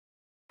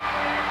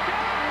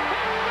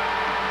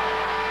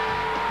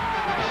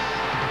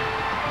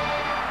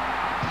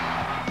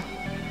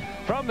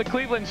the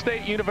Cleveland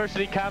State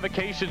University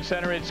Convocation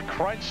Center, it's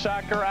Crunch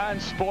Soccer on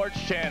Sports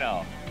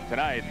Channel.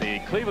 Tonight, the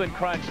Cleveland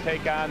Crunch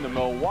take on the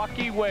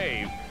Milwaukee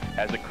Wave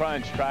as the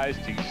Crunch tries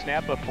to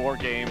snap a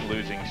 4-game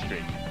losing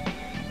streak.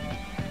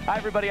 Hi,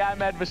 everybody.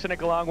 I'm Ed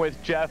Vicinic along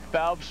with Jeff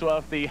Phelps. Well,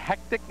 if the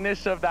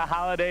hecticness of the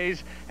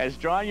holidays has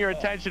drawn your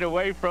attention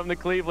away from the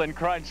Cleveland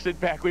Crunch, sit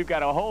back. We've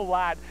got a whole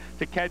lot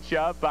to catch you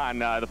up on.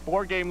 The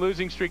 4-game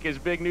losing streak is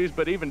big news,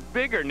 but even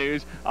bigger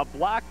news, a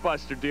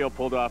blockbuster deal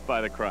pulled off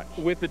by the Crunch.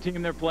 With the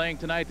team they're playing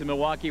tonight, the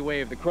Milwaukee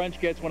Wave, the Crunch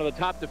gets one of the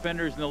top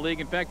defenders in the league.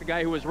 In fact, the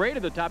guy who was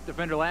rated the top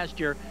defender last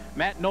year,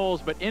 Matt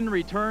Knowles, but in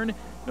return,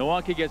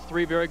 Milwaukee gets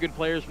 3 very good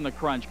players from the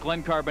Crunch: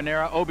 Glen,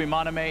 Carbonarra, Obi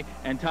Moneme,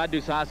 and Todd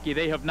Dusosky.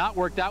 They have not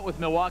worked out with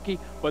Milwaukee,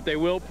 but they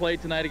will play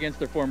tonight against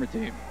their former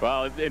team.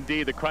 Well,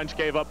 indeed, the Crunch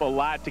gave up a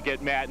lot to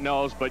get Matt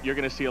Knowles, but you're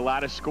going to see a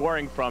lot of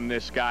scoring from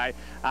this guy.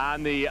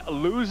 On the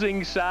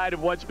losing side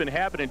of what's been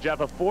happening, Jeff,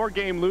 a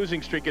 4-game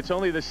losing streak. It's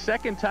only the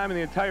second time in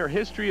the entire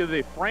history of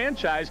the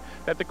franchise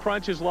that the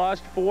Crunch has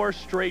lost 4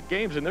 straight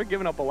games, and they're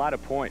giving up a lot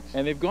of points.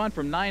 And they've gone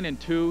from 9-2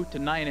 to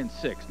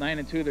 9-6.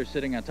 9-2, they're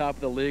sitting on top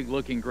of the league,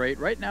 looking great.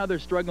 Right now, they're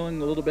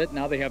struggling a little bit.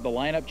 Now they have the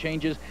lineup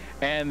changes,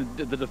 and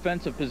the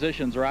defensive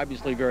positions are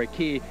obviously very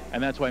key,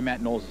 and that's why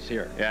Matt Knowles is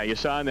here. Yeah, you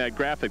saw in that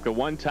graphic the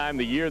one time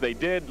the year they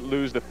did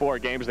lose the 4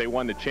 games, they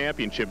won the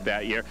championship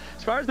that year.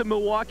 As far as the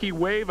Milwaukee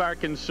Wave are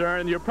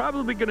concerned, you're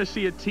probably going to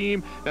see a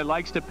team that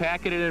likes to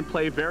pack it in and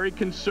play very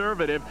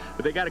conservative,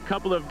 but they got a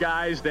couple of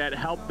guys that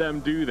help them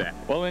do that.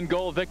 Well, in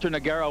goal, Victor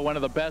Nagaro, one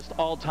of the best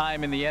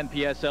all-time in the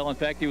NPSL. In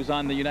fact, he was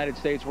on the United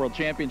States World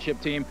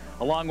Championship team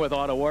along with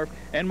Otto Wharf,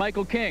 and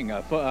Michael King,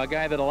 a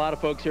guy that a lot of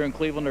folks here in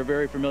Cleveland are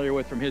very familiar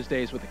with from his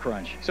days with the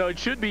Crunch. So it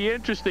should be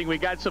interesting. We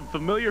got some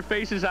familiar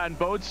faces on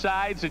both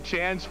sides, a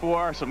chance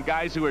for some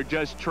guys who are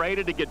just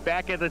traded to get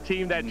back at the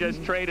team that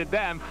just traded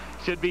them.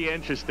 Should be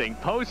interesting.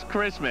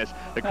 Post-Christmas,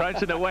 the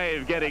Crunch and the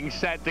Wave getting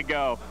set to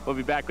go. We'll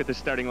be back with the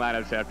starting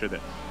lineups after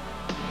this.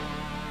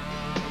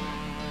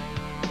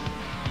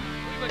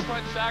 Cleveland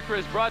Crunch Soccer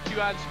is brought to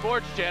you on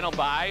Sports Channel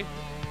by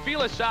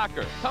Fila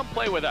Soccer. Come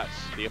play with us,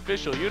 the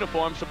official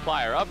uniform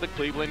supplier of the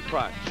Cleveland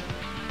Crunch.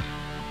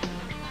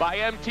 By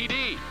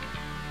MTD,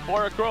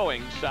 for a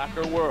growing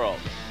soccer world.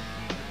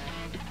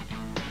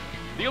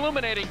 The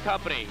Illuminating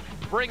Company,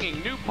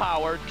 bringing new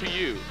power to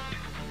you.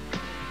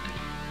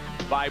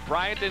 By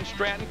Bryant and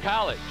Stratton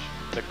College,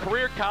 the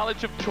career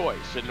college of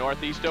choice in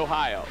Northeast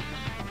Ohio.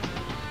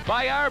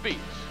 By Arby's,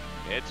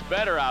 it's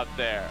better out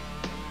there.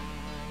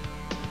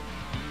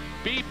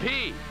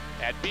 BP,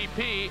 at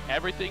BP,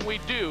 everything we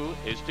do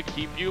is to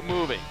keep you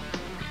moving.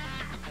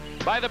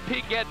 By the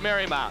Peak at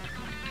Marymount,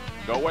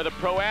 go where the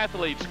pro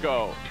athletes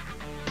go.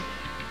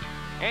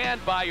 And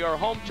by your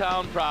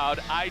hometown proud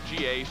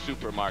IGA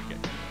Supermarket.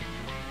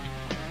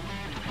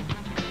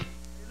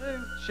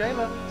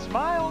 Shayla,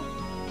 smile.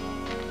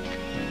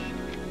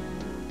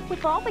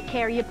 With all the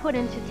care you put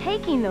into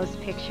taking those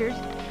pictures,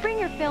 bring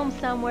your film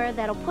somewhere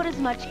that'll put as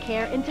much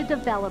care into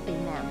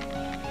developing them.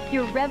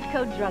 Your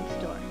Revco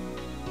drugstore.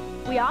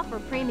 We offer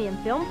premium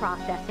film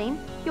processing.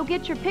 You'll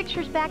get your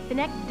pictures back the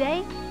next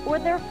day, or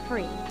they're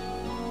free.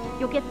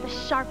 You'll get the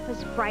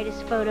sharpest,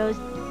 brightest photos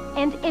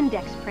and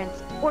index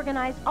prints.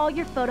 Organize all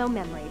your photo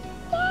memories.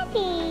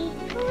 Daddy!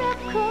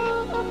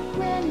 Revco, a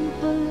friend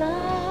for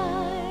life.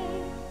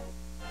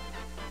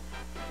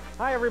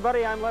 Hi,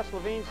 everybody. I'm Les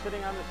Levine,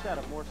 sitting on the set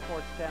of More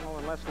Sports Channel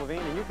and Les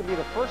Levine, and you can be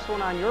the first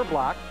one on your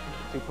block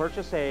to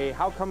purchase a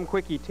How Come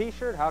Quickie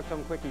t-shirt, How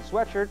Come Quickie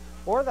sweatshirt,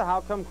 or the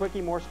How Come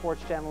Quickie More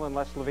Sports Channel and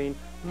Les Levine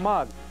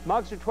mug.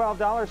 Mugs are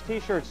 $12,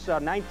 t-shirts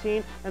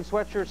 $19, and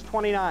sweatshirts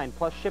 $29,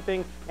 plus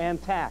shipping and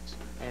tax.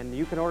 And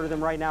you can order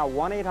them right now,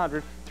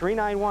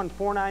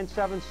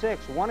 1-800-391-4976,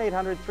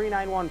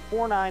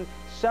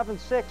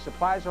 1-800-391-4976.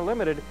 Supplies are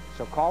limited,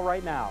 so call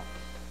right now.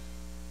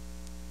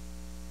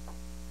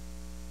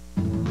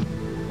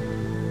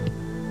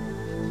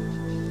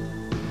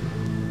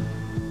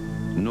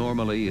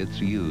 Normally, it's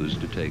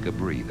used to take a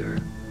breather,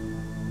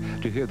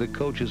 to hear the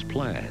coach's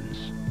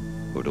plans,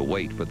 or to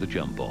wait for the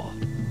jump ball.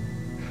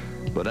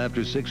 But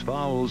after 6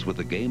 fouls with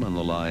the game on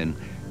the line,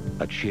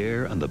 a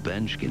chair on the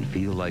bench can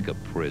feel like a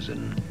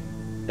prison,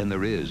 and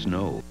there is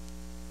no.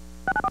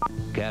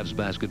 Cavs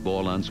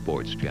basketball on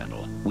Sports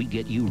Channel. We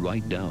get you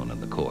right down on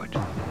the court.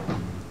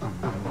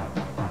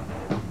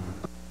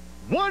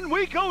 1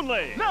 week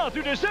only. Now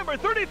through December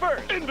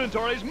 31st.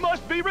 Inventories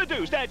must be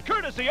reduced at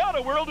Courtesy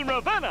Auto World in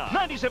Ravenna.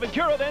 97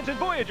 Caravans and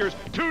Voyagers,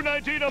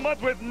 $219 a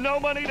month with no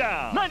money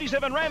down.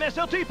 97 Ram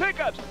SLT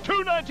pickups,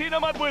 $219 a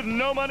month with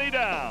no money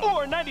down.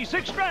 Or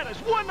 96 Stratus,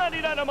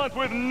 $199 a month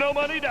with no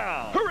money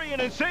down. Hurry in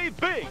and save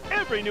big.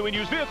 Every new and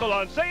used vehicle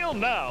on sale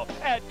now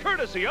at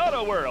Courtesy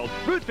Auto World.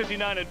 Route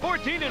 59 and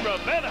 14 in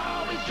Ravenna.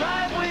 Always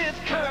drive with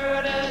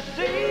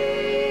Courtesy.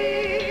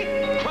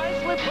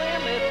 Chrysler,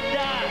 Plymouth,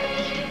 Dodge.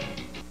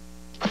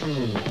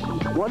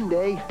 One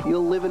day,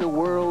 you'll live in a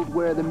world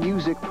where the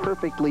music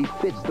perfectly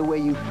fits the way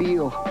you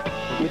feel.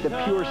 with the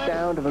pure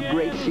sound of a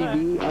great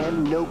CD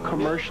and no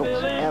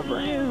commercials ever.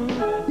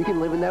 You can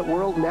live in that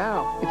world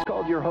now. It's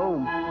called your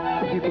home.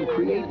 You can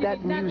create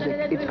that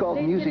music. It's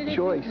called Music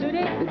Choice,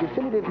 the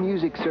definitive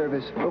music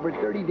service. Over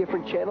 30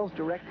 different channels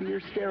direct to your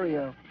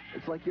stereo.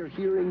 It's like you're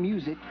hearing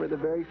music for the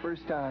very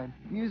first time.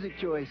 Music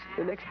Choice,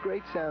 the next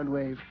great sound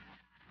wave.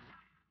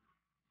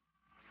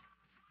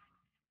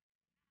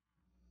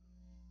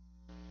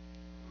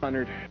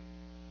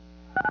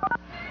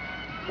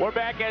 We're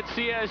back at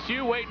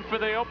CSU waiting for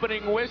the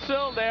opening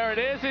whistle. There it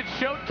is. It's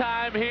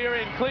showtime here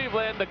in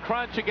Cleveland. The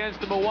Crunch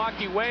against the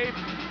Milwaukee Wave.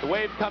 The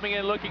Wave coming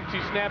in looking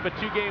to snap a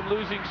 2-game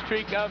losing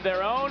streak of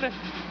their own,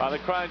 while the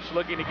Crunch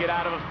looking to get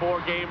out of a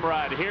 4-game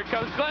run. Here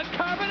comes Glen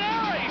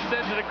Carbonarra. He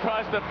sends it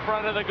across the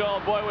front of the goal.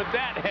 Boy, would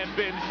that have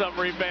been some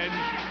revenge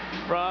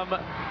from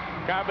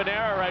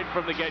Carbonarra right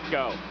from the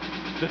get-go.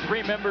 The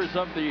 3 members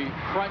of the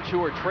Crunch who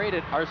were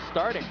traded are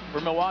starting for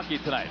Milwaukee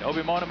tonight.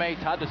 Obi Moneme,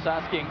 Todd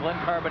Dusosky, and Glen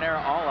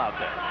Carbonarra all out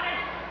there.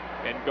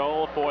 In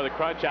goal for the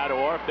Crunch out of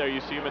Orf. There you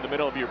see him in the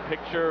middle of your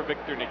picture.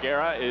 Victor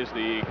Nogueira is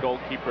the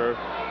goalkeeper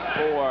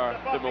for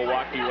the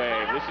Milwaukee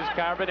Wave. This is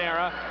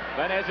Carbonarra.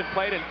 Glen hasn't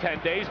played in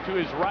 10 days. To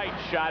his right,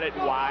 shot it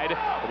wide.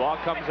 The ball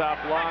comes off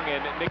long,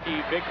 and Nicky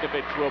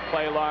Vignovich will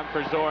play long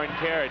for Zoran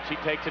Karic. He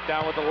takes it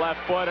down with the left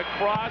foot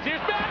across.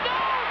 Here's Matt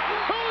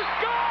Knowles, who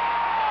scores!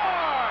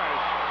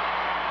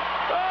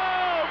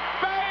 Oh,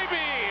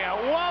 baby!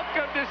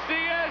 Welcome to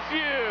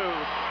CSU.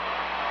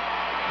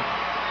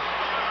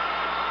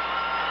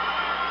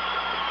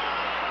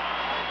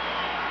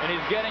 And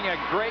he's getting a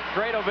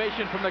great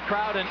ovation from the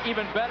crowd, and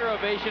even better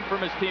ovation from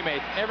his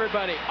teammates.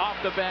 Everybody off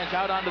the bench,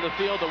 out onto the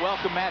field to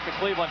welcome Matt to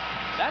Cleveland.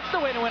 That's the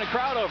way to win a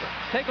crowd over.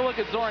 Take a look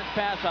at Zoran's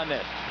pass on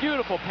this.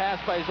 Beautiful pass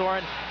by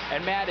Zoran,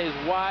 and Matt is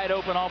wide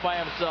open all by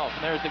himself.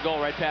 And there's the goal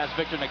right past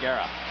Victor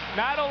Nogueira.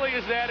 Not only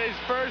is that his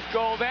first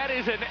goal, that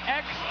is an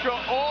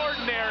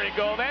extraordinary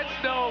goal. That's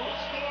no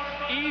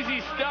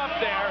easy stuff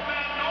there,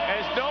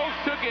 as Knowles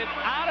took it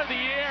out of the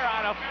air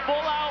on a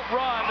full-out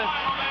run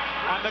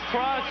on the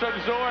cross from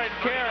Zoran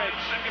Karic,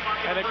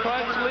 and the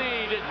Crunch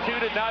lead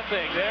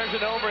 2-0. There's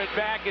an over it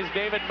back as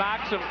David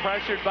Moxham,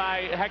 pressured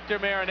by Hector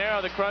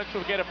Marinero. The Crunch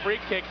will get a free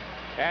kick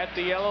at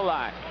the yellow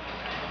line.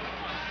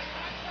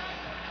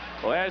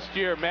 Last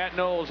year, Matt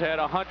Knowles had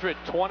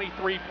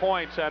 123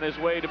 points on his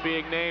way to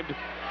being named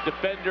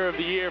Defender of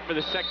the Year for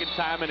the 2nd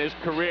time in his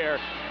career.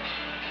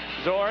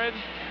 Zoran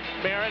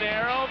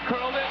Marinero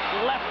curled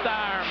it, left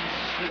arm,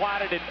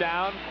 swatted it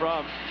down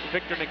from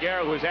Victor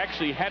Nogueira, who was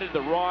actually headed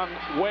the wrong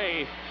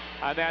way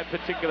on that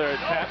particular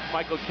attempt.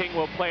 Michael King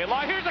will play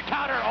long. Here's a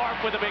counter.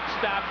 Orf with a big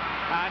stop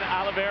on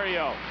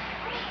Oliverio.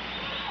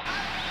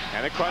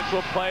 And the Crunch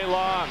will play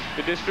long.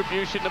 The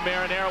distribution to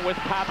Marinero with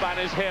pop on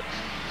his hips.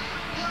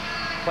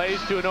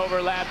 Plays to an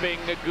overlapping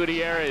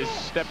Gutierrez.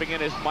 Stepping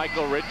in is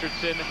Michael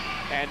Richardson,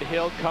 and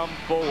he'll come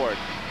forward.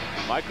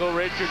 Michael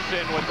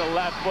Richardson with the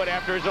left foot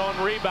after his own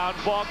rebound.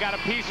 Ball got a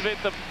piece of it.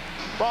 The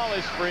ball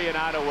is free, and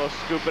Otto will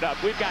scoop it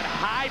up. We've got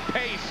high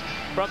pace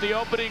from the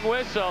opening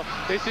whistle.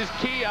 This is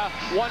Kia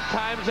 1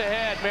 times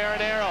ahead.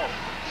 Marinero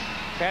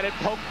had it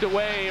poked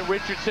away.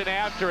 Richardson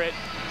after it.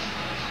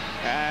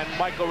 And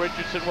Michael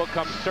Richardson will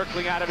come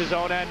circling out of his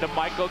own end to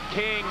Michael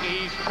King.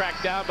 He's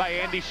tracked down by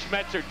Andy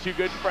Schmetzer. 2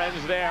 good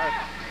friends there.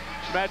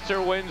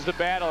 Schmetzer wins the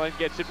battle and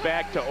gets it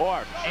back to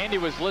Orf. Andy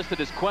was listed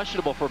as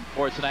questionable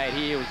for tonight.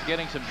 He was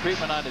getting some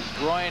treatment on his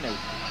groin. His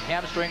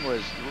hamstring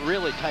was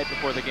really tight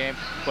before the game,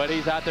 but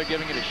he's out there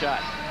giving it a shot.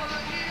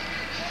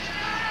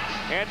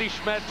 Andy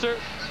Schmetzer,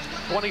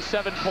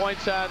 27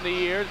 points on the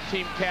year,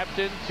 team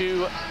captain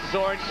to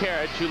Zoran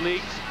Karic, who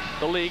leads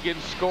the league in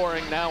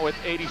scoring now with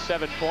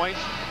 87 points.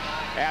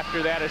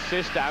 After that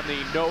assist on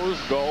the nose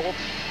goal.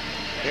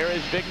 Here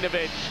is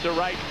Vignovich, the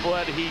right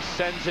foot. He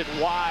sends it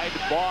wide.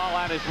 Ball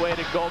on his way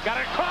to goal.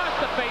 Got it across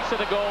the face of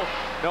the goal.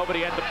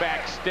 Nobody at the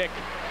back stick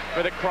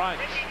for the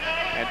Crunch.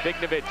 And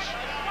Vignovich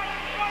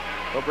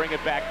will bring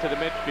it back to the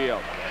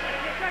midfield.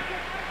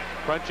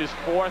 Crunch's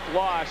 4th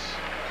loss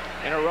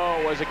in a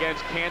row was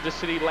against Kansas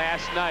City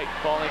last night,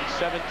 falling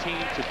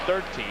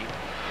 17-13.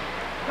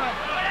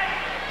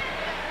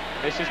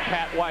 This is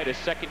Pat White, a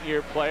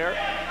 2nd-year player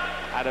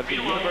out of the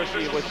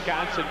University of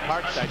Wisconsin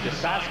Parkside.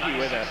 Dusosky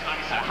with a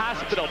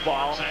hospital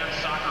ball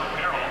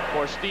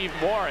for Steve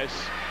Morris.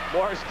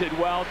 Morris did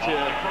well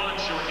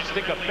to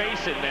stick a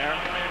face in there.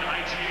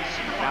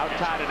 Now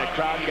Todd in a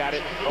crowd got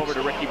it over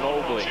to Ricky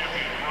Mobley. Here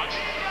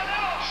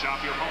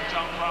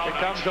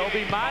comes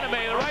Obi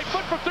Moneme, the right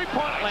foot for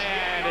 3-point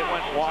land. It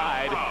went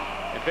wide,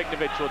 and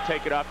Vignovich will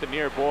take it off the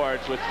near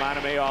boards with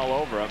Moneme all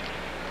over him.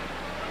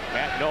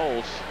 Matt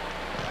Knowles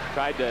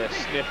tried to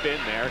sniff in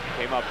there,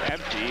 came up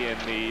empty, and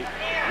the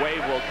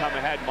Wave will come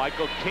ahead.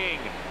 Michael King.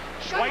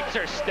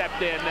 Schweitzer stepped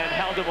in, then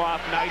held him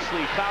off nicely,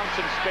 found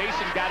some space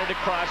and got it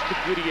across to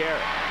Gutierrez.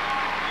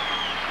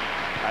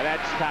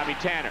 That's Tommy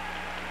Tanner.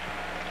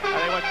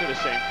 They went to the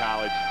same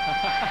college.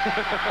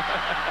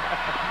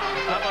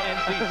 How about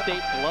NC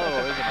State Glow,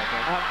 isn't it?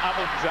 I'm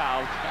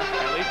absolved.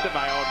 At least in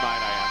my own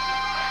mind I am.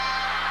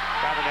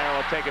 Carbonarra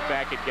will take it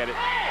back and get it.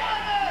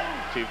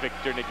 to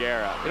Victor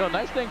Nogueira. You know,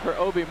 nice thing for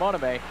Obi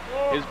Moneme,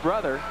 his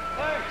brother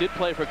did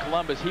play for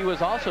Columbus. He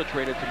was also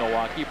traded to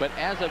Milwaukee, but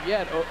as of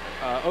yet,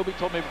 Obi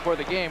told me before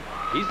the game,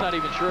 he's not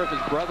even sure if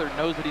his brother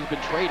knows that he's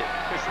been traded.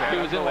 He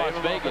was in Las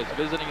Vegas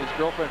visiting his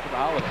girlfriend for the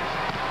holidays.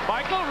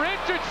 Michael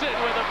Richardson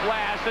with a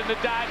blast and the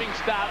diving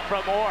stop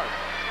from Orr.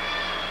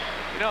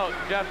 You know,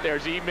 Jeff,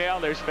 there's email,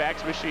 there's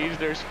fax machines,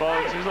 there's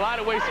phones. There's a lot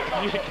of ways to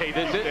communicate.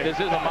 This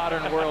is a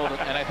modern world,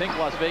 and I think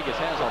Las Vegas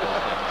has all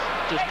those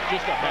things.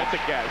 Just that's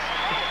a guess.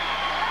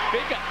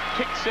 Big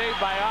kick save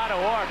by Otto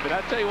Orr, but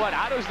I'll tell you what,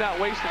 Otto's not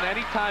wasting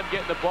any time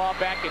getting the ball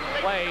back in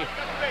play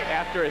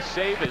after a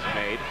save is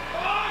made.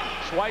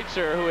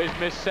 Schweitzer, who has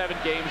missed 7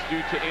 games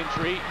due to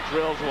injury,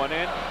 drills one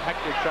in.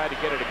 Hector tried to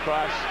get it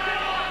across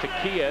to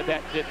Kia.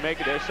 That didn't make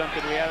it. There's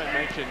something we haven't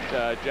mentioned,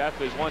 Jeff,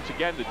 is once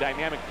again the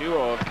dynamic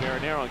duo of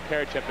Marinero and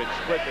Karic have been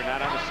split. They're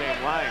not on the same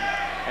line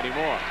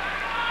anymore.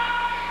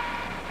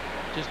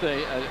 Just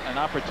an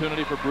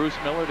opportunity for Bruce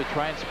Miller to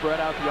try and spread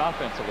out the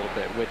offense a little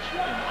bit, which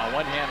on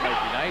one hand might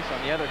be nice.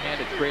 On the other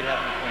hand, it's great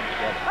having them playing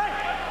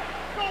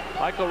together.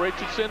 Michael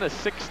Richardson, a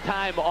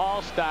 6-time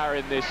All-Star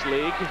in this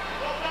league.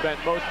 Spent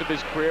most of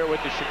his career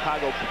with the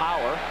Chicago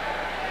Power.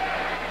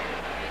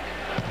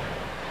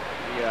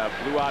 He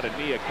blew out a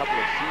knee a couple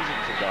of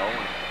seasons ago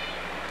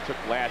and took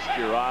last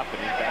year off, and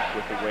he's back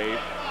with the Wave.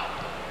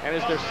 And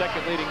is their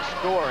second leading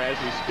scorer as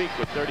we speak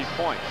with 30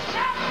 points.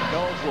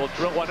 Knowles will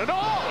drill one, and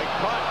oh, it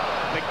caught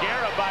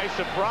Nogueira by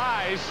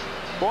surprise.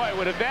 Boy,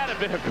 would that have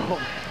been a goal.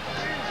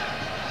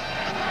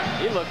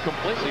 He looked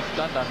completely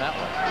stunned on that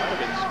one. Might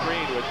have been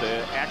screened with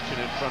the action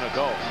in front of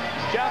goal.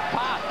 Jeff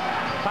Pop.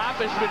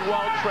 Pop has been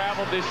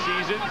well-traveled this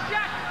season.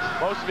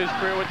 Most of his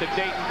career with the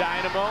Dayton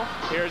Dynamo.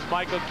 Here's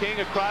Michael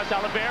King across.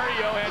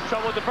 Oliverio had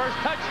trouble with the first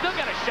touch. Still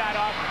got a shot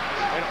off.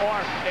 And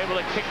Orr able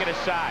to kick it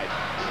aside.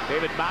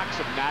 David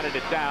Moxham knotted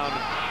it down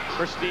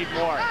for Steve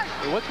Morris.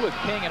 Hey, what's with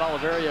King and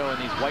Oliverio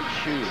in these white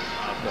shoes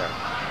up there?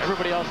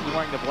 Everybody else is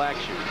wearing the black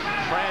shoes.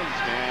 Trends,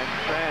 man.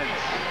 Trends.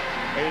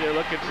 Maybe they're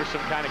looking for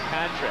some kind of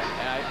contract.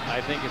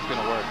 I think it's going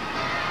to work.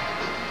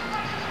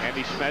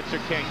 Andy Schmetzer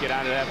can't get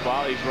onto that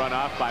ball. He's run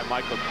off by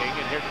Michael King,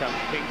 and here comes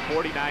King,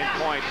 49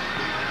 points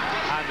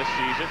on the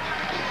season.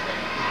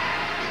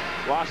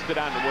 Lost it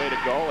on the way to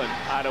goal, and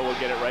Otto will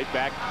get it right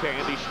back to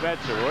Andy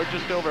Schmetzer. We're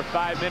just over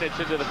 5 minutes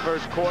into the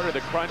first quarter.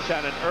 The Crunch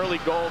on an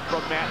early goal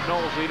from Matt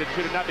Knowles, leading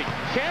 2-0.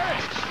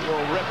 Karic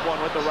will rip one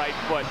with the right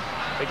foot.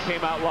 It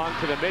came out long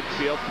to the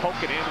midfield.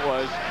 Poking in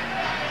was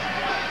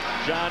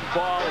John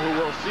Ball, who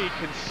will see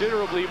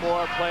considerably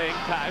more playing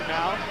time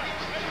now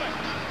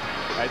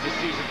as the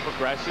season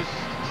progresses.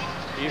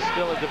 He's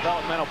still a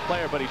developmental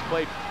player, but he's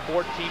played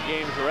 14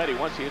 games already.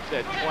 Once he hits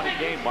that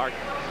 20-game mark,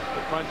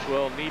 the Crunch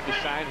will need to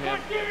sign him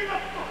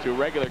to a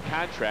regular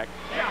contract.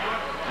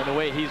 And the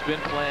way he's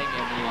been playing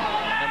and the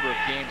number of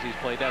games he's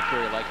played, that's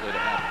very likely to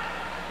happen.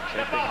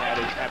 Same thing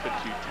happened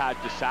to Todd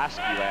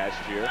Dusosky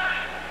last year.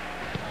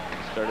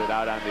 Started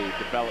out on the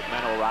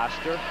developmental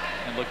roster.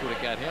 And look what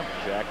it got him.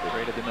 Exactly.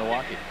 Traded to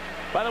Milwaukee.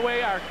 By the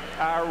way,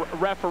 our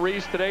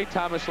referees today,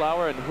 Thomas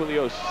Lauer and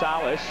Julio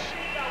Salas.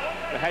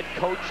 The head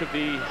coach of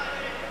the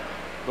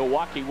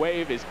Milwaukee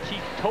Wave is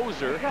Keith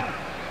Tozer,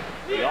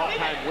 the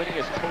all-time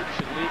winningest coach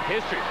in league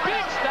history.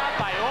 Big stop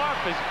by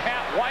Orff as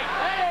Pat White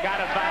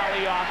got a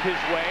volley off his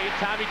way.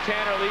 Tommy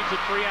Tanner leads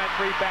a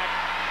 3-on-3 back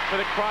for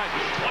the Crunch.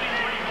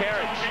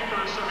 Karic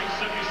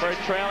for a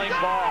trailing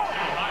ball.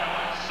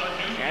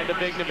 And to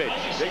Vignovic.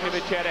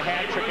 Vignovic had a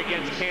hat trick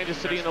against Kansas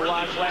City in the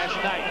loss last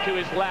night. To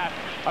his left,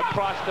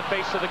 across the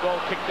face of the goal,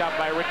 kicked out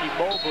by Ricky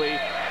Mobley.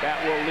 That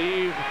will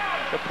leave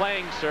the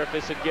playing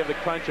surface and give the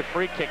Crunch a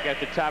free kick at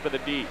the top of the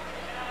D.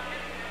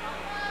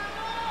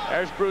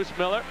 There's Bruce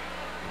Miller.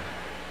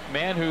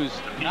 Man who's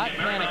not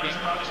panicking,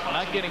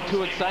 not getting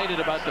too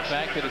excited about the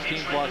fact that his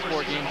team's lost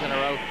 4 games in a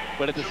row,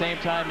 but at the same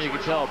time you can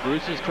tell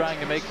Bruce is trying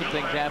to make some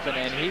things happen,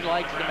 and he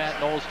likes the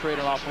Matt Knowles trade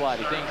an awful lot.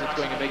 He thinks it's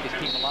going to make his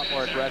team a lot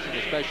more aggressive,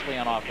 especially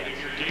on offense.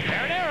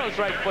 Marinero's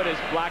right foot is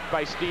blocked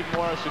by Steve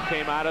Morris, who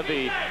came out of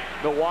the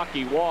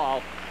Milwaukee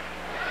wall.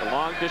 The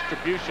long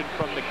distribution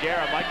from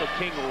Nogueira. Michael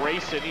King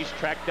racing. He's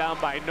tracked down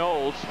by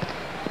Knowles.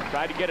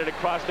 Tried to get it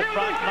across the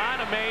front.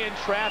 Moneme in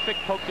traffic,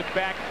 poked it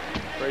back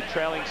for a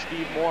trailing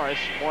Steve Morris.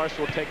 Morris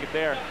will take it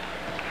there.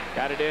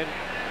 Got it in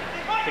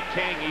to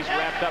King. He's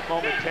wrapped up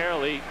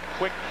momentarily.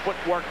 Quick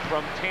footwork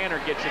from Tanner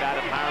gets it out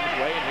of harm's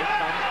way, and here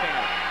comes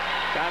Tanner.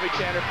 Tommy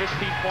Tanner,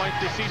 15 points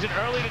this season.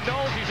 Early to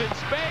Knowles, he's in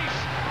space.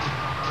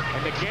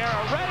 And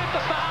Nogueira right at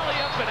the volley,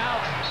 up and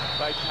out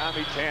by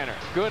Tommy Tanner.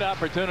 Good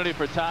opportunity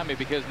for Tommy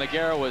because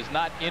Nogueira was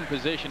not in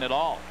position at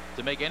all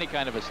to make any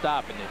kind of a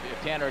stop. And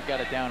if Tanner had got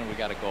it down, and we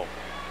got a goal.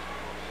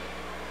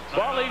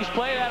 Ball leagues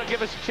play. That'll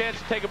give us a chance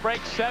to take a break.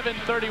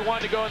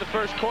 7:31 to go in the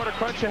first quarter.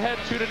 Crunch ahead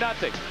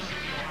 2-0.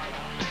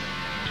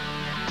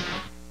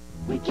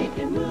 We keep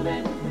it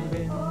moving.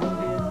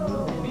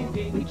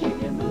 We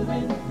keep it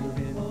moving.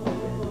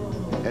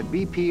 At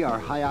BP, our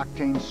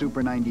high-octane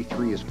Super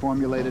 93 is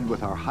formulated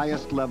with our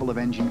highest level of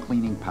engine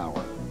cleaning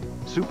power.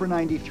 Super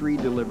 93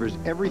 delivers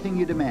everything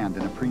you demand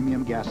in a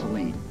premium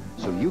gasoline,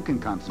 so you can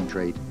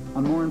concentrate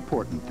on more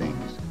important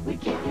things. We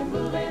keep you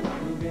moving,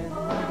 moving.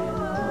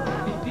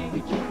 We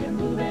keep you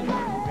moving.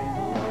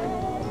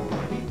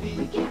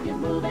 We keep you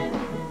moving.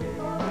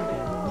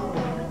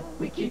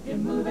 We keep you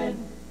moving.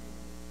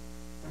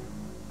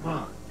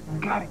 Mom, you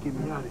gotta get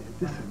me out of here.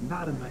 This is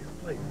not a nice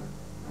place.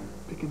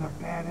 Picking up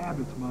bad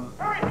habits, Mom.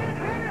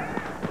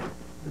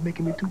 They're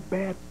making me do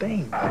bad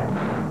things.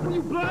 When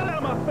you blind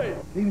out of my face.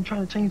 They're even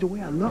trying to change the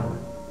way I look.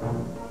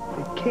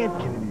 It can't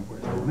get any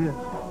worse than this.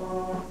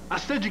 I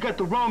said you got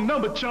the wrong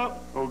number, chump.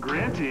 Oh,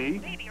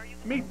 Grantee.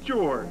 Meet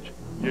George,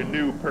 your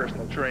new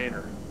personal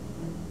trainer.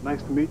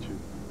 Nice to meet you.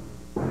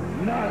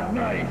 Not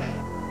nice.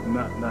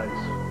 Not nice.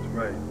 That's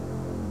right.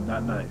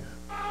 Not nice.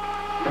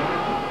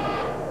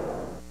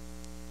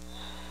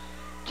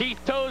 Keith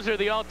Tozer,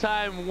 the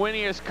all-time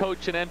winningest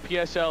coach in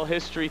NPSL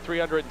history,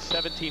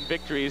 317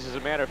 victories. As a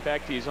matter of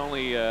fact, he's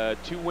only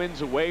 2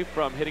 wins away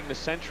from hitting the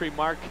century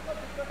mark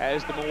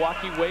as the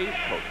Milwaukee Wave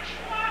coach.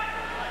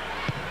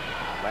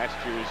 Last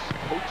year's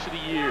Coach of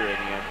the Year in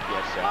the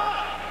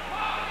NPSL.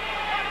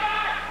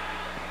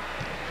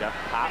 Jeff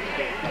Pop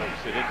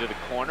moves it into the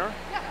corner.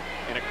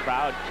 In a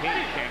crowd King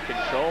can't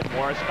control.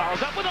 Morris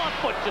follows up with on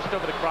foot just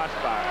over the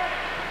crossbar.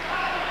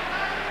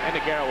 And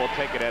Nogueira will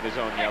take it at his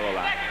own yellow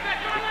line.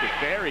 Victor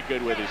very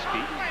good with his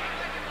feet.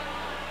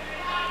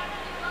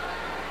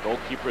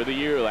 Goalkeeper of the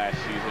year last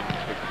season,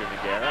 Victor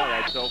Nogueira.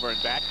 That's over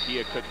and back.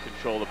 Kia couldn't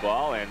control the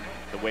ball, and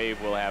the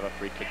Wave will have a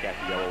free kick at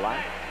the yellow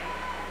line.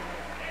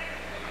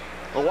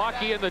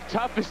 Milwaukee in the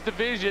toughest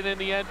division in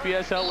the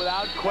NPSL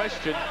without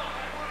question.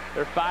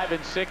 They're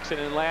 5-6 and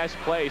in last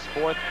place,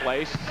 4th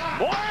place.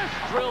 Morris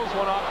drills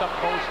one off the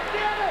post.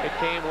 It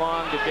came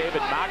long to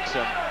David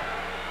Maxim.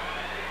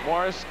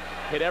 Morris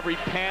hit every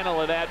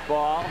panel of that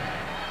ball.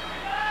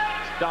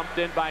 Dumped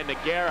in by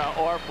Nogueira.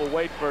 Orff will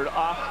wait for it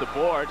off the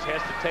boards.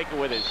 Has to take it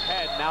with his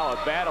head. Now a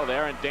battle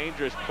there, and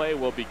dangerous play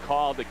will be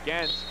called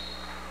against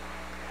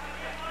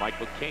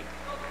Michael King.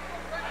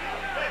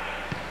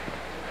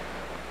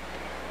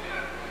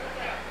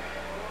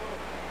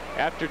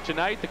 After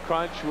tonight, the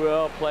Crunch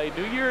will play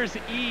New Year's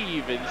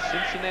Eve in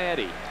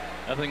Cincinnati.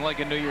 Nothing like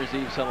a New Year's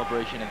Eve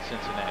celebration in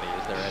Cincinnati,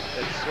 is there, Ed?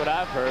 That's what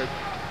I've heard.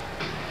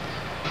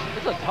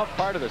 It's a tough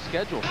part of the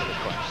schedule for the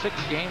Crunch. 6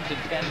 games in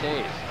 10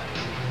 days.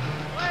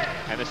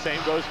 And the same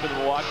goes for the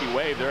Milwaukee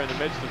Wave. They're in the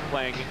midst of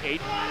playing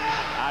 8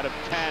 out of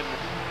 10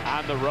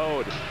 on the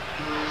road.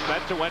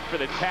 Spencer went for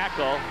the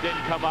tackle,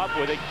 didn't come up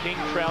with it. King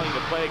trailing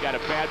the play, got a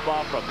bad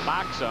ball from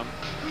Maxim.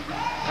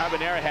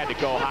 Carbonarra had to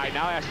go high,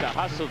 now has to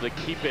hustle to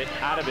keep it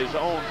out of his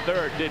own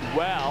third. Did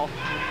well,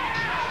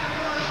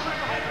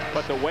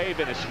 but the Wave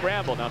in a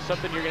scramble. Now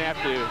something you're going to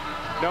have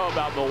to know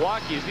about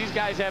Milwaukee is these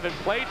guys haven't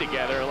played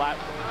together a lot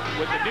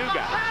with the new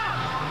guys.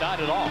 Not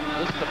at all.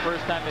 This is the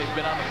first time they've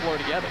been on the floor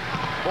together.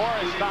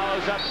 Morris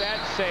follows up that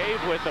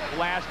save with a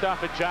blast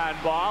off of John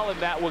Ball, and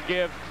that will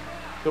give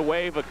the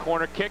Wave a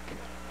corner kick.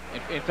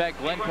 In fact,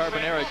 Glen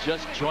Carbonarra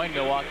just joined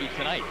Milwaukee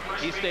tonight.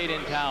 He stayed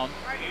in town.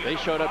 They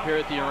showed up here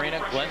at the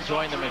arena. Glen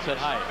joined them and said,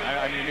 "Hi,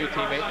 I'm your new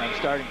teammate, and I'm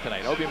starting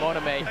tonight." Obi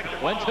Moneme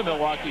went to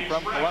Milwaukee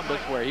from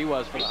Columbus, where he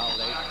was for the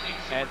holidays.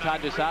 And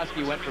Todd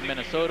Dusosky went from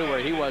Minnesota, where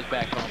he was,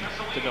 back home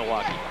to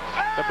Milwaukee.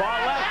 The ball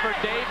left for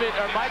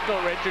Michael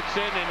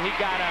Richardson, and he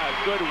got a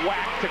good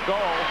whack to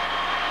goal,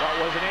 but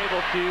wasn't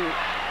able to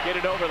get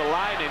it over the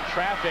line in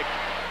traffic.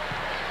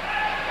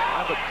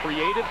 Kind of a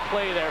creative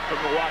play there from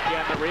Milwaukee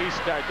on the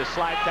restart. The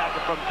slide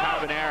tackle from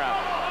Carbonarra.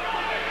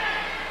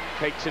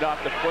 Takes it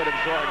off the foot of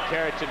Zoran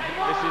Karic, and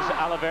this is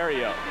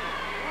Oliverio.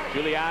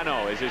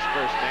 Giuliano is his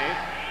first name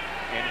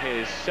in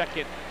his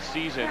 2nd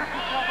season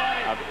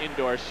of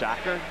indoor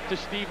soccer to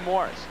Steve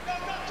Morris.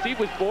 Steve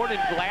was born in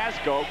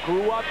Glasgow,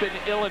 grew up in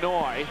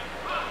Illinois,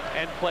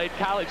 and played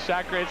college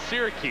soccer at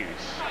Syracuse.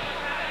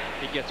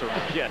 He gets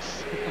around.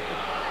 Yes.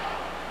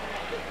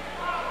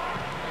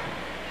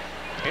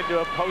 Into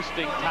a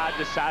posting Todd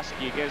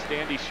Dusosky against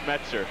Andy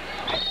Schmetzer.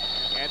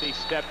 Andy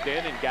stepped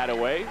in and got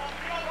away.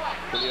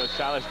 Julio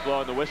Salas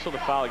blowing the whistle to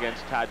foul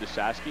against Todd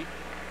Dusosky.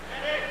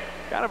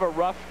 Kind of a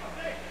rough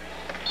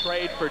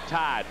trade for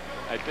Todd.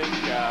 I think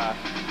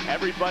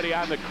everybody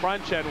on the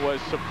Crunch end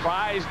was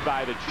surprised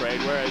by the trade,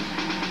 whereas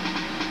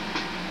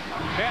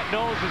Matt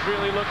Knowles was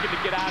really looking to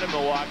get out of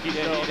Milwaukee.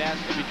 Yeah, he'd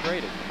asked to be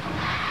traded.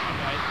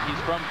 He's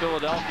from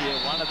Philadelphia,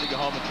 wanted to go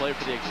home and play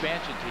for the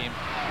expansion team.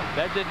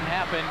 That didn't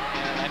happen,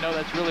 and I know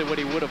that's really what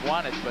he would have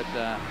wanted, but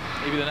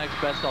maybe the next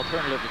best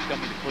alternative is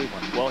coming to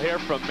Cleveland. We'll hear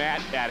from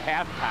Matt at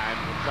halftime.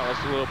 He'll tell us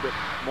a little bit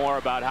more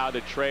about how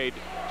the trade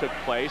took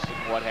place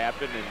and what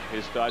happened and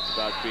his thoughts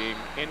about being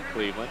in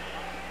Cleveland.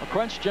 Well,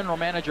 Crunch general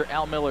manager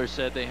Al Miller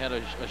said they had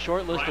a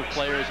short list of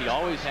players. He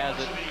always has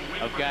it,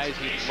 of guys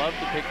he'd love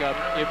to pick up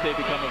if they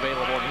become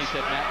available, and he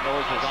said Matt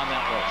Knowles was on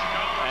that list.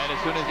 And as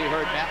soon as he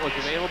heard Matt was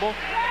available,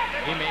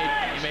 he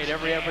made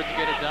every effort to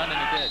get it done, and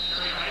he did.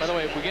 By the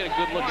way, if we get a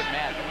good look at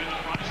Matt,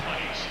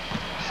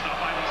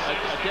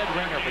 a dead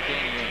ringer for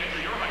Danny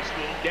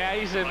Ainge. Yeah,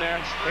 he's in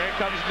there. Here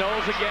comes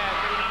Knowles again.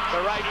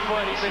 The right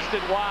foot, he missed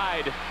it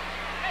wide.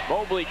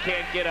 Mobley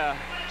can't get a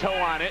toe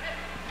on it.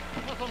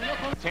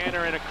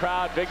 Tanner in a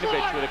crowd.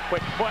 Vignovich with a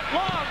quick foot.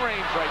 Long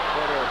range right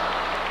footer.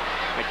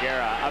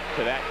 Nogueira up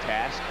to that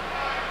task.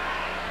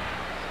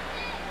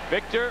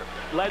 Victor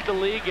led the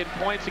league in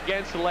points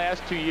against the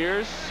last 2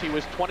 years. He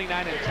was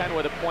 29-10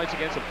 with a points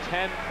against of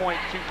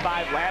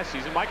 10.25 last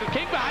season. Michael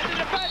King behind the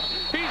defense.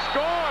 He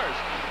scores.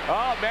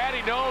 Oh,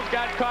 Matty Knowles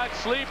got caught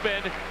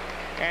sleeping,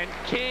 and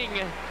King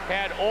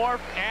had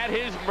Orff at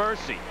his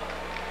mercy.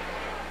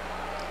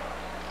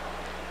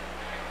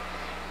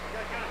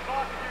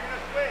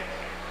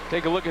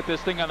 Take a look at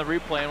this thing on the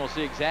replay, and we'll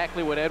see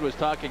exactly what Ed was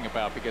talking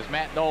about, because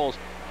Matt Knowles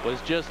was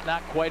just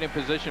not quite in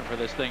position for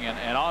this thing,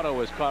 and Otto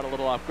was caught a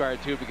little off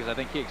guard too, because I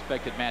think he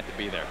expected Matt to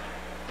be there.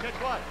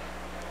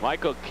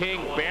 Michael King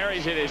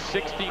buries it, his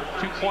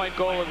 62-point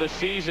goal of the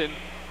season.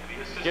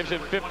 Gives him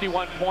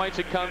 51 points.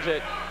 It comes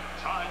at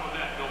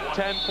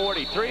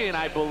 10:43, and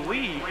I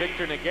believe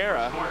Victor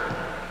Nogueira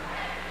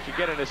should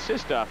get an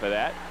assist off of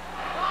that.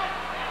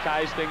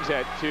 Ties things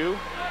at 2.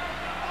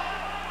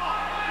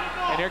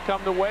 And here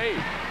come the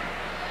Wave.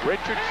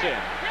 Richardson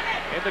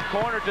in the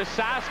corner.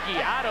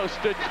 Dusosky. Otto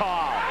stood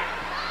tall.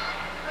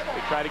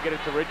 They try to get it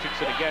to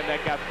Richardson again.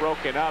 That got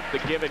broken up. The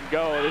give and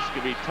go. This is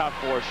going to be tough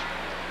for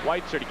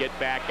Schweitzer to get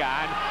back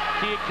on.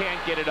 He can't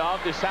get it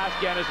off.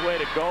 Dusosky on his way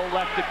to goal.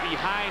 Left it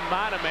behind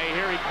Moneme.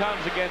 Here he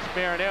comes against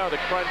Marinero. The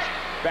Crunch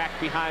back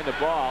behind the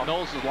ball.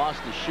 Knowles has lost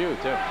his shoe,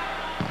 too.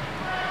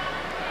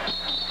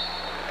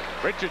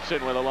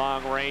 Richardson with a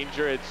long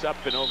ranger. It's up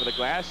and over the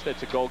glass.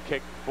 That's a goal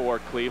kick for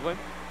Cleveland.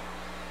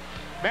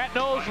 Matt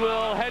Knowles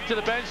will head to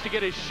the bench to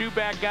get his shoe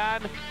back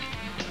on.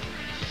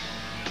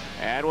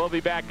 And we'll be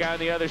back on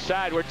the other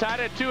side. We're tied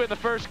at 2 in the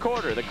first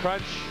quarter. The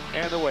Crunch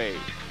and the Wave.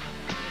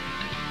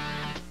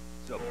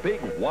 It's a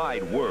big,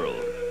 wide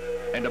world.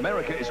 And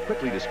America is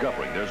quickly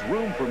discovering there's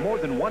room for more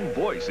than one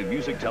voice in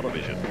music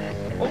television.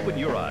 Open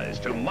your eyes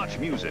to Much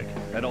Music,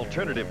 an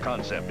alternative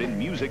concept in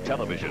music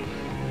television.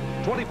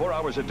 24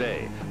 hours a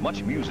day,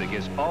 Much Music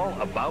is all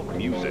about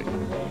music.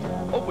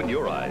 Open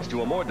your eyes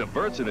to a more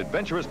diverse and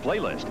adventurous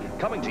playlist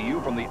coming to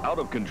you from the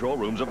out-of-control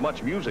rooms of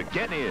Much Music.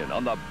 Get in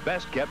on the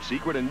best-kept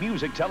secret in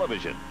music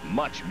television,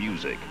 Much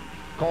Music.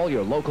 Call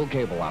your local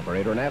cable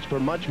operator and ask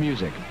for Much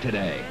Music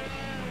today.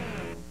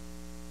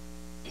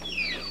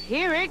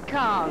 Here it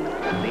comes.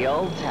 The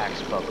old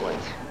tax booklet.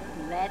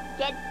 Let's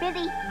get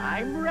busy.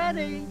 I'm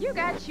ready. You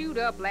got chewed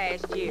up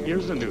last year.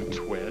 Here's a new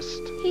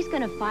twist. He's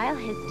gonna file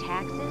his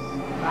taxes.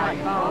 By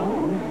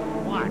phone?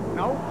 What,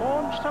 no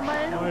forms to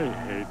mail? I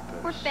hate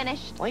this. We're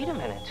finished. Wait a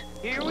minute.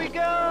 Here we go.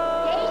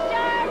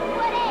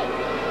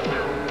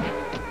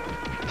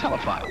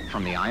 Telefile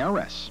from the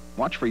IRS.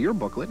 Watch for your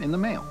booklet in the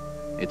mail.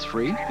 It's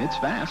free, it's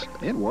fast,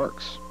 it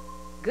works.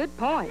 Good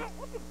point.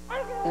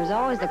 There's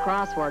always the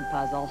crossword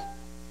puzzle.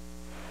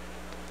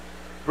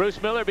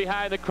 Bruce Miller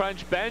behind the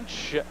Crunch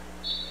bench.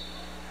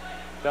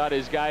 Thought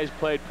his guys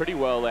played pretty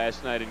well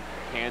last night in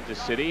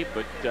Kansas City,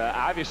 but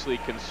obviously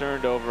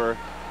concerned over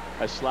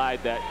a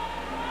slide that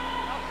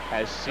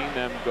has seen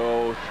them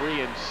go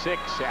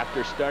 3-6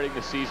 after starting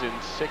the season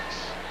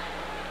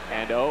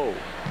 6-0.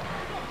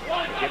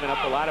 Giving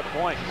up a lot of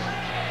points.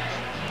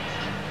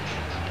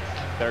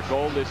 Their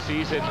goal this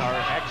season, or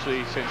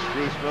actually since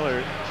Bruce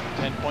Miller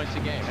 10 points a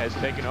game has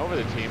taken over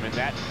the team, and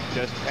that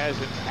just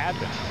hasn't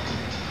happened.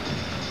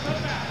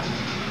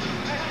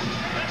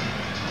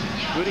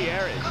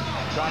 Gutierrez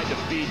tried to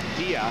feed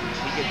Dia.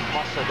 He gets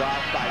muscled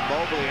off by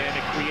Mobley, and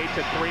it creates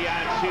a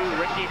 3-on-2.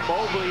 Ricky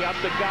Mobley up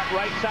the gut,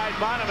 right side.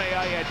 Moneme,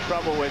 he had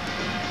trouble with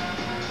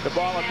the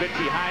ball a bit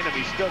behind him.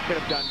 He still could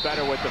have done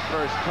better with the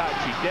first touch.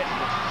 He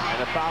didn't,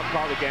 and a foul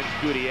called against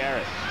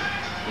Gutierrez.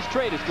 This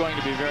trade is going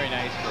to be very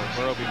nice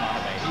for Obi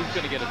Moneme. He's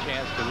going to get a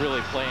chance to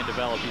really play and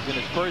develop. He's in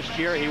his first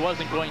year. He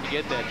wasn't going to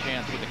get that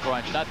chance with the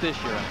Crunch, not this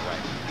year anyway.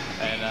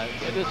 And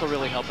this will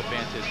really help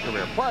advance his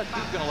career. Plus,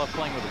 he's going to love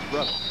playing with his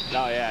brother.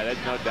 Oh, yeah, that's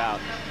no doubt.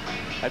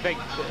 I think,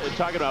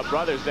 talking about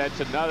brothers,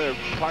 that's another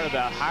part of the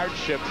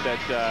hardship that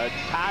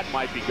Todd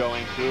might be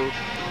going through.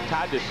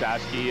 Todd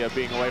Dusosky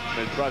being away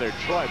from his brother,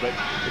 Troy. But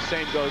the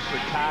same goes for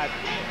Todd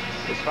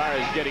as far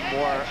as getting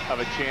more of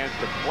a chance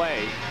to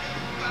play.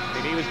 I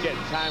mean, he was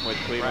getting time with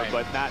Cleveland,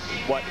 but not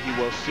what he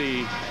will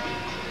see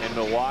in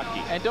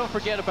Milwaukee. And don't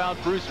forget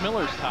about Bruce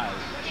Miller's ties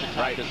to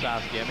Todd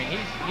Dusosky. I mean,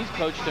 he's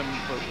coached him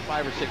for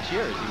 5 or 6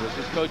 years. He was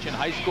his coach in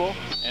high school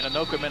in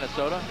Anoka,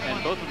 Minnesota,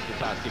 and both of the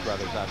Dusosky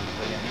brothers,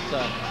 obviously. And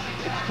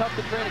it's tough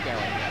to trade a guy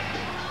like that.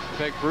 In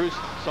fact, Bruce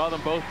saw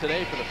them both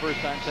today for the first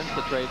time since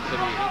the trade and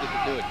said he hated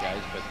to do it,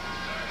 guys, but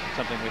it's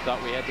something we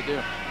thought we had to do.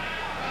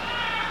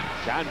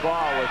 John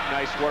Ball with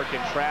nice work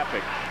in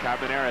traffic.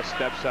 Carbonarra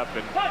steps up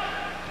and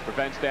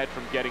prevents that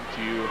from getting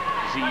to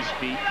Z's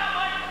feet.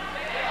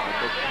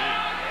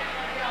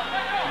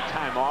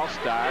 Two-time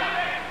All-Star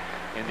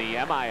in the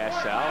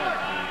MISL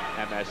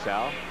and the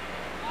MSL.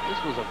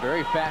 This was a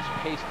very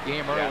fast-paced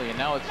game early, and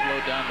now it's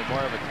slowed down to more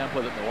of a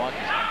tempo that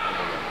Milwaukee's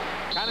comfortable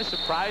with. Kind of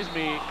surprised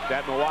me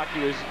that Milwaukee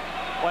was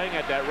playing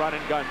at that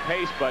run-and-gun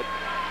pace, but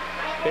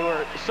they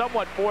were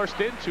somewhat forced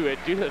into it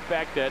due to the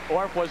fact that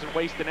Orff wasn't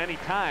wasting any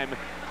time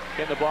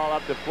getting the ball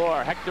up the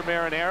floor. Hector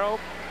Marinero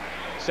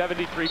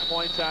 73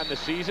 points on the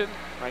season.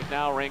 Right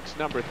now ranks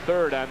number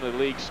 3rd on the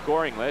league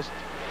scoring list.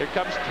 Here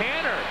comes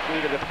Tanner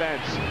through the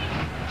defense.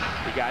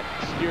 He got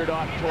steered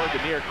off toward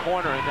the near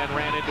corner and then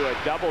ran into a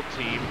double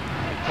team.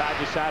 And Todd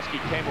Dusosky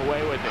came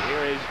away with it.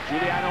 Here is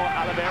Giuliano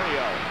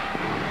Oliverio.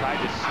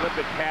 Tried to slip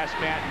it past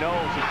Matt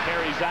Knowles. He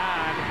carries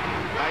on.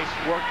 Nice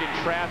work in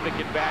traffic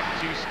and back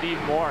to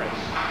Steve Morris.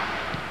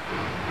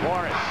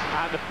 Morris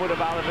on the foot of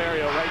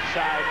Oliverio, right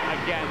side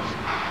against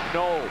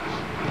Knowles.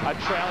 A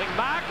trailing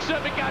Maxim.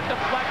 It got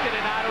deflected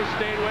and Otto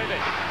stayed with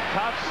it.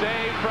 Tough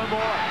save from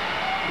Morris.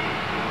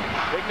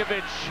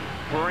 Vignovich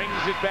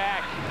brings it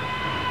back.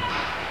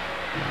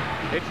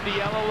 It's the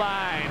yellow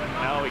line.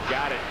 No, he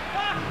got it.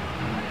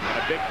 And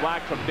a big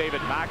block from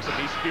David Maxim.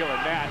 He's feeling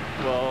that.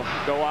 Will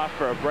go off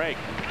for a break.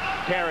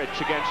 Karich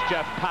against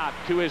Jeff Pop.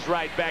 To his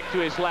right, back to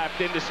his left,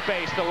 into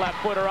space. The left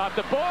footer off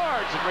the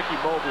boards. And Ricky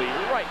Mobley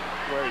right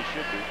where he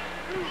should be.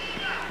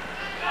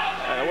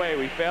 By the way,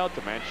 we failed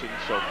to mention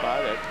so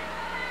far that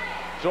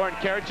Zoran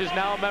Karich is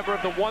now a member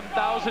of the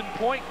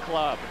 1,000-point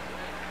club.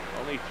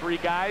 Only 3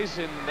 guys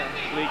in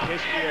league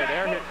history are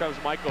there. Here comes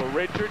Michael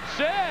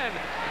Richardson.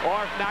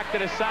 Orff knocked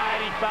it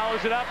aside. He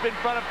follows it up in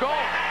front of goal.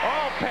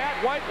 Oh,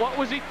 Pat White, what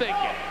was he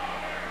thinking?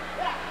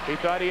 He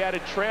thought he had a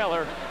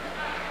trailer,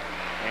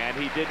 and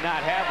he did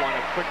not have one.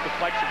 A quick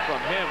deflection from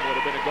him would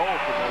have been a goal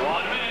for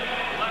Milwaukee.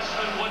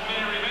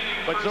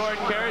 But Zoran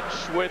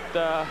Karich, with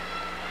a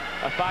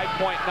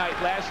 5-point night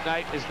last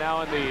night, is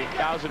now in the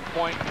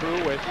 1,000-point crew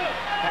with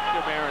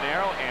Hector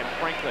Marinero and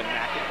Franklin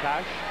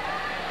McIntosh.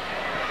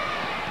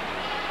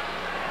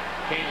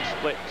 King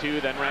split 2,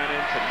 then ran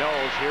into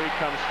Knowles. Here he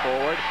comes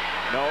forward.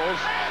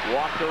 Knowles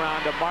walked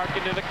around to Mark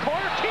into the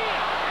corner.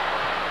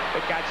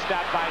 It got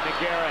stopped by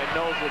Nogueira, and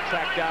Knowles will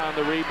track down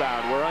the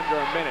rebound. We're under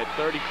a minute,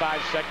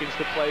 35 seconds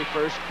to play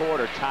first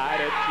quarter.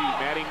 Tied at 2.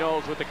 Matty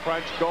Knowles with the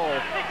crunch goal.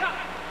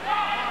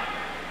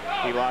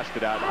 He lost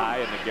it out high,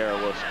 and Nogueira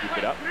will scoop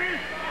it up.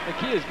 The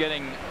key is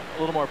getting a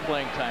little more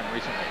playing time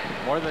recently.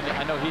 More than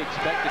I know he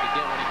expected to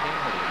get when he came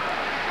here.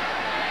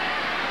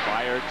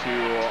 Prior to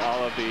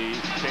all of the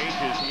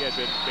changes, he had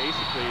been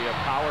basically a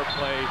power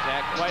play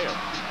player.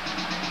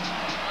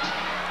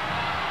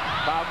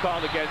 Foul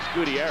called against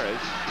Gutierrez.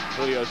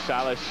 Julio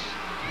Salas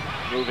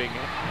moving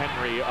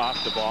Henry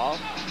off the ball.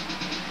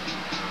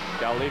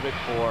 They'll leave it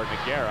for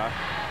Nogueira.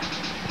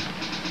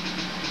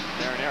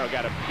 Marinero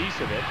got a piece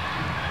of it.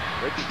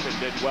 Richardson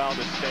did well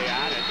to stay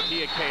on it.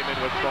 Tia came in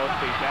with both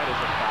feet. That is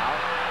a foul.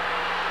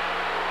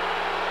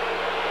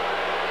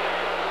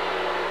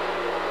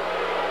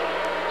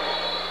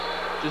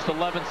 Just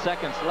 11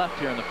 seconds left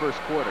here in the first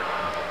quarter.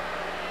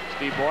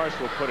 Steve Morris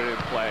will put it in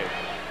play.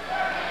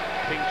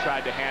 King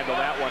tried to handle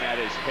that one at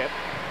his hip.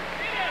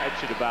 That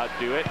should about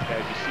do it.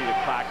 As you see the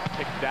clock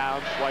tick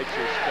down,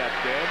 Schweitzer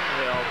stepped in.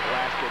 He'll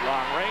blast it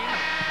long range.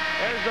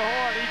 There's the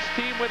horn. Each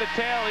team with a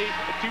tally,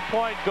 a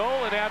 2-point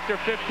goal, and after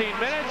 15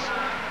 minutes,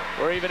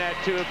 we're even at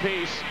 2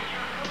 apiece.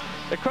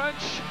 The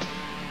Crunch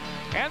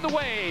and the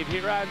Wave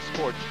here on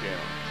Sports Channel.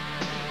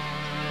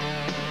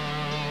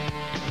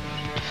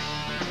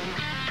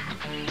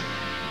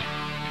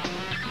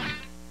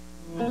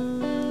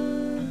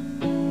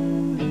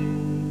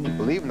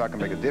 Believing I could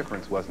make a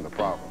difference wasn't the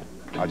problem.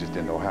 I just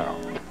didn't know how.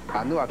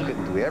 I knew I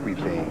couldn't do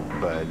everything,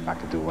 but I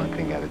could do one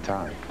thing at a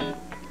time.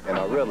 And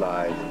I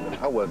realized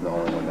I wasn't the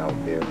only one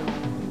out there.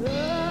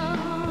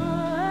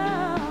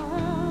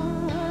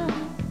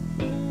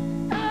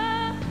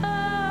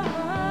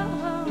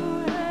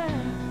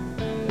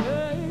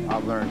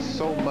 I've learned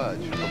so much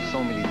from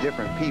so many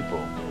different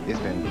people. It's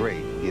been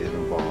great getting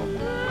involved.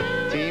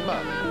 Team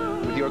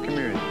up with your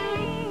community.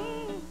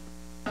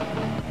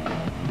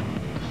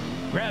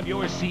 Grab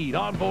your seat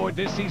on board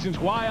this season's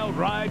wild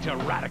ride to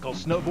radical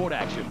snowboard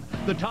action.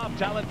 The top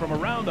talent from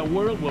around the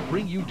world will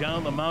bring you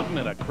down the mountain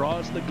and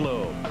across the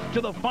globe to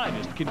the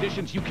finest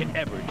conditions you can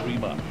ever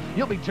dream up.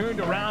 You'll be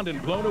turned around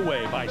and blown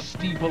away by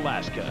steep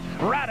Alaska,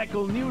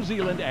 radical New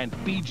Zealand, and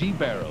Fiji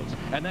barrels.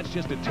 And that's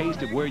just a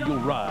taste of where you'll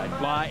ride,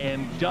 fly,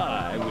 and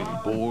die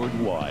with Board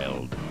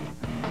Wild.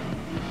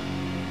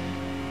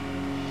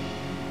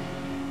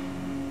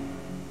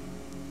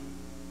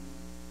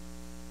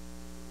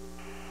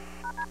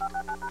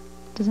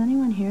 Does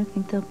anyone here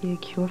think there'll be a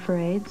cure for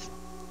AIDS?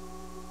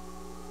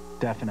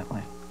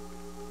 Definitely.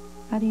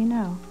 How do you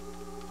know?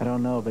 I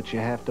don't know, but you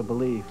have to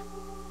believe.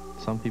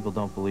 Some people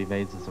don't believe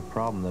AIDS is a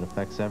problem that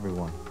affects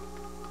everyone.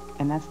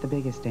 And that's the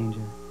biggest danger.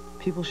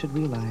 People should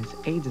realize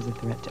AIDS is a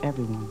threat to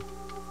everyone.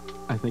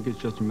 I think it's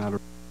just a matter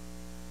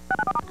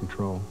of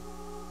control.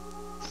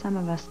 Some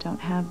of us don't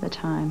have the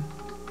time.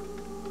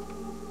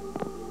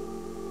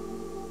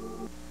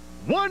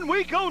 1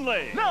 week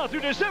only. Now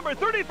through December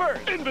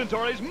 31st.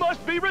 Inventories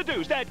must be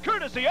reduced at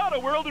Courtesy Auto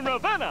World in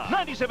Ravenna.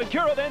 97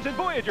 Caravans and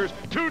Voyagers,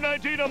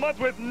 $219 a month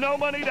with no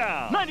money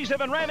down.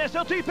 97 Ram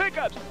SLT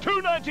pickups,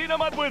 $219 a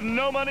month with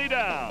no money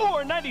down.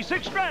 Or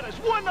 96 Stratus,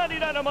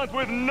 $199 a month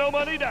with no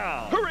money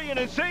down. Hurry in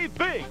and save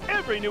big.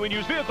 Every new and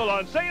used vehicle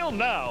on sale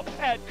now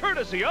at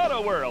Courtesy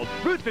Auto World.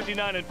 Routes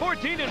 59 and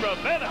 14 in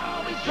Ravenna.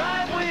 Always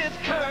drive with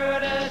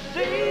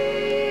Courtesy.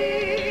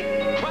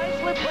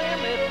 Chrysler Plan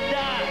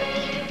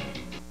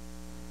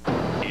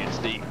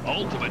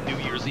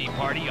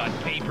party on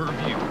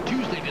pay-per-view.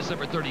 Tuesday,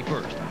 December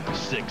 31st.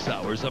 6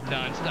 hours of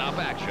non-stop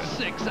action.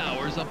 6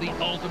 hours of the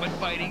Ultimate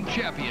Fighting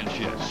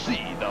Championship.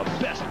 See the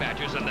best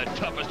matches and the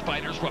toughest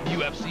fighters from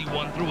UFC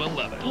 1 through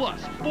 11.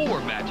 Plus 4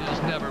 matches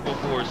never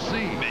before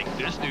seen. Make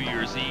this New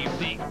Year's Eve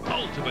the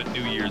ultimate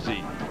New Year's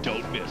Eve.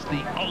 Don't miss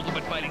the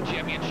Ultimate Fighting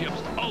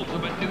Championship's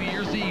ultimate New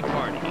Year's Eve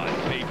party on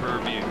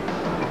pay-per-view.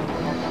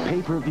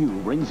 Pay-per-view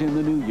rings in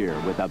the new year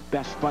with the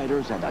best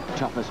fighters and the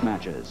toughest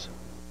matches.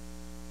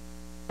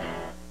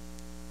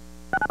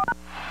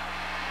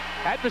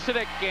 Pat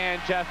Pacific and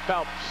Jeff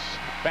Phelps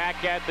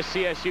back at the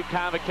CSU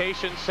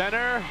Convocation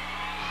Center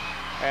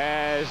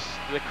as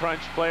the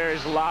Crunch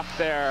players loft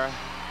their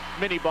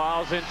mini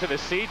balls into the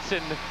seats,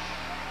 and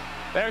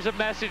there's a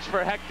message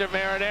for Hector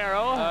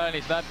Marinero. And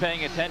he's not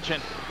paying attention.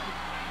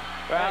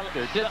 Well,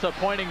 they're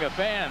disappointing the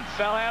fans.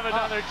 They'll have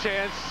another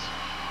chance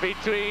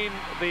between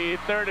the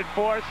third and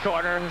fourth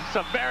corner.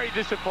 Some very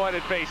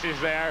disappointed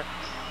faces there.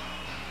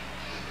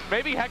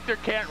 Maybe Hector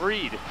can't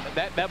read.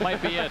 That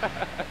might be it.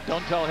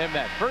 Don't tell him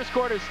that. First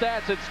quarter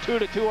stats, it's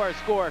 2-2 our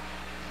score.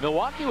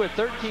 Milwaukee with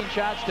 13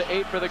 shots to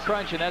 8 for the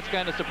Crunch, and that's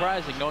kind of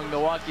surprising, knowing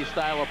Milwaukee's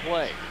style of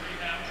play.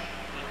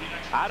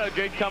 Otto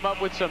did come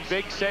up with some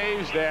big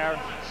saves there.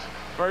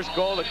 First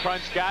goal the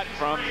Crunch got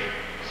from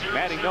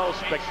Matt Knowles,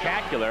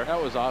 spectacular.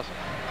 That was awesome.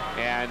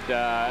 And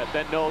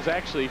then Knowles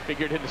actually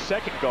figured in the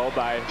second goal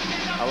by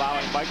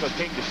allowing Michael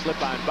King to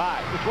slip on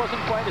by. Which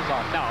wasn't quite as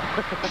awesome. No.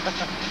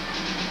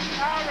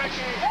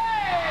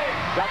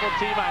 Double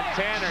team on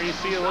Tanner. You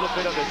see a little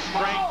bit of the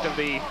strength of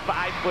the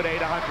 5'8",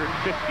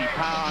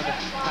 150-pound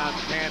Tom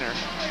Tanner.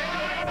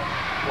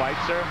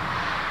 Schweitzer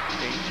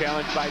being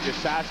challenged by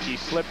Dusosky,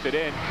 slipped it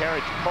in.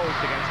 Carriage post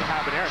against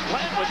Carbonarra.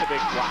 Glen with the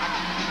big block.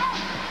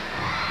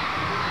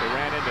 They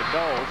ran into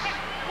Knowles.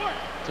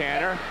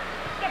 Tanner.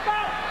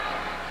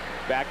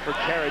 Back for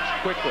Carriage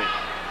quickly.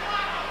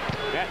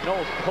 Matt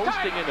Knowles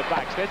posting in the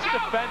box. That's a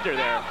defender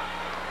there.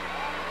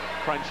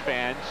 Crunch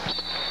fans.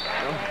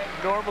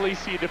 Normally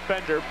see a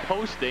defender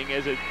posting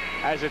as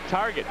a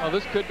target. Well,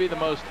 this could be the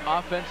most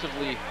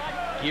offensively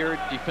geared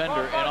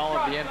defender in all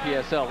of the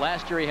NPSL.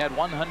 Last year he had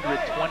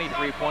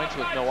 123 points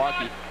with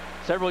Milwaukee.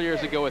 Several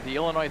years ago with the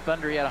Illinois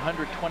Thunder, he had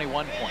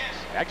 121 points.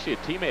 Actually a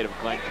teammate of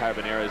Glen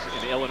Carbonarra's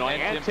in Illinois,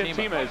 and Tim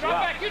Tima as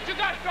well.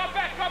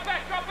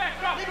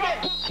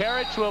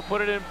 Carriage will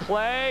put it in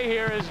play.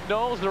 Here is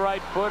Knowles, the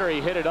right footer.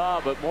 He hit it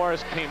all, but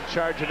Morris came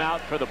charging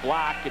out for the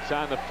block. It's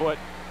on the foot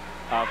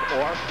of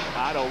Orff.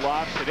 Otto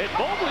lofts it in.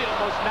 Mobley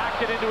almost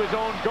knocked it into his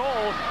own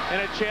goal in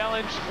a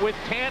challenge with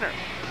Tanner.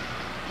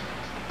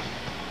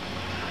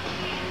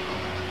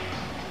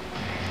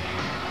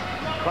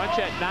 Crunch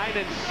at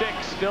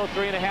 9-6, still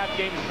 3.5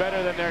 games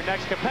better than their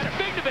next competitor.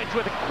 Bigdovich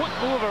with a quick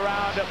move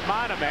around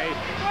Moneme.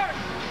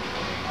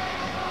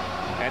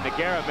 And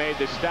Nogueira made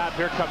the stop.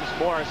 Here comes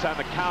Morris on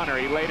the counter.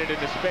 He laid it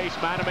into space.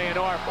 Moneme and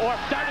Orff. Orff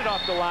darted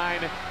off the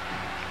line.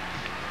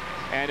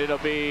 And it'll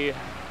be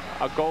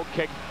a goal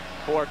kick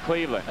for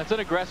Cleveland. That's an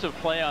aggressive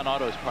play on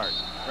Otto's part.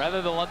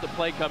 Rather than let the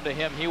play come to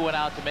him, he went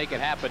out to make it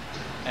happen.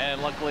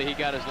 And luckily he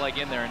got his leg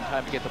in there in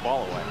time to get the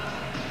ball away.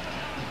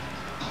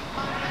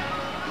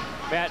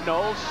 Matt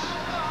Knowles.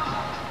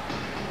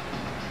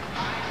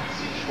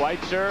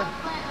 Schweitzer.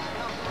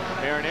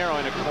 Marinero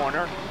in a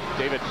corner.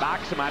 David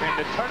Moxham on him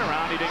to turn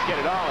around. He didn't get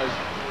it all as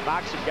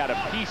Moxham got a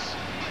piece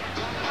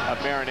of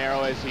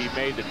Marinero as he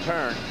made the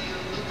turn.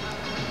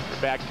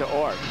 Back to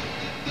Orff.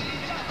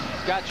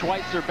 Scott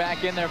Schweitzer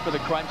back in there for the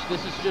Crunch.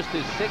 This is just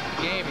his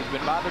 6th game. He's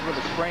been bothered with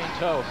a sprained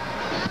toe.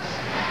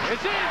 This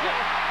is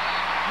it.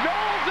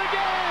 Knowles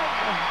again.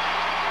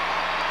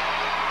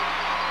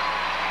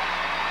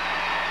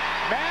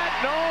 Matt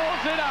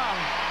Knowles in a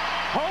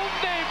home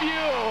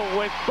debut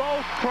with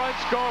both Crunch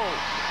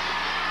goals.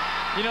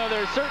 You know,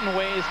 there are certain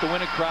ways to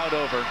win a crowd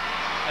over,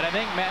 and I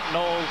think Matt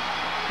Knowles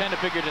kind of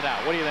figured it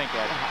out. What do you think,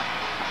 Ed?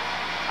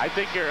 I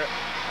think you're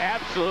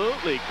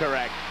absolutely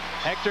correct.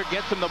 Hector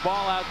gets him the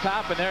ball out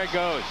top, and there it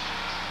goes.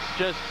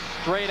 Just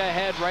straight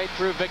ahead right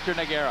through Victor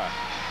Nogueira.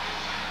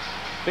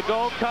 The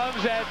goal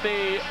comes at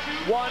the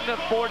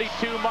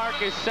 1:42 mark,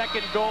 his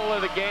second goal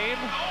of the game.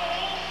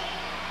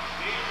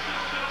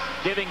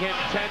 Giving him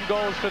 10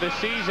 goals for the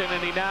season,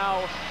 and he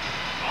now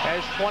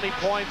has 20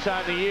 points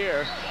on the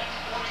year.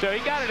 So he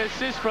got an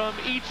assist from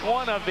each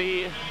one of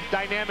the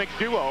dynamic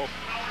duo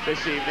this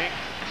evening.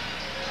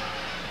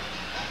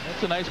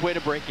 That's a nice way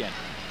to break in.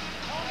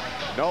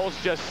 Knowles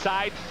just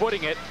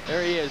side-footing it.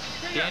 There he is,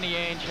 Danny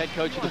Ainge, head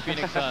coach of the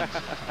Phoenix Suns.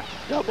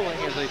 Doubling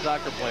as a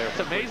soccer player. It's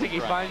amazing he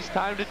finds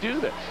time to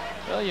do this.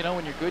 Well, you know,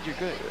 when you're good, you're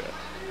good.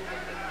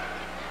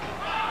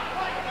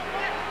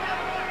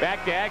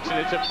 Back to action.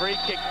 It's a free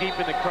kick deep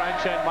in the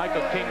Crunch, and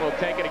Michael King will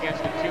take it against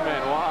a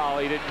 2-man wall.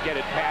 He didn't get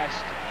it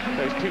past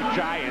those two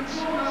giants,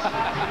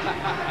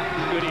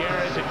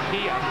 Gutierrez and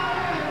Kia.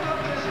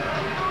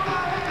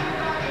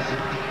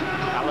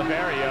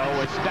 Oliverio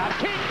was stopped.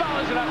 King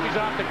follows it up. He's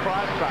off the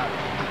crossbar.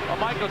 Well,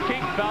 Michael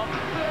King felt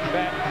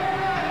that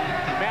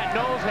Matt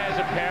Knowles has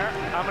a pair.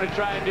 I'm going to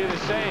try and do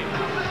the same.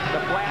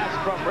 The blast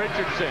from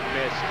Richardson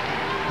missed.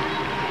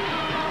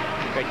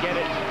 They get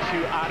it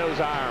to Otto's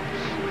arms.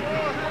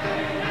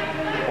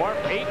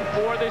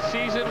 8-4 this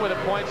season with a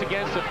points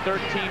against of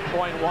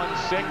 13.16.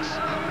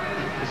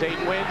 His 8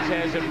 wins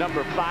has him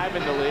number 5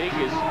 in the league.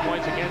 His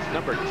points against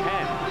number 10.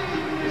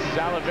 This is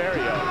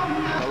Oliverio.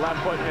 The left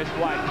foot missed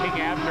wide.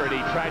 King after it.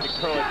 He tried to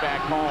curl it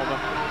back home.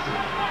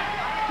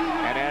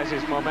 And as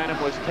his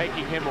momentum was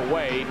taking him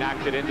away, he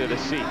knocked it into the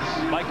seats.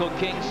 Michael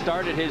King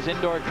started his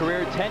indoor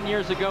career 10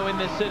 years ago in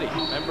this city.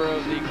 Member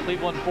of the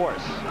Cleveland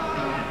Force.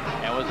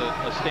 And was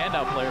a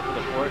standout player for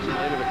the Force and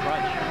later the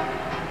Crunch.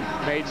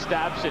 Made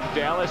stops in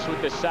Dallas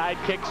with the side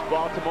kicks,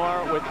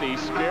 Baltimore with the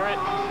Spirit,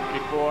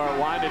 before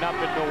winding up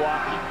in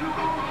Milwaukee.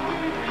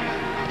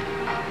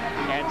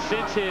 And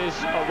since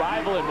his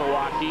arrival in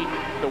Milwaukee,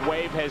 the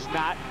Wave has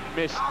not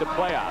missed the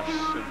playoffs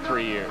in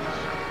 3 years.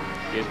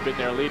 He has been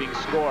their leading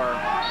scorer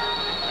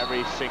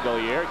every single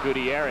year.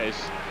 Gutierrez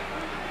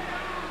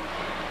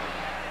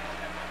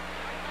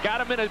got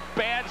him in a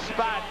bad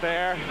spot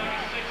there.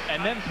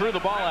 And then threw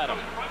the ball at him.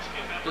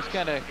 Just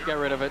kind of got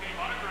rid of it.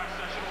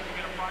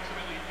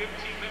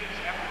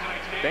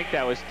 I think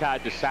that was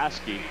Todd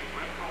Dusosky,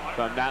 if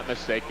I'm not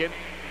mistaken.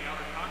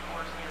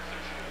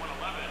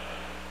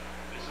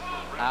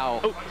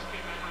 Ow. Oh.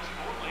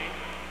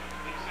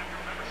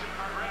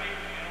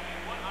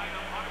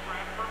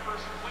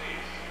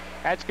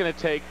 That's going to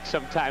take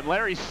some time.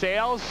 Larry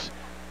Sales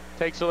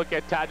takes a look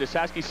at Todd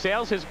Dusosky.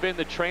 Sales has been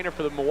the trainer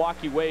for the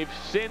Milwaukee Wave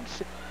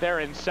since their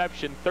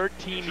inception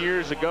 13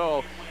 years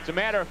ago. As a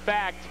matter of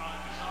fact,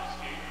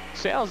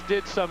 Sales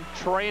did some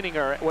training,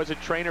 or was a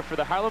trainer for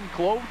the Harlem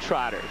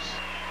Globetrotters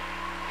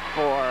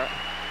for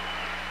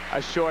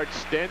a short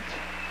stint.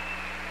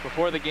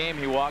 Before the game,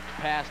 he walked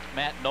past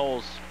Matt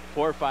Knowles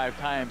 4 or 5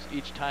 times.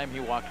 Each time he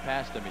walked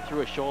past him, he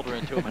threw a shoulder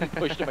into him and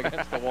pushed him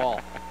against the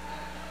wall.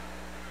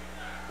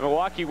 The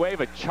Milwaukee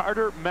Wave, a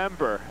charter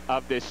member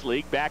of this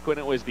league back when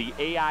it was the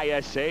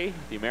AISA,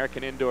 the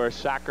American Indoor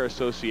Soccer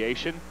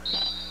Association.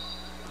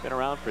 Been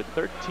around for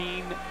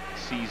 13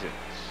 seasons.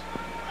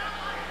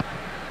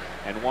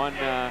 And won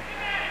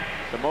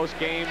the most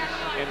games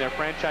in their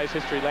franchise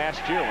history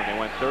last year when they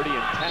went 30-10.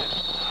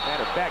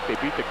 Matter of fact, they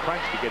beat the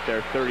Crunch to get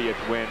their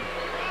 30th win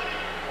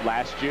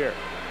last year.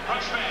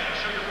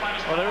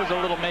 Well, there was a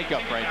little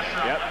makeup right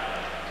there. Yep.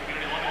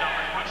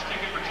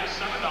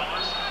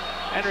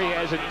 Henry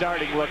has a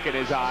darting look in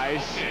his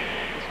eyes.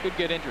 This could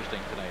get interesting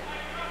tonight.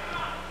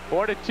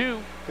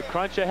 4-2, the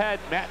Crunch ahead.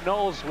 Matt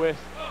Knowles with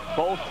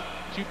both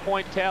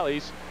 2-point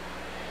tallies.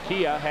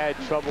 Kia had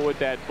trouble with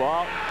that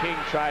ball. King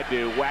tried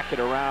to whack it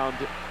around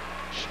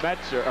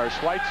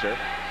Schweitzer.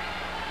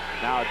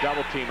 Now a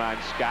double team on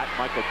Scott.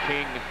 Michael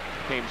King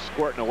came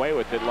squirting away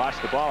with it,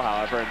 lost the ball,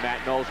 however, and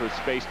Matt Knowles with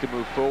space to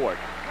move forward.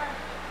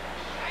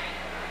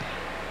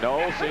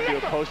 Knowles into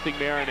a posting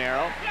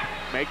Marinero.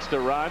 Makes the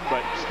run,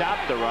 but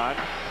stopped the run.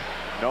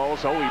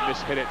 Knowles, oh, he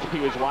mishit it. He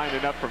was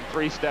winding up from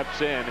 3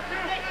 steps in.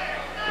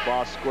 The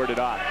ball squirted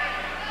off.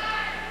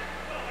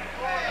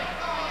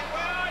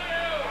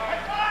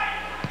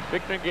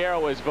 Vic Nogueira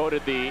was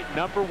voted the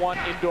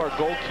 #1 indoor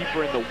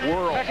goalkeeper in the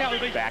world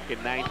back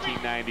in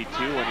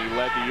 1992 when he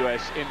led the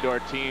U.S. indoor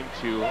team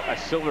to a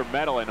silver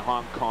medal in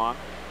Hong Kong.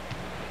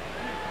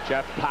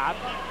 Jeff Pop,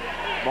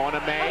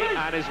 Moneme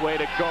on his way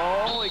to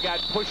goal. He got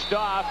pushed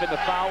off and the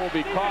foul will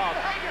be called.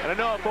 I don't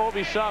know if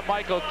Obi saw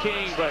Michael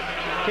King, but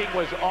King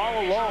was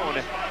all alone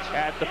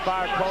at the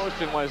far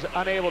post and was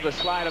unable to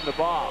slide him the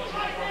ball.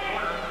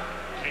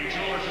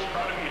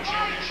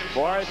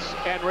 Morris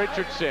and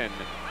Richardson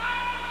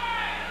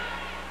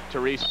to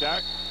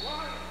restart.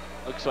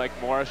 Looks like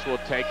Morris will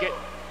take it.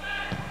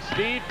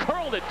 Steve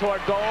curled it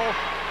toward goal.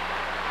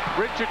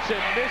 Richardson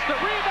missed the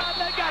rebound,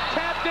 then got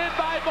tapped in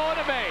by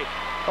Moneme.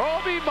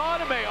 Obi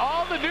Moneme,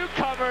 all the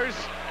newcomers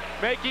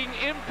making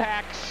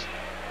impacts,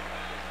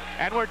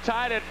 and we're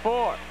tied at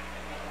 4.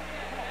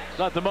 It's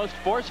not the most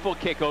forceful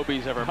kick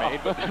Obi's ever made,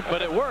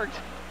 but it worked.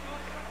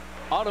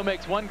 Otto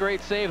makes one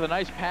great save, a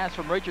nice pass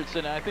from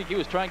Richardson, and I think he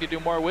was trying to do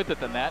more with it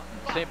than that.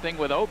 Same thing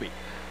with Obi.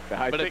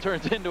 But it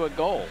turns into a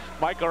goal.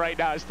 Michael right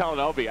now is telling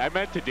Obi, I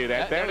meant to do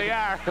that. There they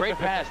are. Great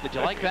pass. Did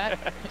you like that?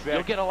 Exactly.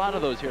 You'll get a lot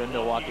of those here in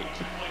Milwaukee.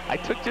 I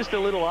took just a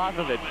little off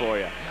of it for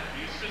you.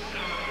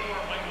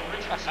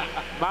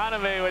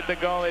 Moneme with the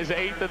goal, his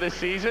 8th of the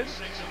season.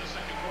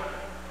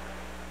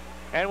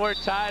 And we're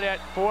tied at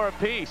 4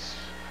 apiece.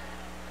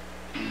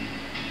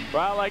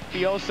 Well, like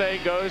the old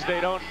saying goes, they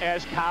don't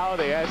ask how,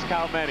 they ask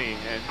how many.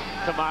 And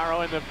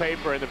tomorrow in the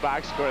paper, in the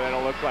box score,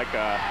 that'll look like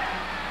a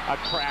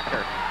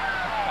cracker.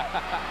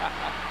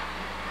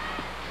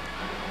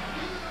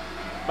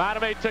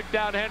 Moneme took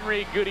down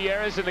Henry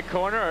Gutierrez in the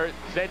corner, or is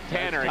that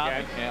Tanner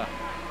again? Yeah.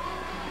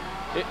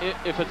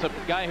 If it's a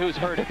guy who's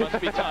hurt, it must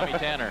be Tommy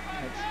Tanner.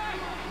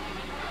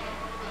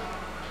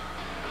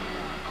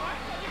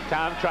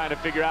 Tom trying to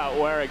figure out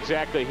where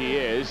exactly he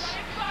is.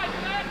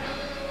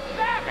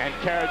 And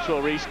Karich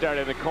will restart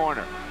in the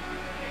corner.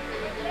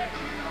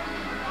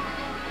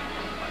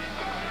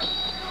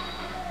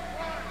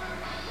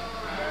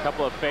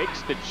 Couple of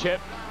fakes, the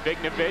chip.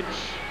 Vignovich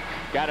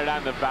got it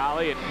on the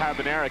volley, and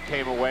Carbonarra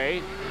came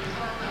away.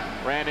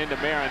 Ran into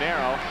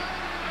Marinero.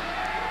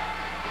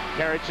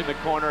 Carriage in the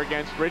corner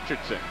against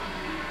Richardson.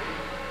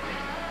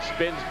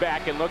 Spins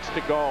back and looks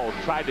to goal.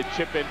 Tried to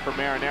chip in for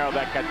Marinero.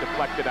 That got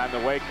deflected on the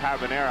way.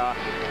 Carbonarra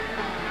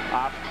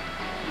off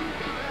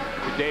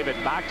to David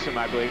Maxim,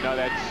 I believe. No,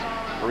 that's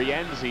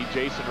Rienzi,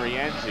 Jason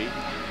Rienzi.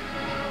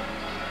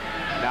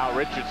 Now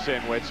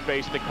Richardson with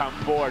space to come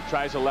forward.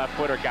 Tries a left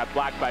footer. Got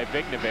blocked by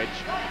Vignovic.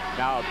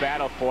 Now a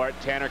battle for it.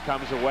 Tanner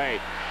comes away.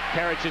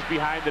 Carriage is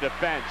behind the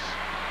defense.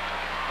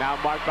 Now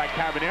marked by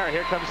Carbonarra.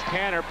 Here comes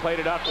Tanner. Played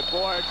it off the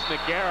boards.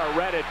 Nogueira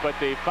read it, but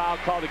the foul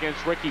called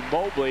against Ricky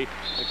Mobley.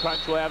 The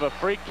Crunch will have a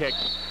free kick.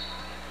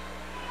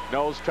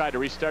 Knowles tried to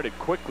restart it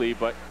quickly,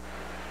 but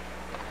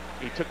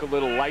he took a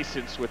little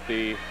license with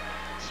the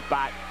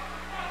spot.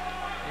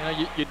 You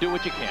know, you do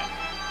what you can.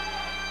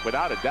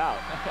 Without a doubt.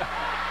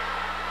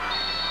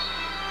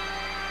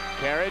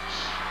 Carriage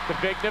to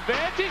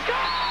Vignovic. He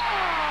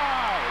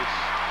scores!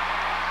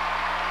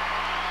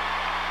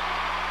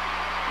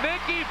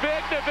 Nicky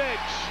Vignovic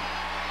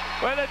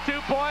with a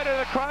 2-pointer.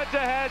 The Crunch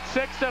ahead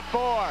 6-4.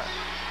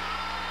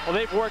 Well,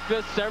 they've worked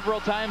this several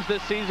times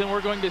this season.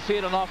 We're going to see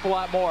it an awful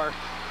lot more.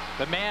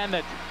 The man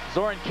that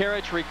Zoran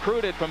Karic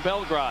recruited from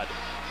Belgrade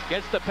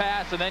gets the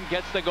pass and then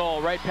gets the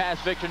goal right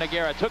past Victor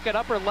Nogueira. Took it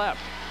upper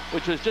left,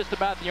 which was just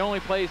about the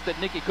only place that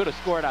Nicky could have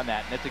scored on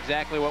that, and that's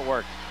exactly what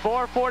worked.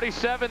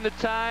 4:47 the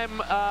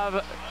time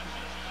of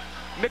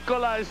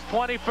Nicola's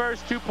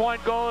 21st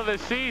 2-point goal of the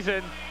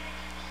season.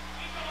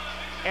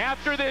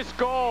 After this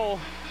goal,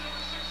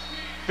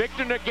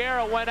 Victor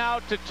Nogueira went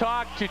out to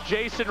talk to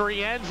Jason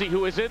Rienzi,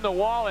 who was in the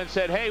wall, and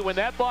said, hey, when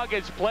that ball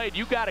gets played,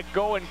 you got to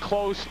go and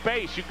close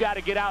space. You've got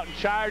to get out and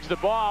charge the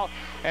ball.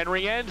 And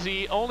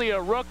Rienzi, only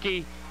a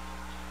rookie,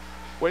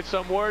 with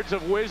some words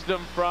of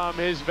wisdom from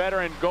his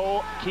veteran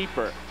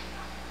goalkeeper.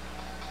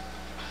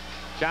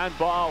 John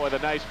Ball with a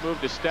nice move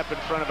to step in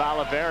front of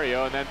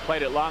Oliverio and then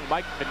played it long.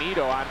 Mike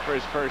Benito on for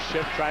his first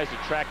shift, tries to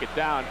track it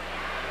down.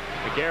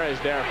 Nogueira is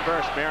there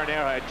first.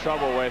 Marinero had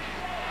trouble with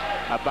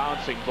a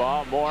bouncing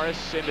ball.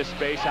 Morris into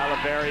space.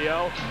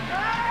 Oliverio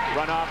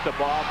run off the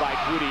ball by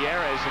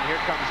Gutierrez, and here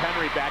comes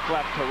Henry back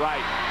left to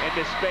right.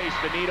 Into space.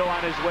 Benito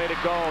on his way to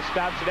goal.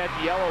 Stops it at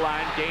the yellow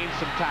line. Gains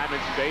some time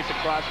and space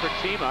across for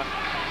Tima.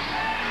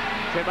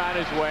 Tim on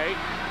his way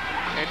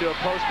into a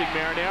posting.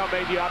 Marinero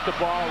made the off the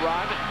ball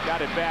run.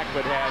 Got it back,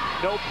 but had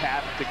no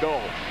path to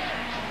goal.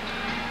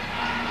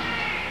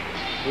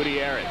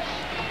 Gutierrez.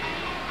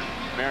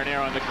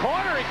 Marinero in the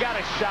corner. He got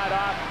a shot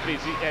off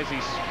as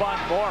he spun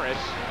Morris.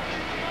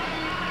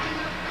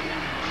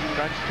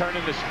 Crunch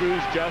turning the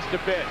screws just a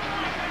bit.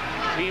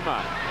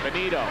 Tima,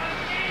 Benito.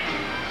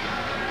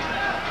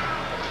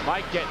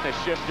 Mike getting a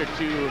shift or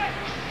two.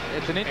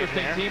 It's an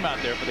interesting team out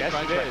there for the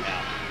Crunch right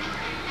now.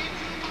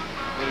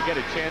 When we get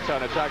a chance, I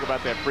want to talk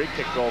about that free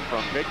kick goal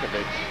from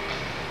Vignovic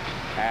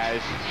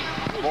as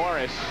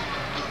Morris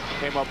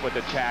came up with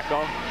the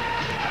tackle.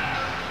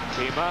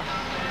 Tima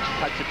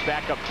cuts it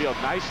back upfield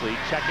nicely.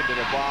 Checking to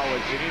the ball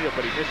was Benito,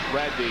 but he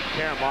misread the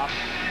carom off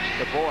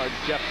the boards.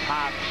 Jeff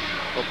Pop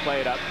will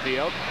play it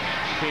upfield.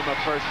 Tima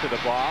first to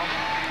the ball.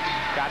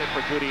 Got it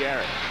for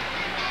Gutierrez.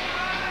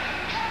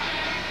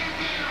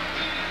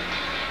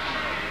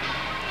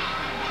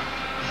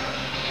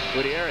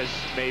 Gutierrez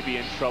may be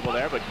in trouble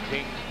there, but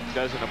King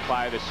doesn't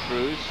apply the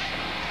screws.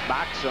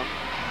 Maxim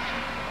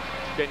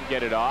didn't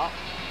get it off.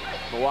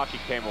 Milwaukee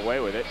came away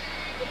with it.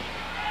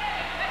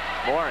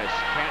 Morris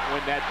can't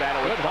win that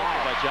battle with Ball.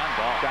 By John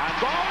Ball. John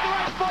Ball on the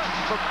left foot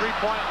from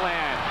three-point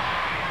land.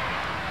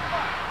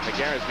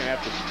 Nogueira's going to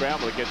have to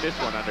scramble to get this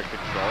one under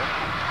control.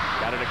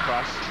 Got it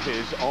across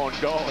his own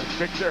goal. And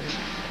Victor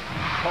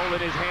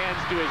holding his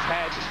hands to his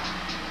head.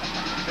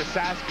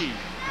 Dusosky.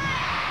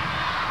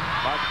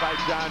 Marked by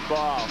John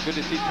Ball. Good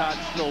to see Todd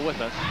still with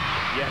us.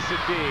 Yes,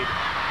 indeed.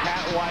 Pat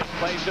White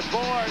plays the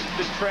boards.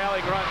 The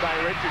trailing run by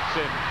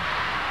Richardson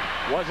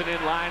wasn't in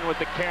line with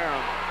the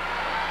carom.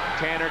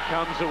 Tanner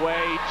comes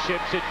away,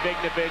 chips it.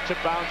 Vignovic, a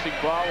bouncing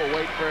ball. Will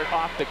wait for it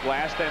off the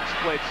glass, then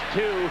splits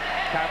two.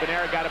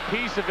 Carbonarra got a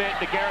piece of it.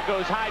 Nogueira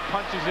goes high,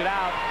 punches it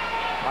out.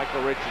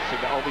 Michael Richardson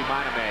to Obi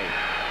Moneme.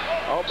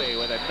 Obi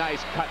with a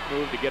nice cut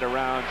move to get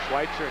around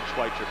Schweitzer, and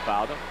Schweitzer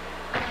fouled him.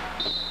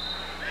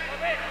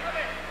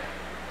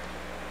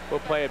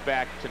 We'll play it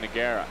back to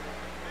Nogueira.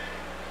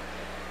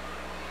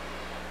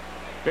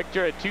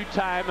 Victor, a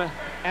two-time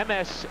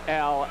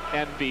MSL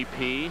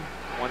MVP.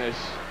 Won his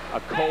a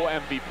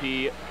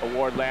co-MVP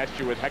award last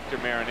year with Hector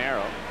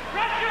Marinero.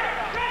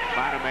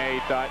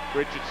 Moneme thought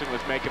Richardson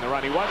was making the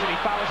run. He wasn't. He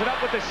follows it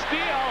up with a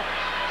steal.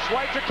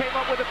 Schweitzer came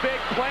up with a big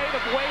play.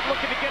 The Wave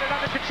looking to get it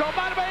under control.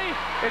 Moneme,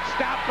 it's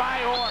stopped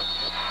by Orr.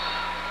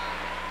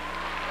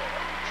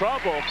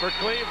 Trouble for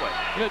Cleveland.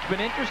 You know, it's been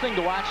interesting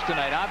to watch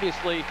tonight.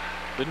 Obviously,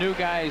 the new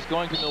guys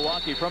going to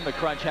Milwaukee from the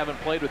Crunch haven't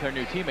played with their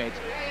new teammates,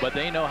 but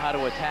they know how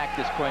to attack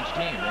this Crunch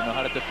team. They know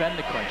how to defend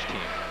the Crunch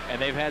team, and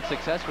they've had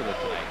success with it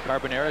tonight.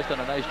 Carbonarra's done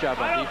a nice job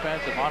on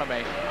defense, and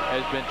Moneme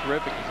has been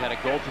terrific. He's had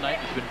a goal tonight.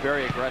 He's been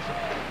very aggressive.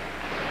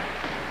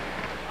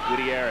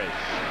 Gutierrez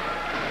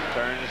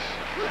turns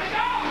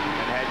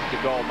and heads to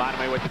goal.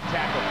 Moneme with the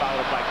tackle,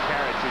 followed by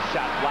Carriage, whose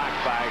shot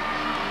blocked by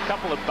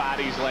couple of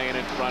bodies laying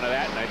in front of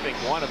that, and I think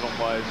one of them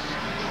was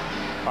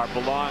or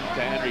belonged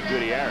to Henry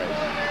Gutierrez.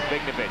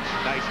 Vignovich,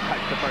 nice cut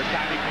the first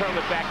time. He curled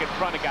it back in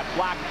front. It got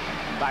blocked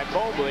by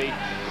Mobley.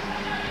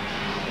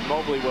 And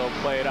Mobley will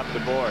play it up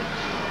the board.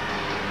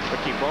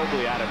 Ricky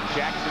Mobley out of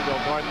Jacksonville,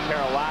 North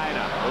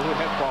Carolina. Oh,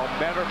 that ball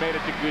never made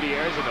it to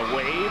Gutierrez, and the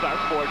Wave are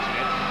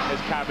fortunate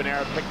as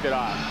Carbonarra picked it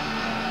off.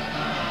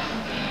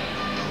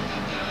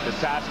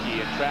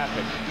 Dusosky in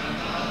traffic.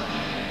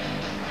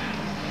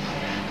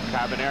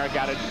 Carbonarra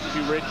got it to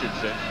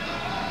Richardson.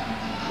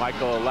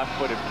 Michael, a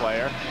left-footed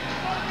player.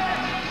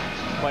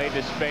 Played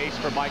to space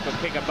for Michael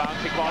King. A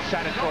bouncing ball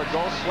shot it toward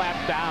goal.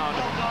 Slapped down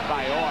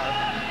by Orr.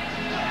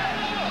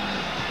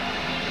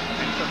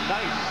 And some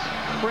nice,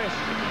 crisp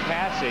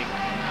passing.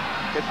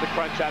 Gets the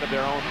Crunch out of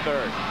their own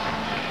third.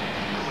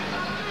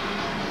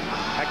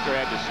 Hector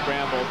had to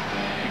scramble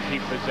to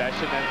keep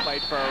possession. Then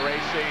played for a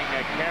racing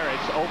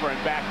carriage over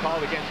and back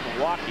called against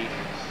Milwaukee.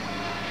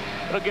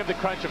 It'll give the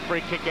Crunch a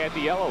free kick at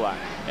the yellow line.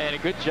 And a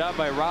good job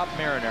by Rob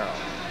Marinero.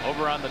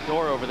 Over on the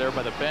door over there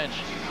by the bench.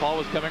 Ball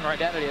was coming right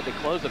at it. He had to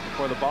close it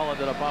before the ball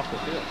ended up off the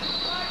field.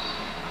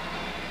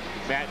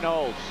 Matt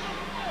Knowles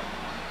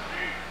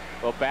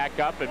will back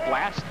up and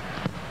blast.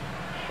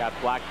 Got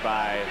blocked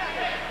by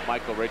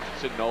Michael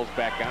Richardson. Knowles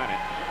back on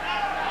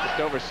it. Just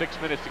over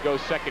 6 minutes to go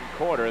second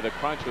quarter. The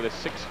Crunch with a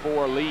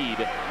 6-4 lead.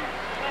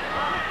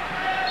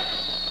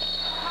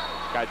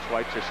 Scott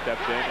Schweitzer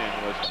stepped in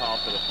and was called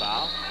for the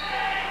foul.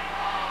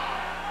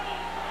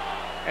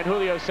 And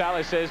Julio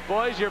Salas says,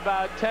 boys, you're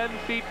about 10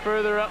 feet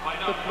further up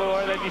the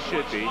floor than you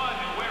should be.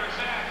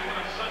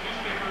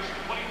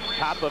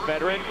 Papa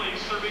veteran,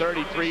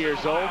 33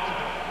 years old,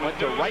 went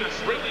to Wright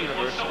State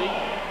University.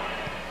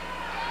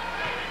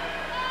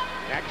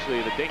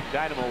 Actually, the Dink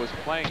Dynamo was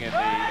playing in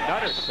the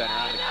Nutter Center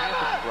on the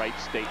campus of Wright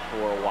State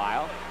for a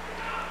while.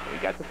 He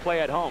got to play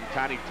at home.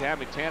 Tammy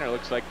Tanner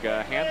looks like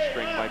a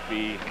hamstring might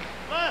be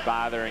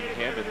bothering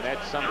him, and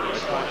that's something the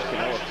Crunch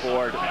can ill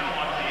afford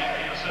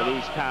to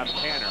lose Tom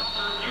Tanner.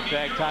 In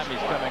fact, Tommy's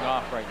coming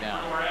off right now.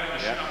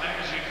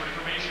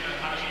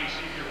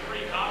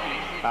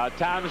 Yep.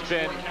 Tom's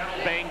been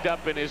banged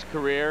up in his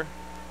career.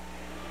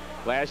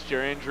 Last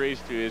year,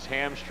 injuries to his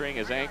hamstring,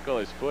 his ankle,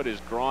 his foot,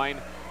 his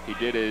groin. He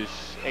did his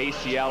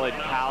ACL in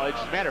college.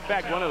 As a matter of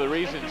fact, one of the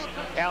reasons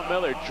Al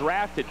Miller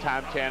drafted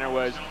Tom Tanner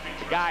was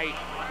the guy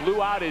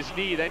blew out his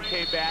knee, then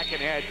came back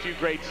and had 2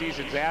 great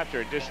seasons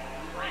after. Just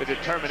the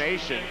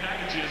determination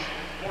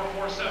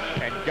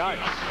and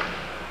guts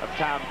of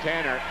Tom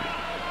Tanner,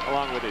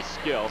 along with his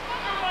skill.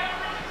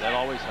 That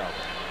always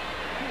helps.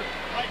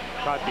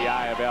 Caught the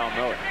eye of Al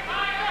Miller.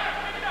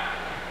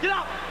 Get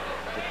up!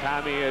 But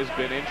Tommy has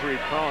been injury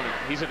prone.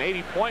 He's an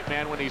 80-point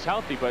man when he's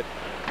healthy, but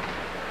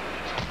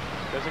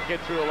doesn't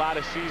get through a lot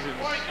of seasons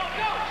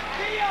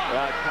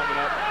without coming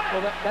up.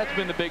 Well, that's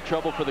been the big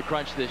trouble for the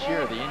Crunch this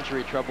year, the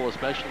injury trouble,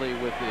 especially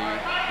with the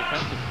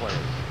defensive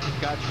players.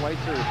 Scott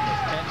Schweitzer has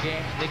missed 10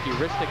 games. Nicky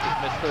Ristic has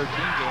missed 13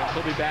 games.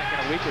 He'll be back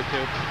in a week or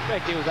two. In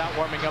fact, he was out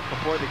warming up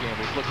before the game.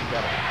 He's looking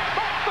better.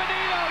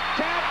 Benito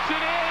taps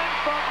it in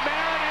from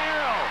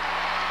Marinero.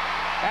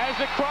 As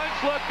the Crunch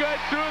look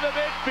good through the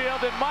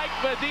midfield, and Mike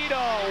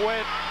Benito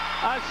with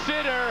a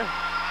sitter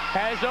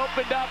has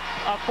opened up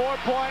a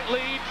 4-point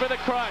lead for the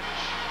Crunch.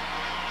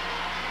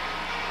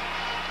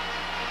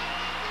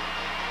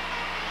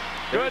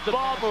 Good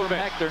ball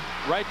movement. Hector,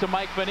 right to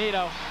Mike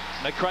Benito.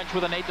 The Crunch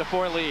with an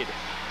 8-4 lead.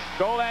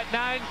 Goal at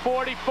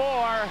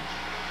 9:44.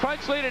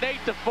 Crunch lead at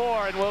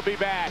 8-4, and we'll be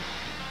back.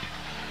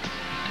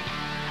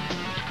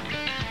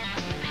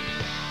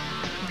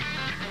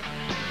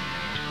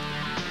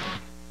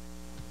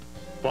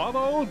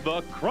 Follow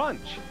the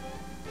Crunch.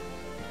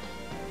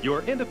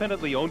 Your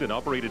independently owned and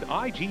operated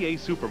IGA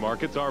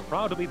supermarkets are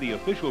proud to be the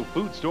official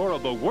food store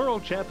of the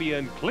world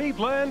champion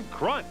Cleveland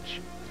Crunch.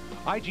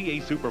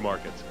 IGA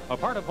Supermarkets, a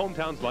part of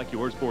hometowns like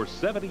yours for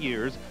 70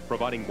 years,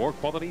 providing more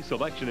quality,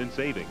 selection, and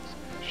savings.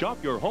 Shop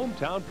your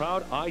hometown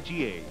proud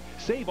IGA.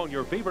 Save on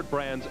your favorite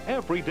brands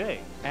every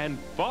day. And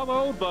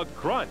follow the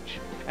Crunch.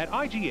 At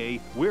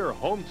IGA, we're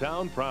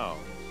hometown proud.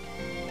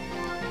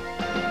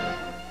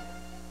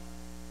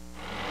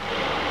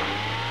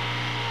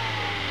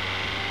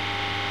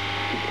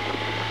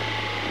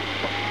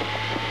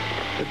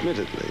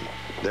 Admittedly,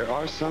 there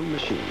are some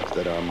machines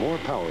that are more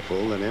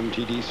powerful than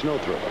MTD snow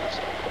throwers.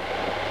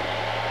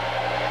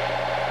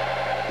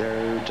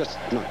 They're just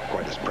not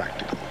quite as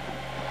practical.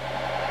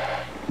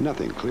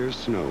 Nothing clears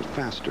snow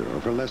faster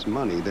or for less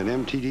money than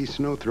MTD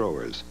snow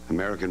throwers.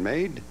 American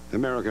made,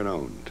 American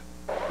owned.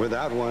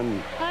 Without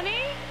one...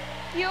 Honey,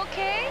 you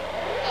okay?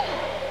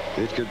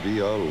 It could be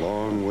a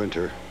long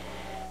winter.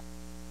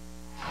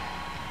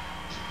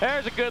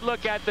 There's a good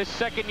look at the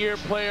second-year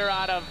player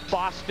out of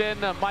Boston,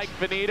 Mike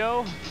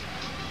Benito,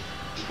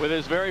 with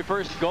his very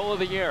first goal of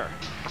the year.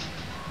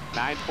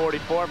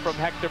 9:44 from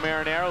Hector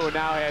Marinero, who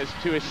now has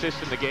 2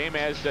 assists in the game,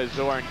 as does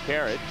Zoran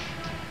Karic.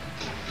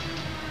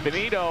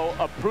 Benito,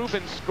 a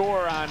proven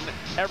scorer on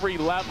every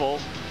level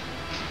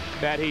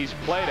that he's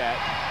played at.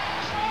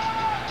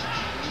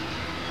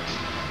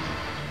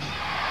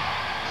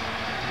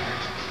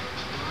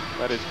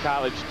 led his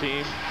college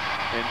team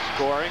in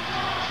scoring.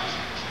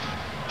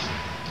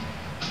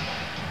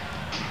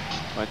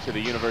 Went to the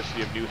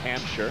University of New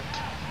Hampshire.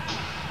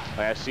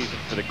 Last season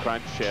for the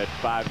Crunch, had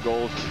 5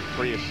 goals and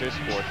 3 assists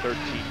for 13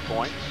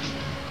 points.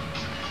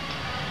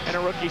 In a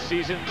rookie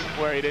season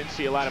where he didn't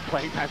see a lot of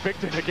playing time,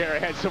 Victor Noguera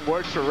had some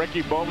words for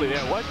Ricky Mobley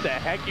there. What the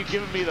heck you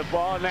giving me the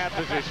ball in that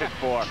position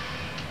for?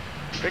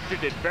 Victor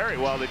did very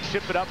well to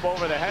chip it up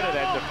over the head of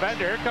that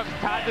defender. Here comes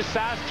Todd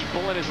Dusosky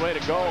pulling his way to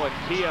goal, and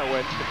Kia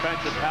with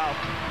defensive help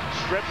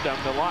stripped him.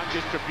 The long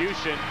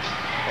distribution.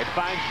 It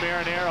finds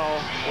Marinero.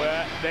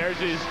 Well, there's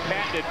his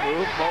patented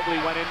move. Mobley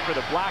went in for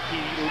the block.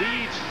 He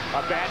leads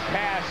a bad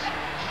pass.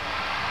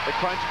 The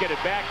Crunch get it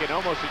back and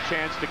almost a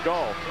chance to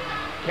goal.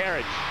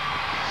 Carriage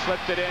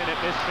slipped it in. It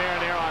missed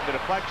Marinero on the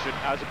deflection.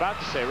 I was about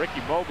to say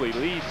Ricky Mobley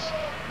leads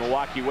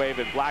Milwaukee Wave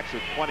in blocks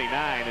with 29,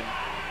 and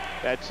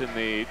that's in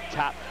the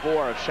top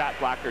 4 of shot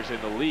blockers in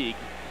the league.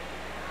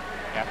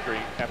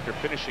 After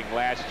finishing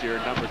last year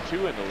number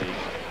 2 in the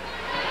league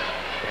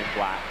in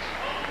blocks.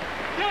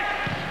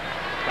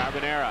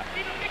 Carbonarra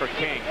for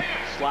King,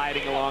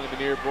 sliding along the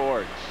near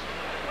boards.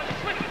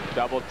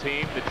 Double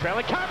team, the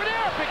trailing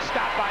Carbonarra, big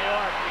stop by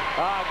Orr.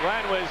 Oh,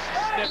 Glen was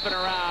sniffing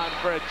around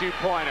for a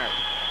 2-pointer.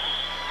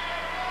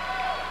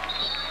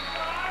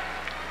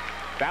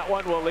 That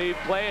one will leave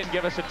play and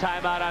give us a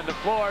timeout on the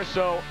floor,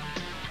 so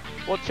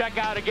we'll check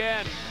out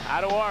again.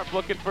 Otto Orff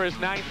looking for his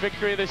 9th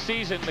victory of the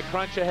season. The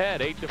Crunch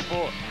ahead,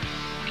 8-4.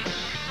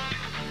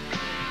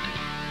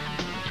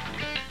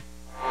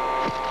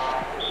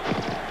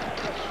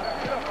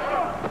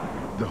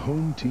 The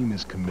home team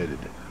is committed.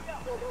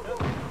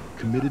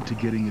 Committed to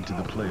getting into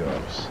the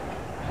playoffs.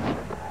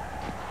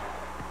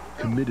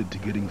 Committed to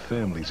getting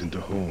families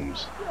into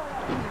homes.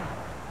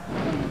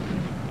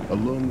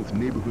 Along with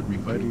neighborhood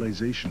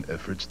revitalization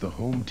efforts, the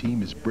home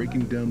team is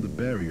breaking down the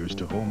barriers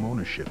to home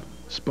ownership,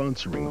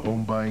 sponsoring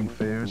home buying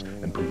fairs,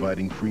 and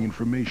providing free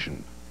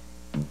information.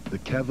 The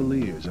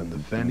Cavaliers and the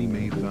Fannie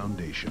Mae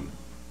Foundation,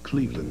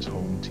 Cleveland's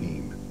home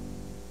team.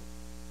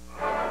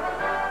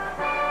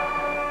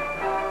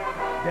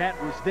 That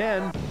was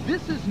then.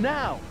 This is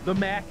now, the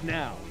MAC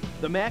Now.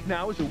 The MAC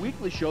Now is a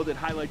weekly show that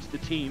highlights the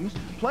teams,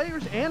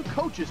 players, and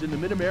coaches in the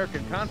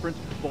Mid-American Conference,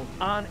 both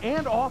on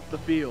and off the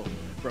field.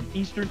 From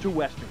Eastern to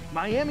Western,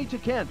 Miami to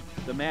Kent,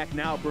 the MAC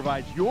Now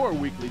provides your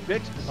weekly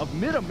fix of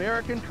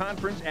Mid-American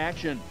Conference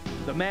action.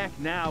 The MAC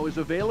Now is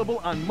available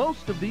on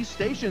most of these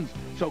stations,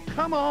 so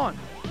come on,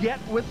 get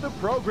with the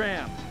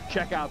program.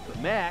 Check out the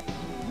MAC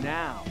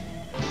now.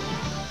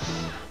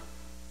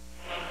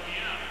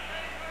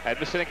 Ed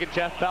Masinek and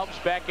Jeff Phelps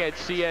back at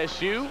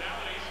CSU.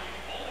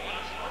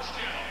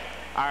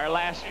 Our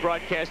last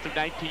broadcast of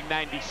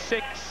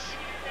 1996.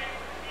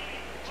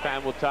 Next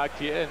time we'll talk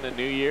to you in the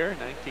new year,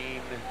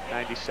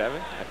 1997.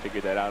 I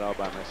figured that out all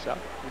by myself.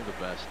 You're the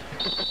best.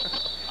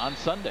 On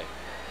Sunday,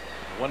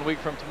 1 week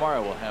from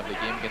tomorrow, we'll have the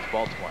game against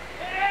Baltimore.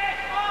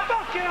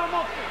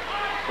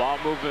 Ball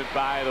movement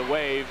by the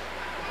Wave.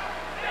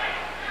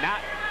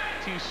 Not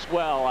too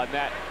swell on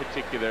that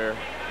particular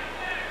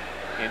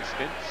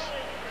instance.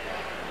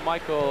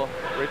 Michael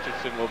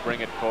Richardson will bring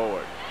it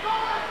forward.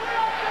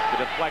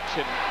 The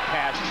deflection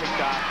pass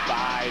picked off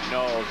by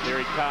Knowles.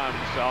 Here he comes.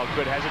 All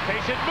good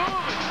hesitation. Move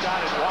and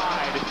shot it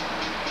wide.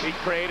 He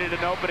created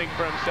an opening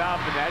for himself,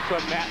 and that's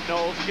what Matt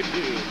Knowles can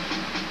do.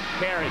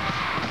 Carriage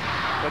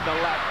with the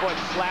left foot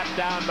slapped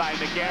down by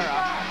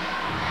Noguera.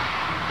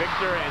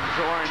 Victor and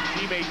Zorn,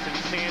 teammates in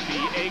San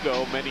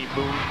Diego many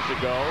moons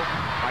ago.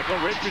 Michael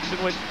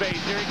Richardson with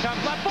space. Here he comes.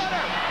 Left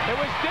footer. It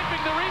was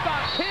dipping the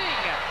rebound. King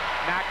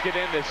knocked it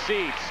in the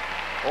seats.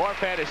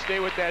 Orff had to stay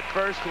with that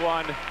first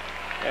one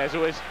as it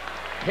was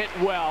hit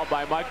well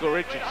by Michael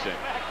Richardson.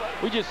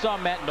 We just saw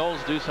Matt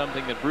Knowles do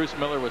something that Bruce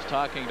Miller was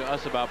talking to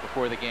us about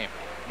before the game.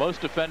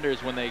 Most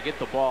defenders, when they get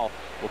the ball,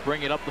 will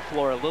bring it up the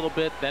floor a little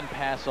bit, then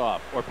pass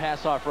off, or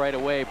pass off right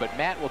away. But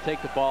Matt will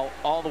take the ball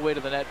all the way to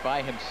the net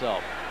by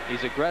himself.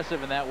 He's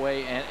aggressive in that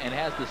way and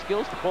has the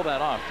skills to pull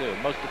that off, too.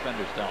 Most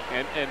defenders don't.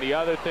 And the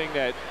other thing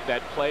that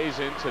plays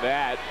into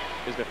that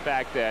is the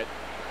fact that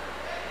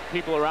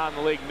people around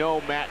the league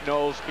know Matt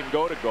Knowles can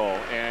go to goal,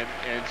 and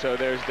so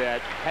there's that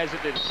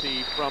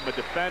hesitancy from a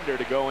defender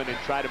to go in and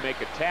try to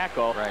make a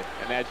tackle, right?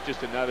 And that's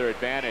just another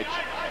advantage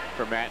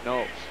for Matt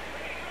Knowles.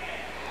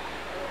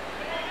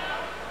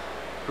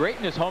 Great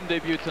in his home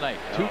debut tonight.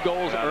 2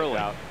 goals early.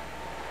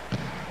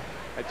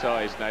 That's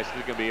always nice. This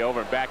is going to be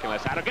over and back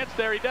unless Otto gets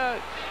there. He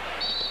does,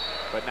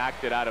 but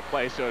knocked it out of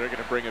play, so they're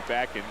going to bring it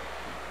back in.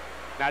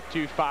 Not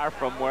too far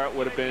from where it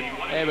would have been.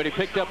 Hey, but he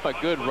picked up a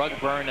good rug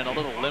burn and a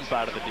little limp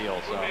out of the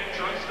deal. So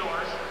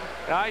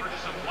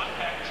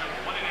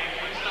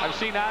I've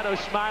seen Otto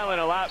smiling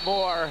a lot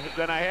more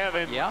than I have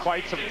in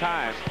quite some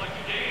time.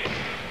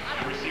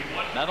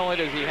 Not only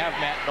does he have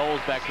Matt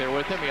Knowles back there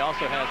with him, he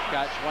also has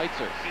Scott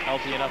Schweitzer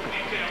healthy enough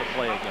to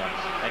play again.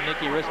 And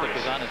Nicky Ristic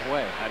is on his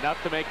way. Enough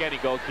to make any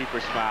goalkeeper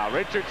smile.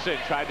 Richardson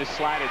tried to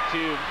slide it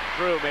through.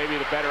 Maybe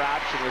the better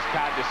option was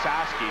Todd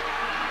Dusosky.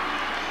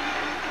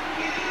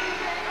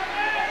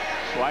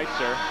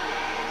 Schweitzer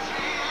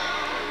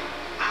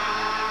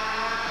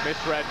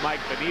misread Mike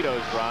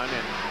Benito's run,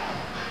 and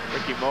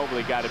Ricky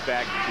Mobley got it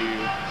back to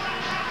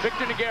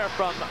Victor Nogueira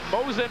from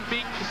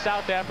Mozambique,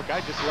 South Africa.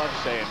 I just love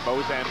saying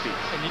Mozambique.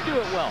 And you do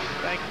it well.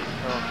 Thank you.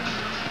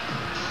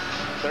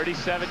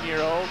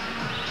 37-year-old.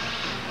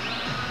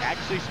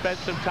 Actually spent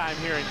some time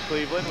here in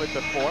Cleveland with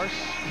the Force.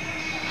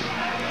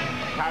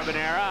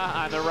 Carbonarra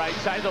on the right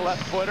side, the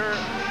left footer.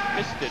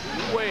 Missed it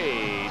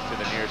way to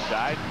the near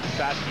side.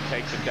 Dusosky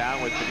takes it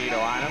down with Benito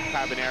on him.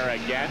 Carbonarra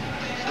again.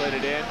 Slid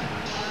it in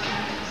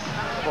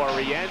for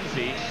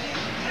Rienzi.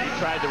 He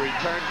tried the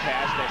return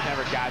pass, that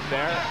never got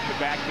there. The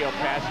backheel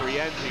pass,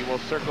 Rienzi will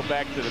circle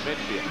back to the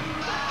midfield.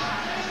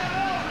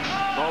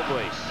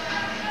 Mobley,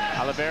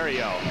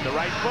 Oliverio, the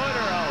right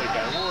footer. Oh, he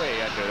got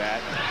way under that.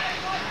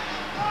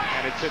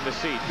 And it's in the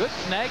seat. Good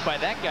snag by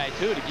that guy,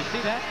 too. Did you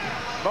see that?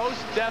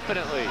 Most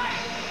definitely.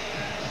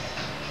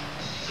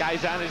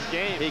 Guy's on his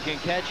game. He can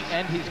catch,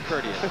 and he's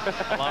courteous,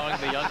 allowing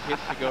the young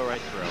kids to go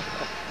right through.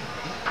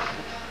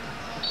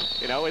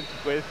 You know,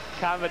 with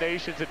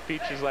combinations and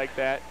features like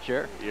that,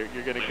 sure, you're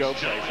going to go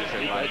places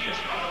in life.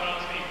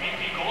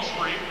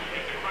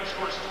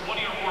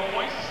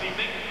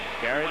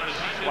 Garrett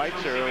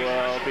Schweitzer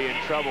will be in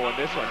trouble when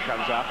this one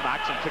comes off.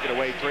 Moxham took it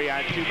away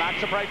 3-on-2.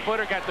 Moxham right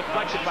footer got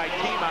deflected by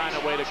Tima on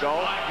the way to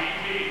goal.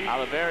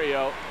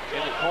 Oliverio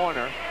in the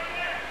corner,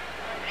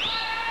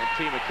 and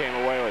Tima came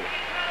away with it.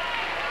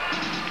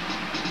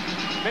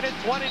 Minute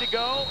 20 to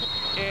go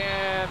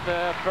in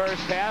the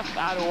first half.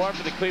 Out of war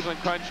for the Cleveland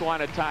Crunch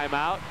want a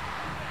timeout.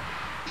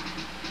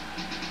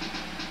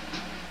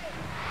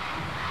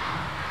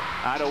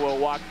 Otto will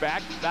walk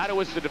back. Otto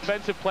was the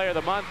defensive player of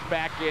the month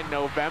back in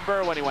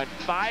November when he went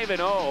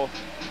 5-0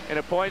 in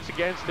a points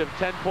against him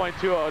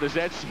 10.20. Does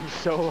that seem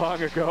so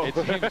long ago? It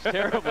seems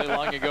terribly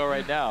long ago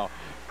right now.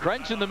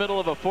 Crunch in the middle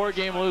of a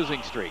 4-game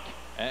losing streak,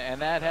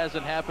 and that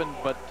hasn't happened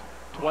but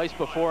twice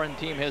before in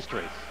team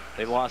history.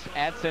 They lost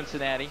at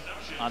Cincinnati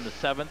on the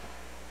 7th,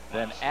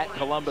 then at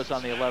Columbus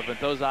on the 11th.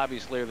 Those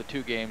obviously are the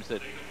 2 games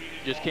that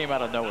just came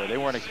out of nowhere. They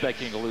weren't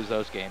expecting to lose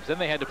those games. Then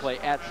they had to play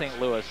at St.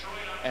 Louis,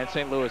 and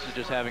St. Louis is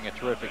just having a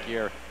terrific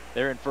year.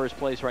 They're in first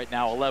place right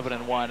now,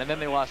 11-1, and then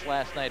they lost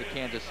last night at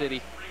Kansas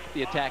City.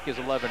 The attack is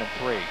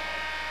 11-3.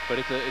 But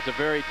it's a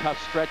very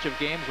tough stretch of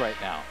games right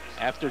now.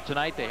 After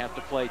tonight, they have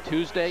to play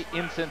Tuesday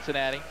in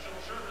Cincinnati,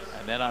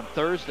 and then on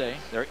Thursday,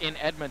 they're in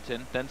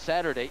Edmonton, then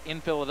Saturday in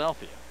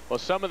Philadelphia. Well,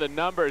 some of the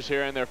numbers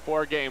here in their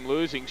 4-game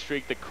losing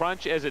streak. The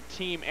Crunch as a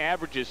team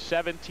averages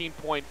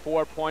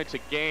 17.4 points a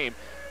game.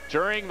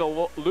 During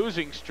the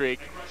losing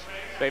streak,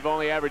 they've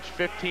only averaged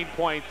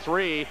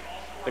 15.3.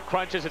 The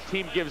Crunch as a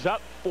team gives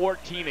up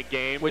 14 a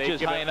game. Which is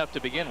high enough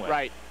to begin with.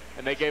 Right.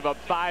 And they gave up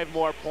 5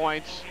 more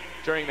points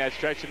during that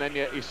stretch. And then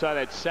you saw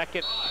that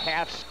second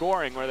half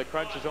scoring where the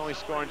Crunch is only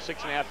scoring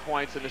 6.5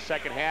 points in the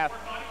second half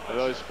of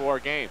those 4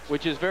 games.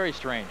 Which is very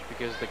strange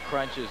because the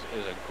Crunch is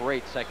a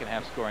great second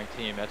half scoring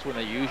team. That's when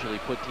they usually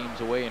put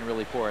teams away and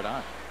really pour it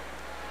on.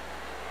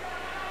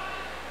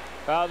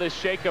 Well, this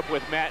shakeup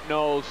with Matt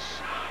Knowles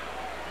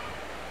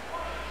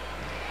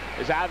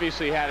has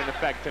obviously had an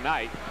effect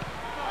tonight.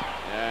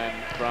 And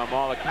from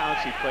all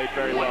accounts, he played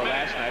very well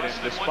last night. And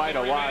despite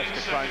a loss,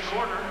 the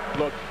Crunch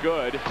looked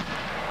good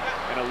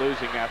in a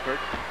losing effort.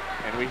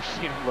 And we've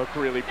seen him look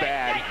really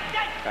bad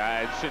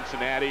in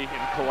Cincinnati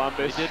and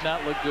Columbus. He did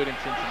not look good in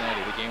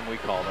Cincinnati, the game we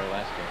called our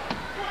last game.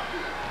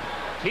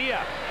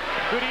 Tia,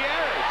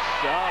 Gutierrez.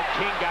 Oh,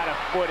 King got a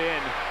foot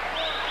in.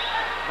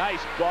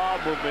 Nice ball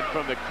movement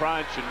from the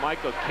Crunch, and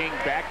Michael King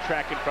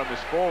backtracking from his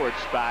forward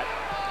spot,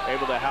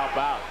 able to help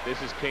out.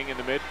 This is King in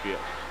the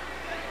midfield.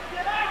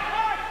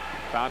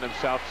 Found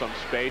himself some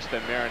space,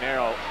 then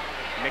Marinero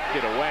nicked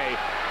it away.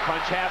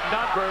 Crunch have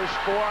numbers,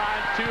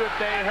 4-on-2 if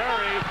they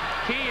hurry.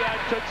 Kia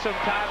took some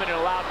time and it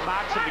allowed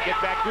Moxham to get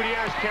back.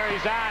 Gutierrez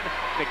carries on.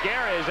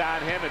 Nogueira is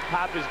on him, and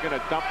Pop is going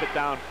to dump it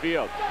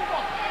downfield.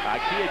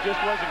 Kia just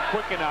wasn't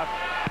quick enough,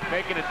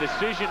 making a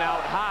decision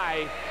out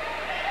high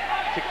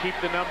to keep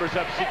the numbers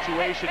up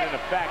situation in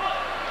effect.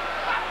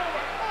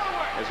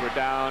 As we're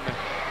down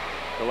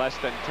to less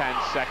than 10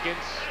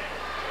 seconds.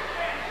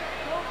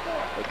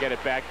 We'll get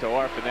it back to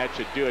Orff, and that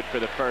should do it for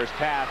the first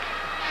half.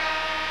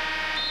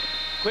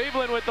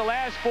 Cleveland with the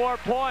last 4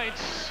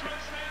 points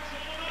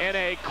in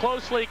a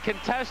closely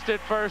contested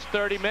first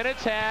 30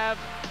 minutes have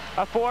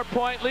a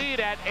 4-point lead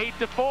at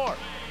 8-4.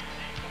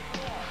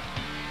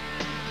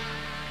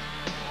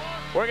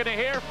 We're going to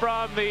hear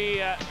from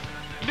the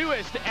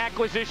newest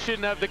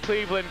acquisition of the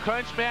Cleveland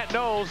Crunch, Matt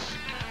Knowles,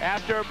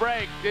 after a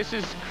break. This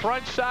is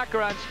Crunch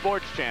Soccer on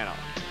Sports Channel.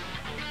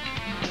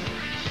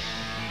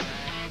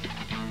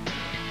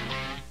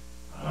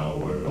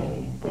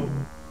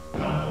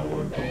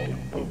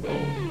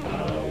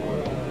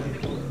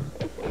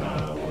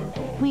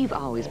 We've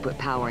always put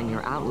power in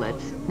your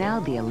outlets.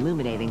 Now the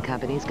illuminating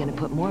company's going to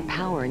put more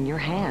power in your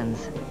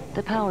hands.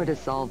 The power to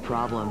solve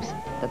problems.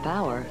 The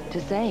power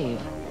to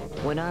save.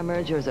 When our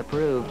merger is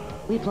approved,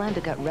 we plan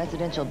to cut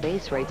residential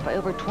base rates by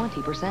over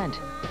 20%.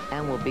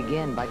 And we'll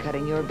begin by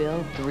cutting your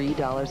bill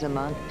 $3 a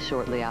month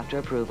shortly after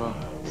approval.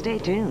 Stay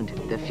tuned.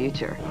 The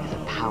future is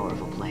a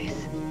powerful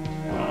place.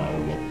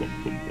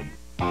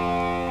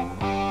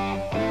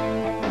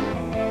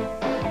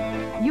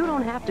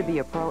 have to be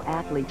a pro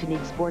athlete to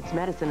need sports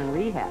medicine and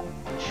rehab.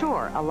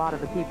 Sure, a lot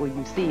of the people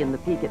you see in the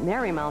Peak at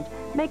Marymount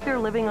make their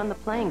living on the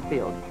playing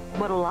field,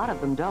 but a lot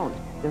of them don't.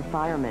 They're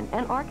firemen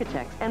and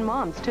architects and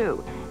moms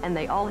too, and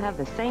they all have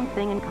the same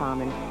thing in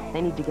common.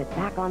 They need to get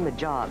back on the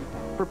job.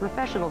 For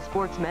professional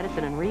sports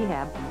medicine and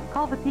rehab,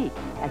 call the Peak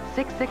at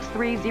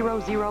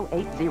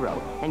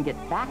 663-0080 and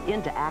get back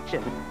into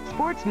action.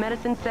 Sports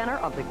Medicine Center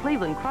of the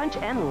Cleveland Crunch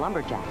and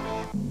Lumberjacks.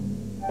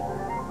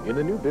 In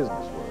the new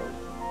business world,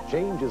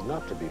 change is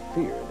not to be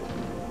feared.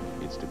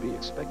 It's to be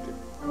expected.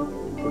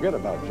 Forget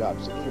about job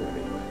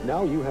security.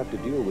 Now you have to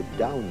deal with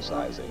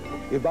downsizing,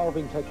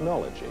 evolving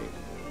technology.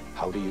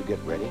 How do you get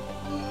ready?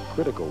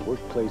 Critical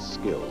workplace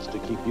skills to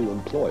keep you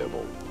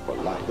employable for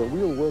life. The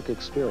real work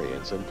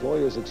experience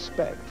employers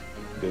expect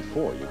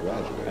before you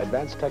graduate.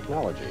 Advanced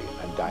technology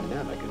and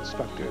dynamic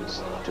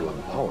instructors to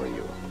empower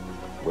you.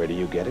 Where do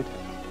you get it?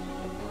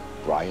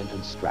 Bryant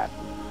and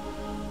Stratton.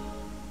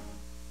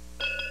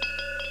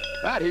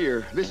 Out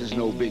here, this is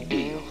no big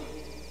deal.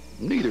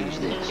 Neither is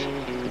this.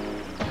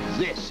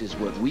 This is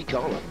what we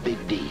call a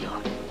big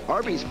deal.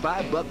 Arby's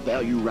 $5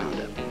 value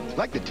roundup.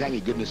 Like the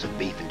tangy goodness of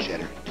beef and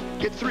cheddar.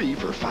 Get 3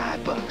 for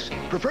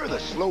 $5. Prefer the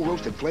slow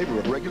roasted flavor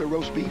of regular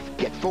roast beef?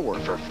 Get 4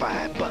 for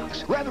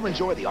 $5. Rather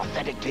enjoy the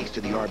authentic taste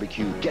of the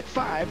barbecue? Get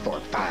 5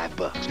 for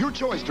 $5. Your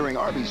choice during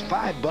Arby's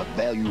 $5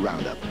 value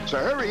roundup. So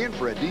hurry in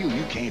for a deal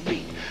you can't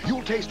beat.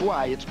 You'll taste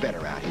why it's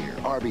better out here.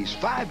 Arby's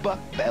 $5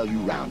 value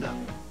roundup.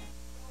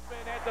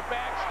 At the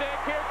back stick,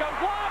 here comes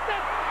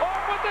Lofton.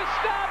 Orb with the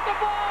stop, the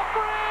ball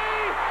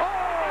free.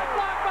 Oh, and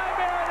blocked by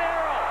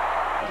Marinero.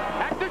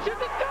 Actor shoots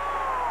the goal.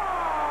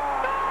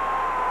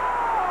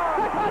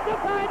 The Crunch are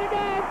tied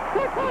again.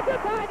 The Crunch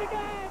are tied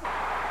again.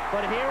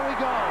 But here we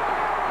go.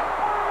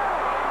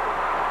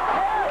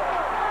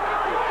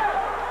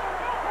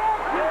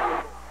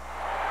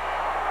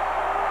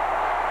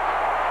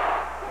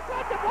 The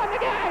Crunch have won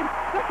the game.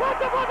 The Crunch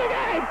have won the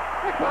game.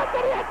 The Crunch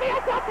are the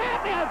NPSL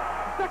champions.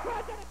 The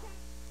Crunch are the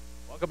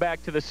Welcome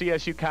back to the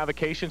CSU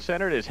Convocation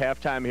Center. It is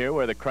halftime here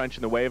where the Crunch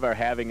and the Wave are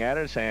having at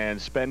us,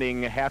 and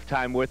spending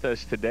halftime with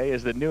us today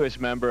is the newest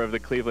member of the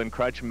Cleveland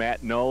Crunch,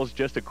 Matt Knowles,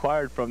 just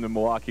acquired from the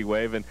Milwaukee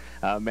Wave. And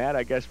Matt,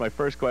 I guess my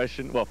first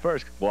question, well,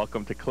 first,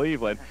 welcome to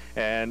Cleveland.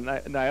 And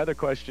my other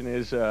question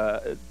is,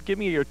 give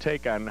me your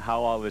take on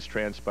how all this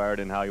transpired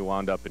and how you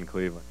wound up in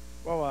Cleveland.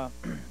 Well,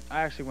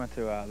 I actually went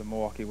to the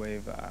Milwaukee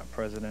Wave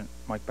president,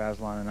 Mike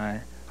Bazelon,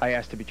 and I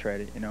asked to be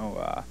traded,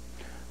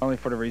 only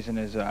for the reason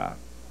is,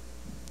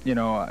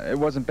 it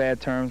wasn't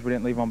bad terms. We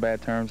didn't leave on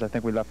bad terms. I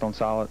think we left on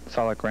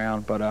solid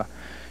ground. But,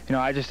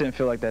 I just didn't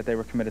feel like that they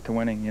were committed to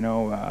winning,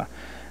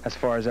 as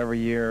far as every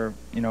year,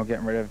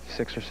 getting rid of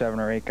 6 or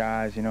 7 or 8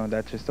 guys,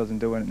 that just doesn't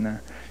do it. And,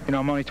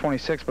 I'm only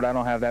 26, but I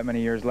don't have that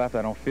many years left,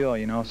 I don't feel,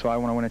 so I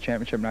want to win a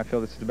championship, and I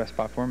feel this is the best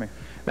spot for me.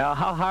 Now,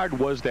 how hard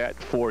was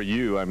that for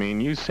you? I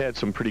mean, you've had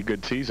some pretty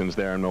good seasons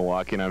there in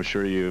Milwaukee, and I'm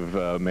sure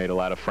you've made a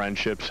lot of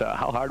friendships.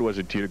 How hard was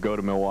it to you to go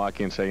to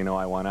Milwaukee and say,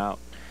 I want out?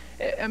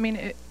 I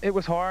mean, it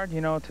was hard,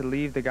 to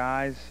leave the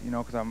guys,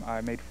 because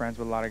I made friends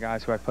with a lot of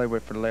guys who I played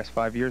with for the last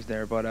 5 years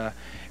there. But,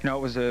 it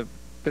was a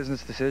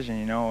business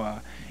decision,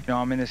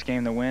 I'm in this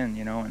game to win,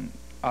 and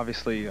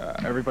obviously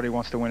everybody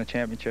wants to win a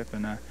championship,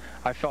 and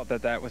I felt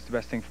that was the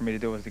best thing for me to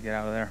do was to get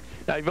out of there.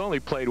 Now, you've only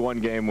played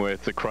one game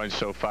with the Crunch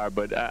so far,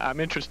 but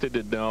I'm interested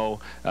to know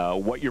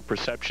what your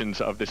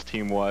perceptions of this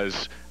team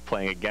was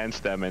playing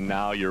against them, and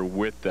now you're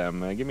with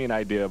them. Give me an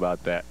idea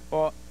about that.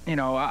 Well,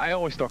 I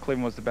always thought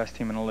Cleveland was the best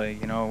team in the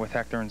league, with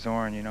Hector and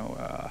Zorn,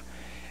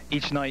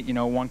 each night,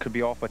 one could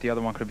be off, but the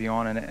other one could be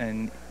on,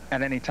 and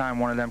at any time,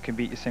 one of them can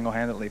beat you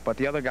single-handedly. But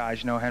the other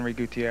guys, Henry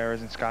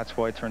Gutierrez and Scott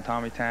Schweitzer and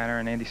Tommy Tanner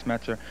and Andy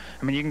Smetzer,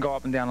 I mean, you can go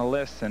up and down the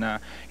list, and,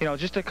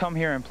 just to come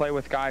here and play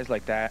with guys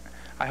like that,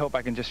 I hope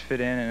I can just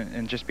fit in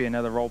and just be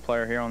another role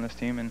player here on this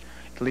team and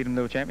to lead them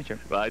to a championship.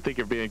 Well, I think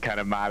you're being kind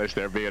of modest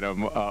there, being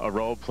a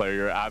role player.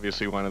 You're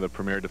obviously one of the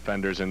premier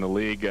defenders in the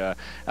league.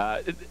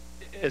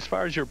 As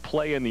far as your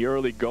play in the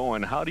early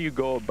going, how do you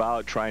go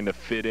about trying to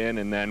fit in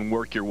and then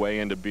work your way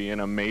into being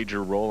a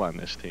major role on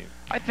this team?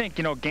 I think,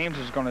 games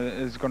is going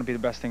to be the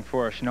best thing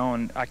for us,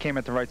 and I came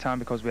at the right time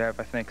because we have,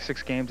 I think,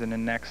 6 games in the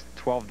next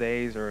 12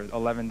 days or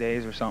 11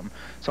 days or something.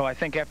 So I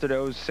think after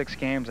those 6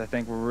 games, I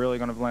think we're really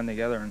going to blend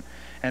together.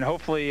 And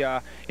hopefully,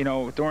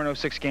 during those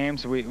 6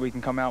 games, we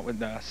can come out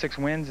with 6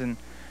 wins and,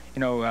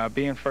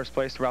 be in first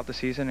place throughout the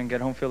season and get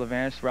home field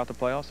advantage throughout the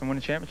playoffs and win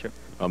a championship.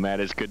 Well, Matt,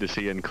 it's good to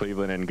see you in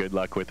Cleveland, and good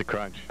luck with the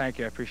Crunch. Thank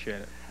you. I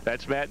appreciate it.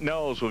 That's Matt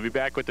Knowles. We'll be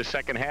back with the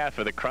second half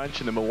of the Crunch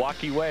and the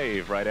Milwaukee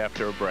Wave right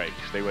after a break.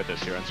 Stay with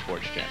us here on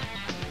Sports Channel.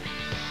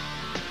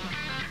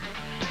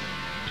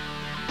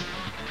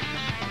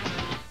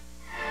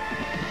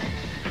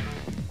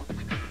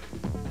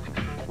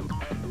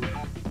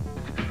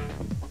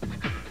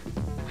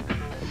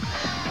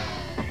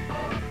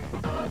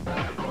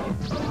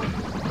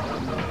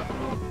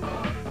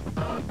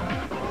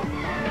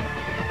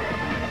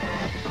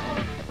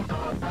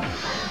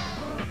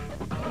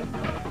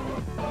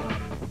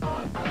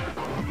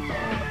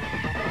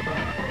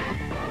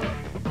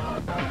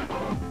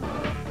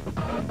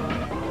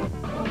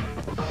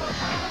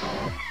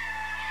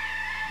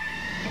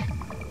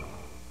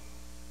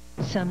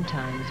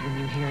 Sometimes when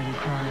you hear him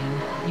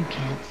crying, you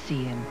can't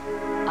see him.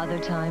 Other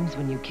times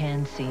when you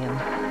can see him,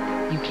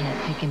 you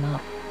can't pick him up.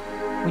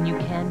 When you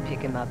can pick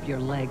him up, your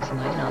legs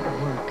might not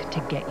work to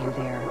get you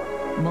there.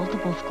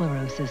 Multiple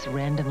sclerosis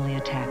randomly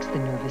attacks the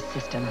nervous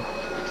system,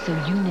 so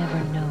you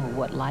never know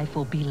what life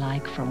will be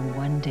like from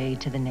one day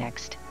to the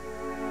next.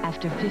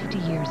 After 50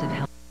 years of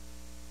help,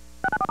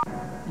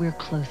 we're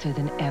closer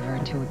than ever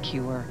to a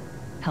cure.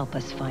 Help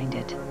us find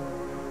it.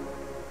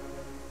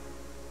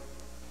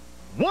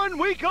 1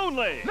 week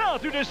only. Now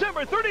through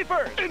December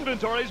 31st.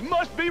 Inventories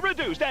must be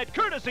reduced at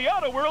Courtesy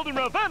Auto World in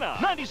Ravenna.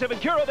 97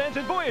 Caravans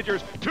and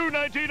Voyagers,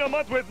 $219 a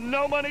month with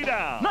no money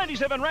down.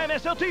 97 Ram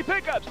SLT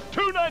pickups,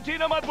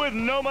 $219 a month with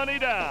no money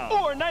down.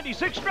 Or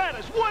 96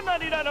 Stratus,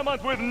 $199 a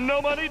month with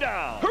no money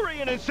down. Hurry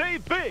in and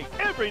save big.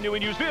 Every new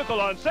and used vehicle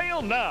on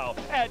sale now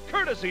at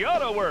Courtesy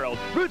Auto World.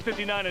 Route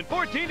 59 and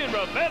 14 in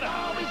Ravenna.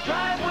 Always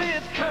drive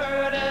with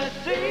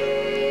courtesy.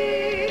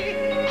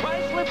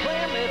 Chrysler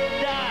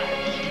Plymouth Dodge.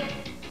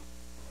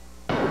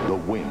 The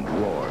wind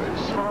roars.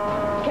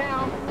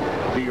 Count.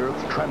 The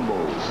earth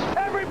trembles.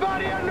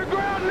 Everybody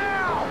underground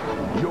now!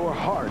 Your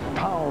heart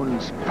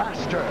pounds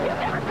faster. You've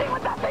never seen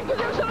what that thing can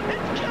do, son.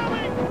 It's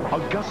coming!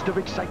 A gust of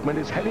excitement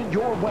is headed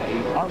your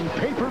way on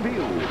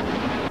pay-per-view.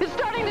 It's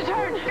starting to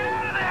turn. Get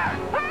out of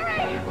there!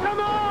 Hurry! Come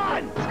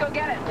on! Let's go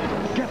get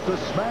it. Get the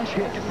smash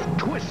hit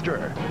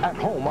Twister at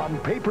home on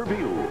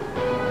pay-per-view.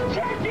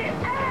 Check it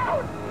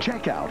out!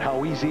 Check out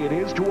how easy it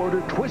is to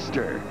order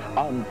Twister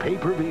on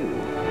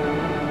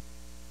pay-per-view.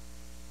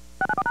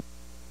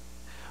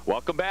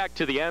 Welcome back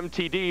to the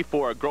MTD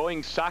for a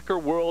Growing Soccer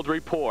World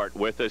Report.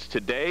 With us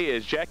today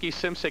is Jackie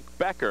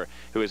Simsick-Becker,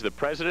 who is the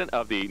president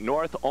of the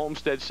North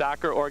Olmsted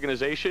Soccer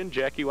Organization.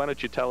 Jackie, why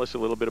don't you tell us a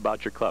little bit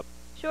about your club?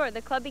 Sure.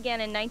 The club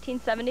began in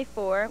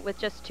 1974 with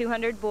just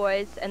 200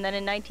 boys, and then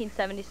in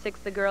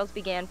 1976 the girls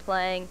began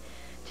playing.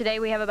 Today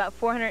we have about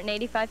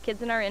 485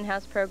 kids in our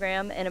in-house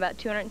program and about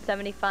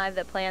 275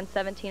 that play on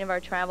 17 of our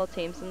travel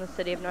teams in the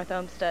city of North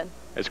Olmsted.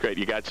 That's great.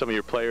 You got some of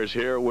your players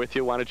here with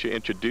you. Why don't you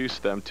introduce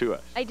them to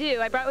us? I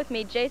do. I brought with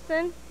me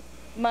Jason,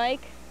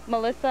 Mike,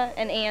 Melissa,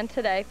 and Ann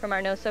today from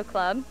our NOSO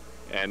club.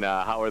 And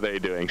how are they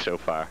doing so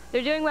far?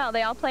 They're doing well.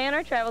 They all play on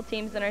our travel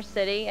teams in our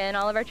city, and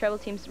all of our travel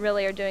teams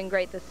really are doing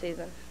great this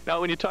season.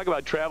 Now, when you talk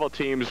about travel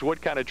teams, what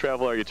kind of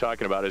travel are you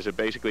talking about? Is it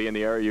basically in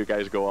the area you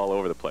guys go all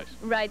over the place?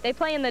 Right. They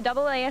play in the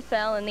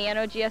AASL and the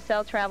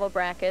NOGSL travel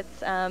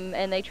brackets,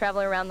 and they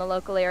travel around the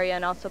local area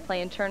and also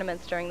play in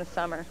tournaments during the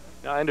summer.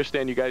 Now, I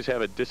understand you guys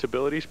have a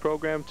disabilities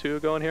program, too,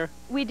 going here?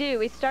 We do.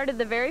 We started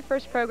the very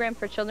first program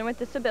for children with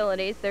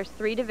disabilities. There's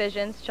 3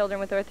 divisions,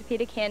 children with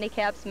orthopedic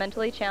handicaps,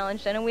 mentally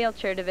challenged, and a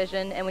wheelchair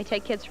division, and we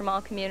take kids from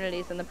all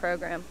communities in the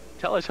program.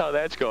 Tell us how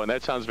that's going.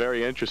 That sounds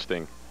very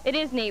interesting. It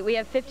is neat. We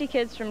have 50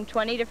 kids from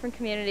 20 different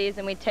communities,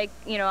 and we take,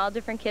 all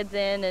different kids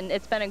in, and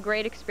it's been a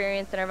great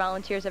experience, and our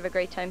volunteers have a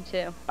great time,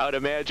 too. I would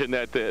imagine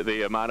that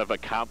the amount of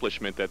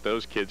accomplishment that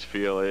those kids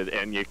feel,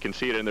 and you can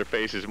see it in their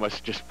faces,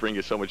 must just bring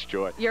you so much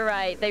joy. You're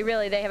right.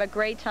 They have a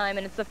great time,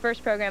 and it's the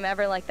first program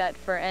ever like that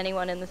for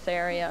anyone in this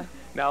area.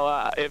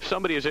 Now, if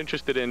somebody is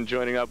interested in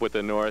joining up with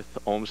the North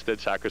Olmsted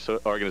Soccer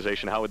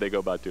Organization, how would they go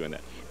about doing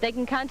that? They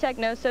can contact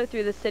NOSO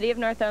through the City of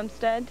North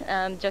Olmsted.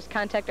 Just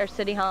contact our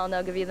City Hall, and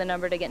they'll give you the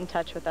number to get in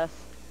touch with us.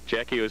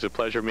 Jackie, it was a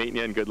pleasure meeting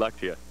you, and good luck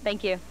to you.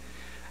 Thank you.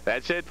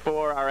 That's it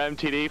for our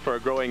MTD for a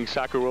Growing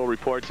Soccer World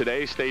Report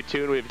today. Stay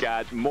tuned. We've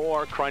got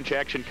more Crunch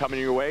action coming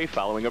your way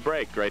following a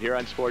break right here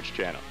on Sports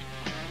Channel.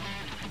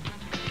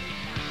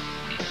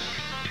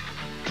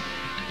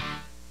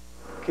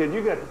 Kid,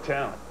 you got the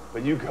talent,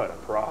 but you got a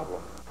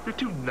problem. You're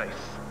too nice.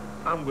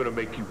 I'm gonna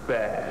make you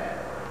bad.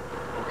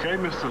 Okay,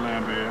 Mr.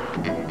 Lambert.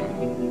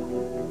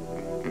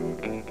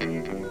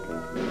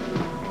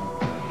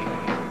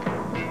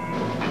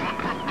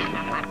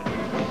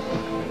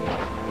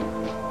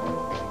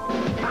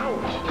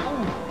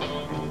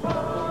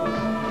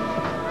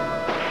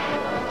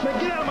 Man,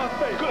 get out of my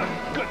face.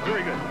 Good,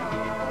 very good.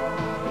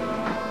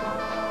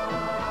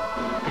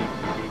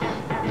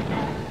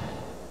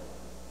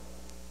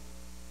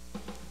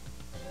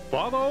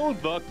 Follow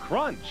the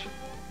crunch.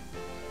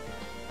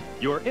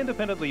 Your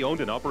independently owned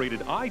and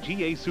operated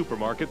IGA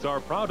supermarkets are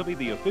proud to be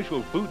the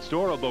official food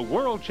store of the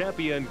world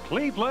champion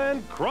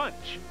Cleveland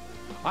Crunch.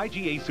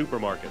 IGA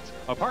Supermarkets,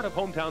 a part of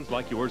hometowns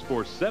like yours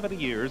for 70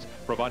 years,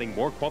 providing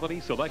more quality,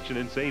 selection,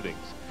 and savings.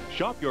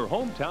 Shop your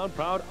hometown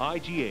proud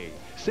IGA.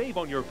 Save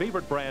on your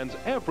favorite brands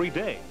every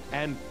day.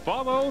 And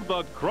follow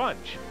the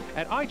crunch.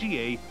 At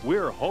IGA,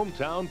 we're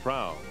hometown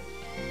proud.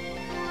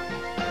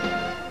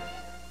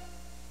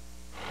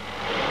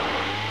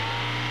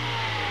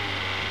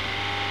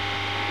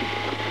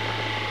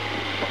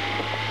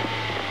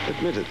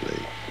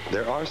 Admittedly,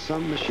 there are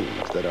some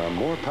machines that are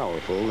more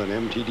powerful than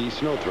MTD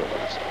snow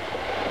throwers.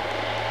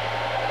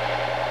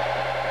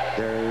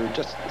 They're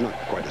just not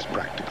quite as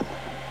practical.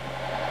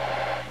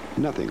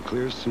 Nothing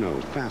clears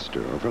snow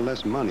faster or for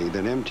less money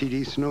than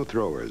MTD snow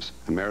throwers.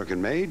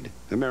 American made,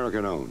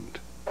 American owned.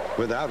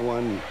 Without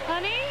one,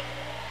 Honey,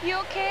 you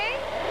okay?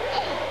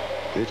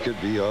 it could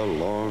be a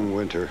long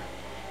winter.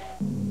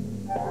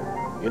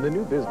 In the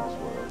new business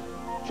world,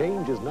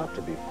 Change is not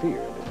to be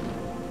feared.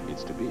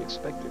 It's to be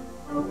expected.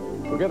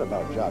 Forget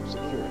about job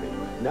security.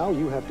 Now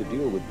you have to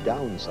deal with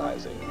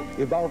downsizing,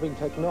 evolving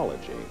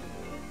technology.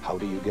 How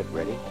do you get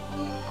ready?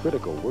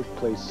 Critical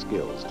workplace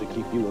skills to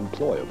keep you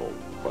employable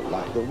for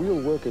life. The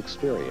real work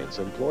experience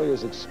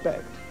employers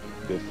expect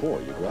before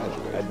you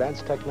graduate.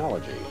 Advanced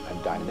technology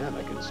and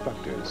dynamic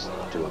instructors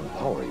to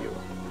empower you.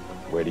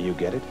 Where do you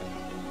get it?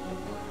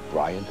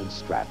 Bryant and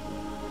Stratton.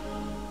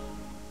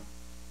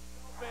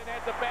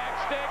 At the back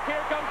stick,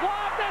 here comes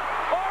Lofton.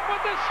 Orb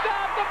with the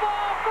stop, the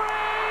ball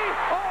free.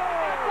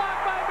 And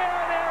blocked by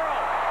Marinero.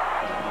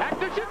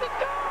 Hector shoots it.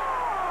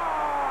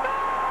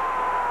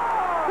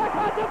 The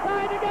Cubs have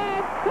tied the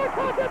game. The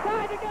Cubs have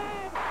tied the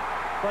game.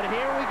 But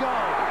here we go.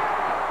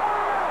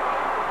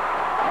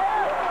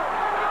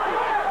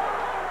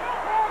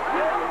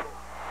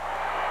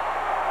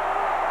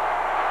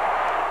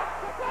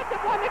 The Cubs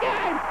have won the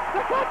game.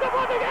 The Cubs have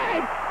won the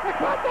game. The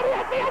Cubs are the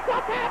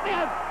NPSL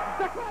champions.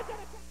 The Cubs are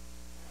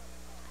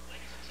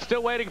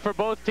Still waiting for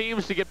both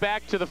teams to get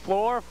back to the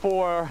floor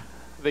for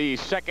the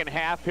second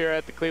half here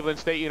at the Cleveland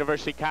State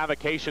University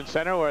Convocation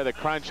Center, where the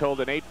Crunch hold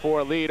an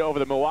 8-4 lead over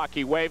the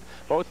Milwaukee Wave.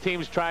 Both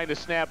teams trying to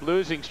snap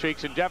losing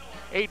streaks. And Jeff,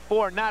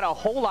 8-4, not a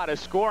whole lot of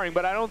scoring,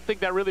 but I don't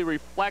think that really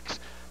reflects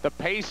the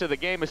pace of the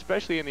game,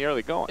 especially in the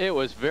early going. It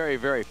was very,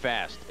 very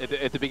fast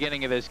at the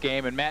beginning of this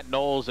game, and Matt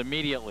Knowles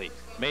immediately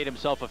made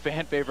himself a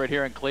fan favorite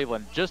here in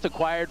Cleveland. Just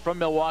acquired from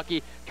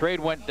Milwaukee. Trade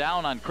went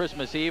down on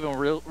Christmas Eve and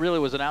really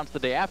was announced the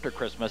day after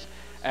Christmas.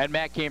 And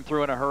Matt came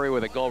through in a hurry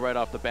with a goal right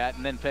off the bat,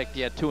 and then, in fact,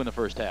 he had 2 in the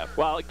first half.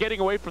 Well,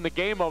 getting away from the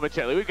game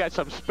momentarily, we've got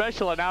some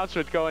special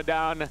announcements going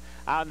down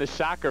on the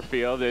soccer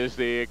field. Is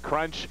the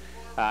Crunch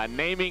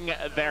naming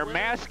their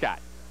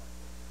mascot.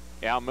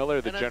 Al Miller,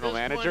 the general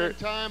manager,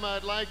 point in time,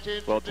 I'd like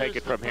to we'll take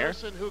it from the here.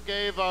 Person who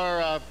gave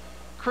our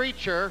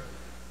creature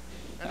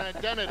an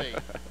identity.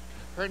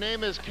 Her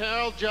name is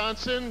Carol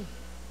Johnson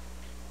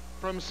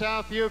from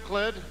South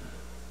Euclid.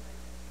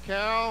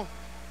 Carol,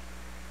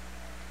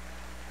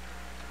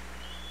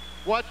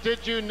 what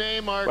did you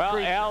name our creature?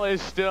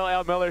 Well,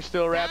 Al Miller's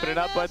still wrapping it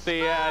up, but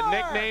the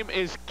nickname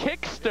is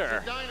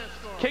Kickster.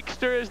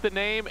 Kickster is the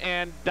name,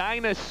 and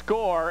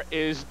Dinosaur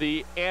is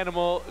the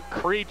animal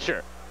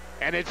creature.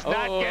 And it's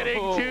not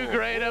getting too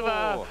great of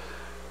a,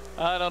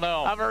 I don't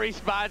know, of a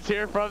response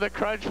here from the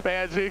Crunch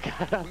fans. We've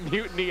got a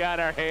mutiny on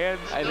our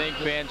hands. I think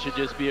fans should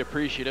just be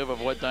appreciative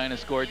of what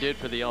Dinosaur did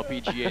for the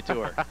LPGA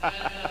Tour.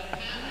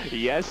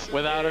 Yes.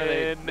 Without her,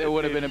 it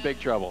would have been in big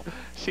trouble.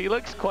 She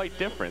looks quite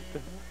different.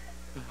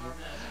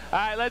 All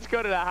right, let's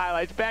go to the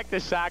highlights. Back to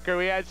soccer.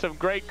 We had some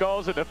great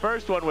goals, and the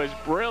first one was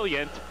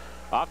brilliant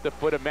off the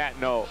foot of Matt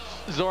Knowles.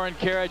 Zoran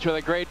Karic with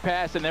a great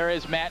pass, and there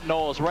is Matt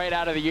Knowles right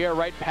out of the air,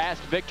 right past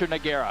Victor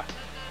Nogueira.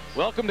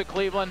 Welcome to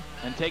Cleveland,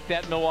 and take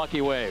that Milwaukee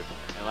Wave.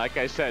 And like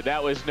I said,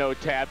 that was no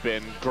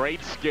tap-in.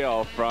 Great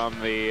skill from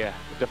the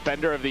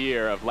Defender of the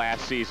Year of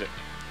last season.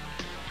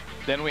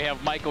 Then we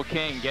have Michael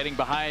King getting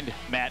behind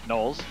Matt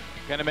Knowles.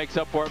 Kind of makes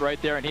up for it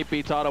right there, and he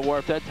beats Otto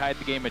Warf. That tied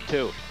the game at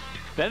 2.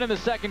 Then in the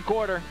second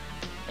quarter,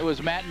 it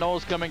was Matt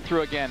Knowles coming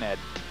through again, Ed.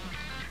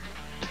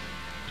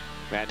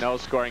 Matt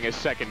Knowles scoring his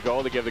second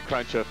goal to give the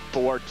Crunch a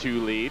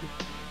 4-2 lead.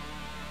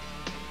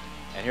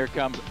 And here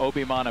comes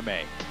Obi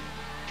Moneme.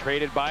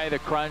 Traded by the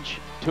Crunch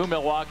to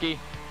Milwaukee.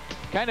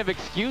 Kind of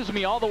excused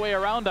me all the way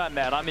around on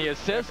that, on the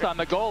assist, on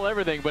the goal,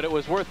 everything, but it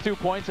was worth 2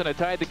 points, and it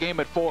tied the game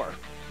at 4.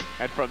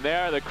 And from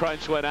there, the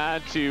Crunch went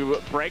on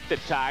to break the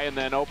tie and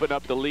then open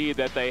up the lead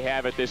that they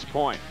have at this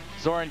point.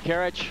 Zoran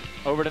Karic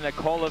over to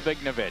Nikola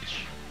Vignovic.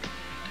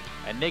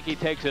 And Nicky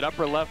takes it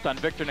upper left on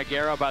Victor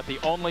Nogueira, about the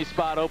only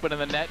spot open in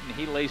the net, and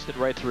he laced it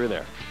right through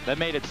there. That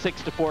made it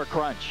 6-4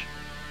 Crunch.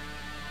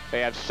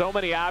 They have so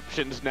many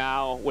options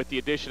now with the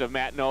addition of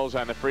Matt Knowles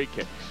on the free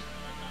kicks.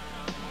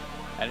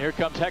 And here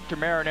comes Hector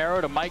Marinero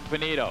to Mike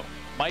Veneto.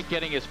 Mike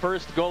getting his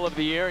first goal of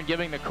the year and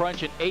giving the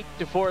Crunch an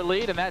 8-4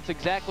 lead, and that's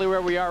exactly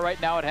where we are right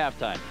now at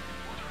halftime.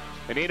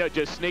 Veneto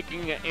just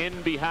sneaking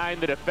in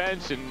behind the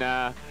defense, and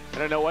I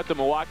don't know what the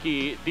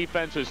Milwaukee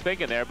defense was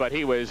thinking there, but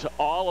he was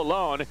all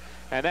alone.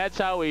 And that's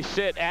how we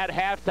sit at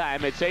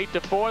halftime. It's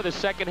 8-4. The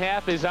second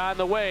half is on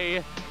the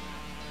way.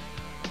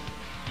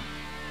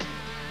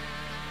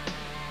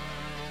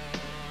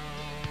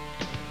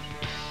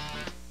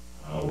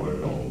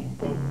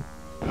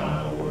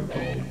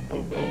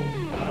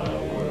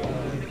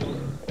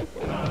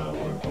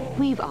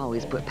 We've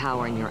always put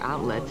power in your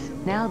outlets.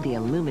 Now the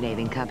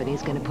illuminating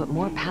company's going to put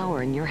more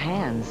power in your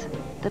hands.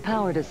 The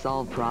power to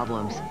solve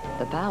problems.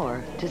 The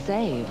power to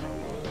save.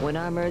 When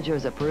our merger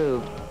is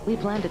approved, we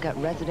plan to cut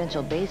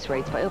residential base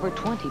rates by over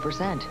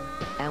 20%.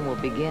 And we'll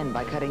begin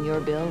by cutting your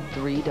bill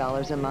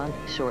 $3 a month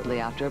shortly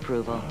after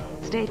approval.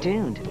 Stay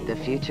tuned. The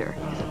future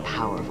is a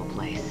powerful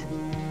place.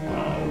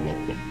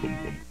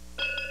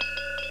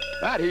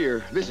 Out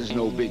here, this is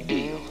no big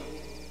deal.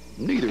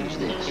 Neither is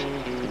this.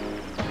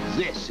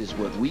 This is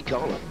what we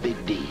call a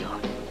big deal.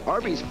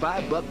 Arby's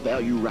 $5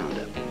 value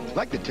roundup.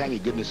 Like the tangy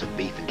goodness of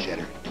beef and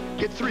cheddar.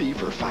 Get 3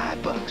 for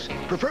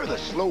 $5. Prefer the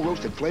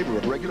slow-roasted flavor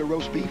of regular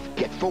roast beef?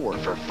 Get 4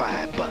 for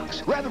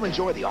 $5. Rather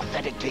enjoy the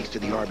authentic taste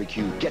of the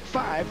barbecue? Get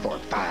 5 for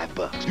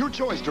 $5. Your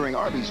choice during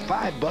Arby's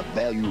 $5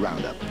 value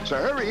roundup. So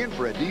hurry in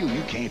for a deal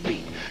you can't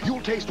beat.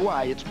 You'll taste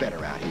why it's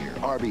better out here.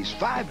 Arby's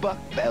 $5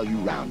 value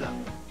roundup.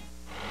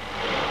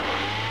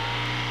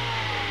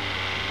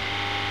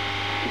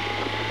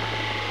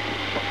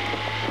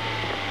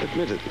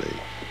 Admittedly,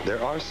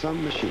 there are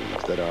some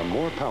machines that are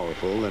more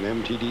powerful than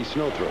MTD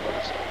snow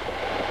throwers.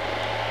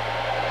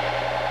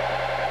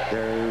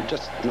 They're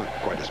just not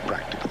quite as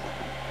practical.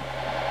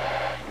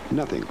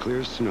 Nothing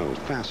clears snow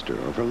faster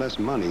or for less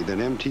money than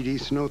MTD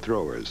snow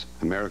throwers.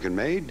 American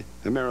made,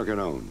 American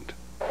owned.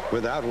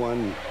 Without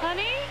one,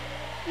 Honey,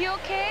 you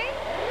okay?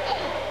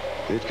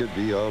 it could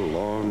be a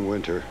long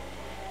winter.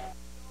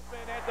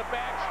 At the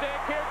back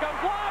stick, here comes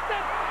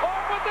Lofton.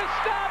 Off with the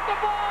stop, the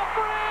ball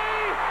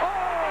free.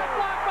 Oh,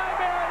 blocked by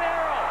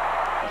Marinero.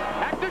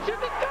 Hector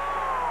shoots it.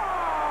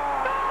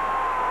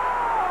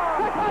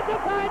 The Cubs are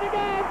tied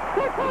again.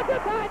 The Cubs are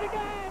tied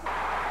again.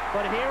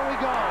 But here we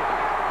go.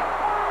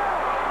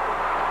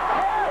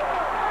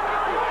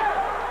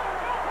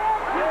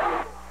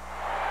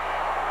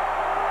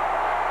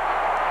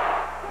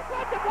 The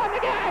Cubs have won the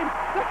game.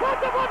 The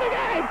Cubs have won the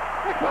game.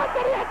 The Cubs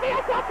are the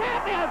NPSL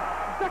champions.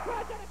 The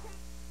Cubs are the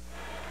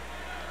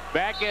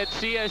Back at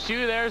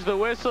CSU, there's the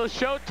whistle.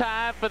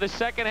 Showtime for the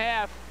second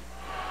half.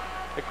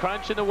 The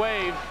Crunch and the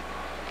Wave.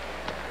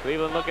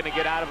 Cleveland looking to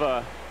get out of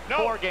a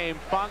four-game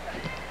funk.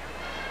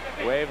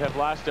 The Wave have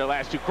lost their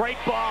last two. Great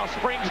ball.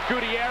 Springs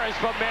Gutierrez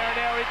from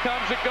Marinero. He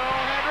comes to goal.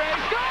 Henry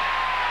scores!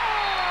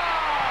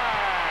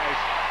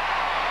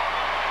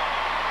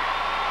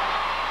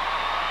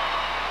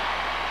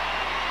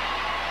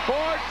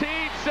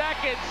 14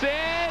 seconds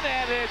in,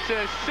 and it's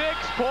a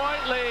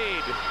 6-point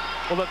lead.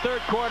 Well, the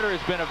third quarter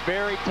has been a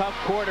very tough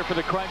quarter for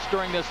the Crunch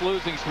during this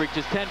losing streak.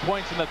 Just 10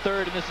 points in the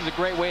third, and this is a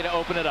great way to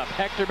open it up.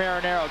 Hector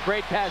Marinero,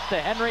 great pass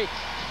to Henry,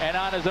 and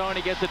on his own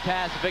he gets it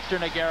past Victor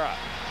Noguera.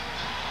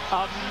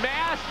 A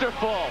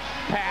masterful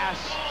pass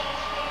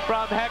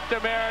from Hector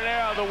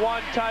Marinero. The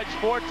one touch,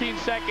 14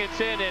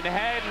 seconds in, and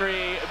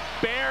Henry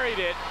buried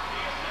it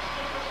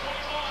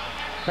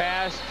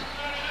past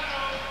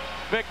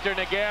Victor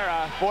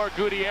Noguera for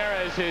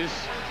Gutierrez. His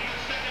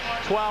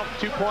 12th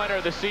two-pointer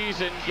of the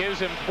season gives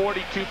him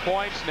 42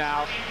 points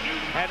now.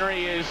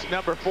 Henry is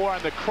number 4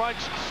 on the Crunch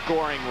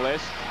scoring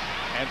list.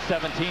 And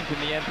 17th in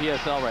the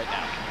NPSL right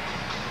now.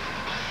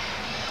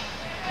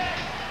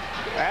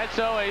 That's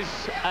always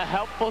a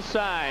helpful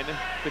sign.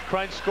 The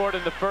Crunch scored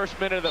in the first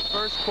minute of the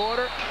first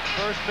quarter,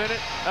 first minute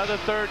of the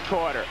third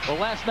quarter. Well,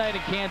 last night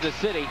in Kansas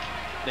City,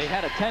 they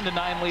had a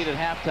 10-9 lead at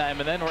halftime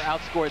and then were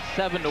outscored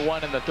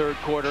 7-1 in the third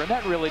quarter, and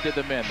that really did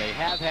them in. They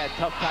have had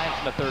tough times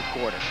in the third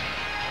quarter.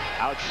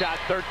 Outshot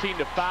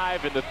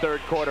 13-5 in the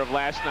third quarter of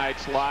last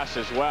night's loss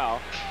as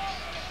well.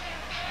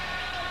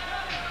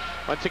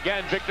 Once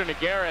again, Victor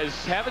Noguera is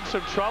having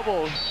some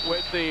trouble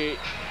with the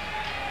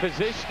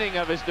positioning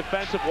of his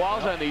defensive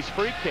walls on these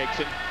free kicks,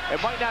 and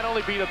it might not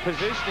only be the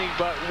positioning,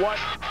 but what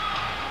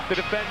the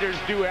defenders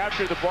do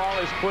after the ball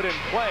is put in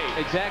play.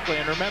 Exactly,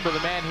 and remember, the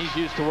man he's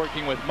used to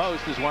working with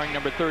most is wearing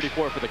number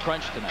 34 for the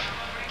Crunch tonight.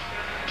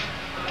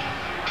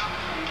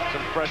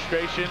 Some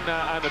frustration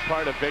on the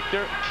part of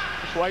Victor.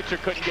 Schweitzer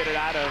couldn't get it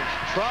out of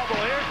trouble.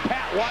 Here's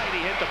Pat White. He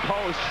hit the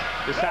post.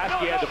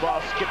 Dusosky had the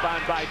ball skip on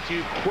by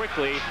too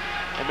quickly,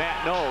 and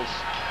Matt Knowles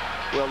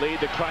will lead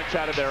the Crunch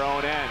out of their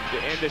own end.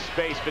 Into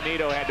space,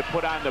 Benito had to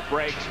put on the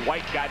brakes.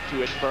 White got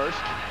to it first.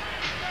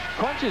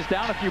 Crunch is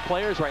down a few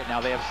players right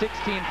now. They have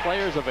 16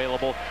 players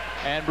available,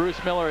 and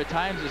Bruce Miller at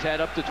times has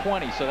had up to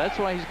 20, so that's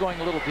why he's going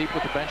a little deep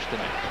with the bench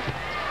tonight.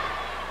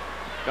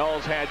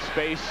 Knowles had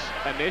space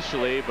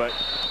initially, but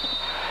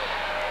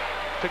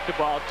took the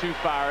ball too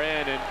far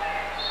in, and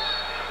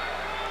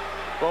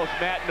both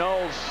Matt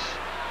Knowles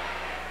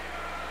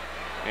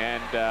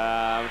and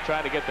I'm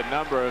trying to get the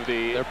number of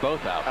the they're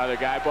both out. Other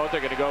guy. Both are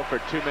going to go for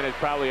 2 minutes,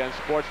 probably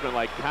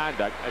unsportsmanlike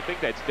conduct. I think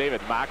that's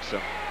David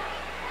Moxham.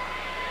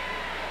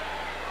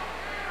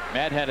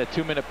 Matt had a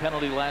 2-minute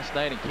penalty last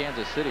night in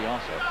Kansas City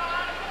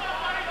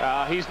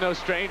also. He's no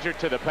stranger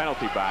to the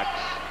penalty box.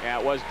 Yeah,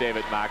 it was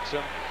David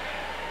Moxham.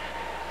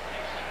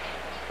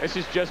 This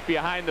is just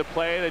behind the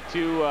play. The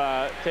two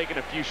taking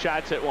a few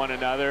shots at one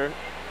another.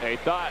 They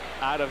thought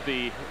out of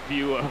the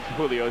view of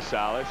Julio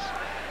Salas.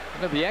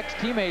 You know, the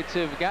ex-teammates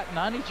have gotten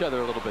on each other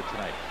a little bit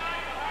tonight.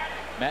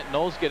 Matt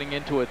Knowles getting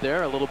into it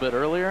there a little bit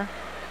earlier.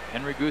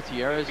 Henry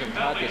Gutierrez and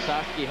Todd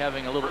Dusosky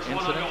having a little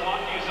incident.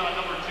 Milwaukee is on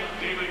number 2,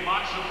 David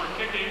Moxham for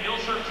kicking. He'll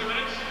serve 2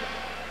 minutes.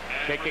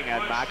 Kicking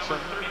at Moxham.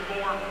 Number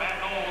 34, Matt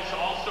Knowles,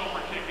 also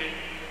for kicking.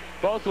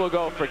 Both will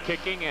go for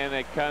kicking, and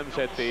it comes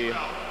at the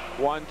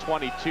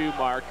 1:22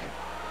 mark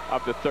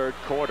of the third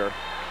quarter.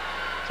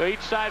 So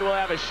each side will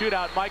have a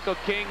shootout. Michael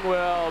King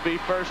will be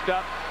first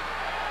up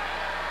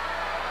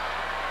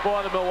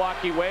for the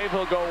Milwaukee Wave.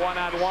 He'll go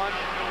one-on-one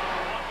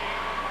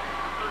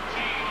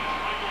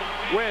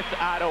with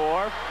Otto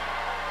Orff.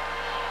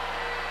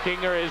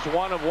 Kinger is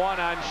 1 of 1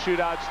 on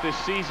shootouts this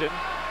season.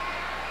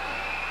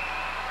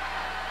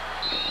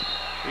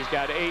 He's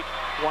got 8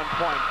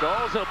 one-point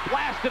goals. He'll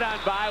blast it on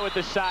by with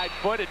the side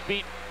foot. It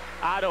beat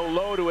Otto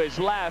low to his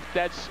left.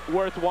 That's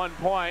worth 1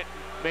 point.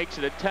 Makes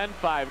it a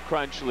 10-5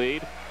 Crunch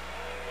lead.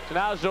 So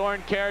now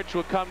Zoran Karic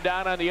will come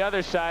down on the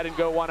other side and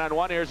go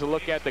one-on-one. Here's a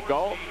look at the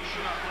goal.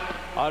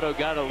 Otto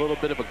got a little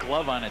bit of a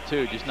glove on it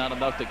too, just not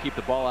enough to keep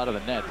the ball out of the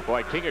net.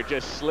 Boy, Kinger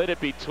just slid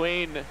it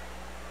between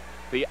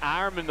the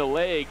arm and the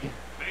leg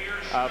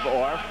of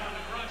Orff.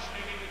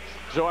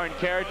 Zoran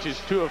Karic is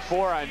 2 of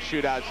 4 on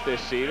shootouts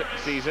this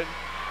season.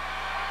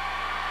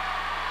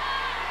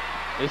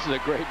 This is a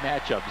great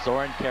matchup.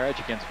 Zoran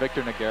Karic against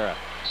Victor Nogueira.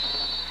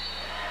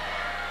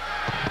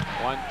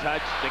 One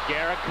touch,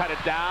 Nogueira cut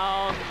it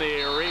down.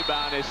 The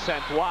rebound is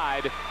sent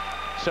wide.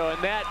 So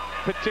in that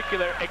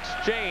particular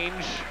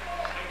exchange,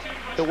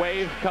 the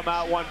Wave come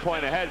out 1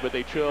 point ahead, but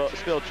they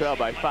still trail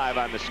by 5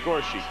 on the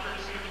score sheet.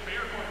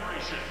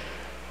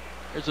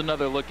 Here's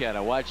another look at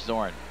it. Watch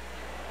Zoran.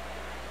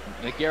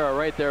 Nogueira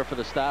right there for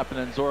the stop, and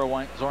then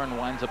Zoran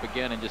winds up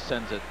again and just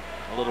sends it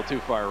a little too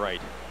far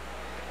right.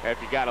 If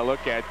you got to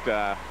look at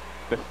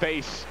the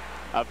face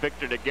of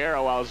Victor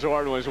Nogueira while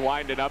Zoran was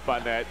winding up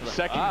on that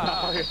second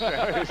ball.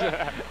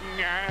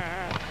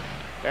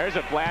 There's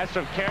a blast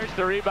from Karic.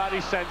 The rebound,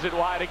 he sends it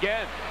wide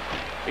again.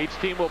 Each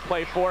team will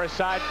play 4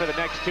 aside for the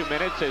next 2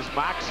 minutes as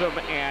Moxham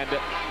and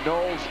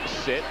Knowles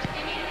sit.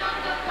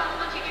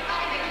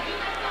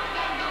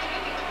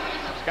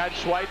 Scott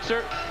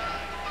Schweitzer.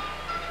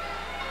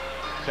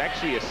 It's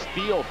actually a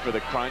steal for the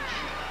Crunch.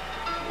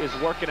 Is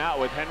working out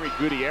with Henry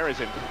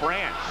Gutierrez in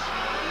France.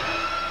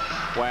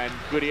 When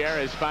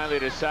Gutierrez finally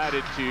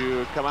decided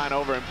to come on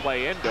over and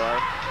play indoor,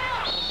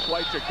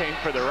 Schweitzer came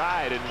for the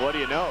ride, and what do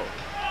you know?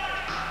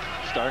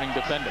 Starting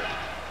defender.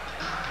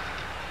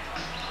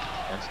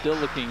 And still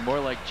looking more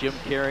like Jim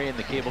Carrey and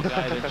the Cable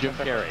Guy than Jim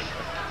Carrey.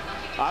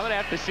 I'm going to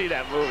have to see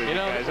that movie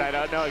because I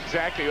don't know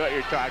exactly what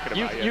you're talking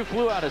about yet. You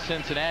flew out of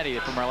Cincinnati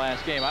from our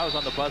last game. I was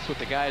on the bus with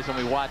the guys and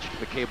we watched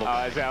the Cable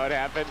Guy. Oh, is that what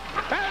happened?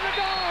 And the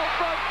goal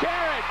from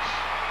Karic.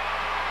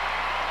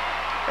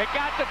 It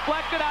got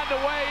deflected on the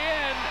way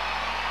in.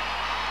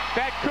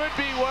 That could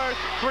be worth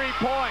 3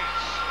 points,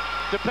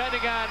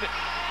 depending on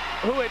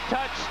who it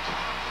touched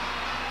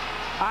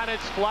on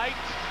its flight.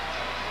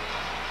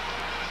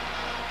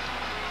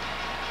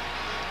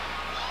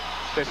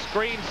 The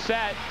screen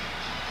set.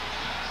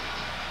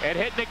 It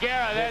hit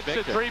Nogueira. That's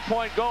a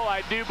 3-point goal,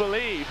 I do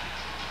believe.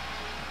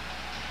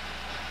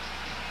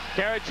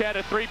 Karic had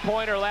a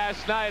 3-pointer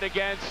last night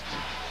against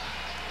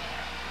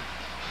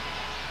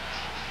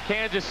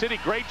Kansas City.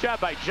 Great job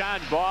by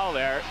John Ball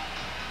there.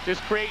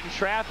 Just creating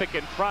traffic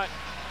in front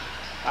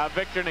of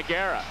Victor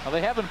Nogueira. Well, they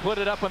haven't put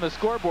it up on the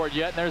scoreboard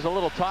yet, and there's a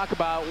little talk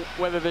about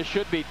whether this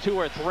should be 2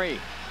 or 3.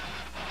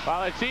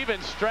 Well, it's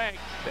even strength.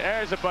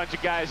 There's a bunch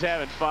of guys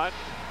having fun.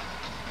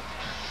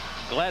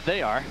 Glad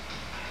they are.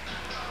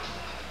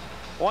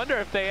 Wonder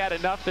if they had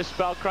enough to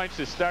spell Crunch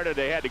to start, or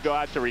they had to go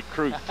out to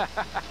recruit.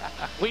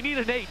 We need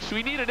an H.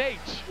 We need an H.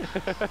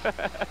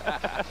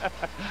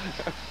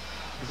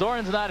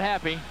 Zoran's not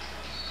happy.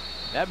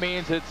 That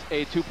means it's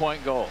a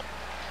 2-point goal.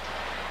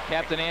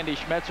 Captain Andy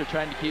Schmetzer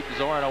trying to keep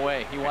Zoran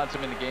away. He wants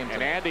him in the game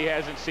tonight. And Andy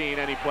hasn't seen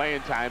any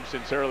playing time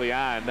since early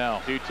on.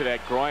 No. Due to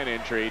that groin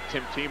injury.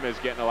 Tim Tima's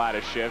getting a lot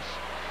of shifts.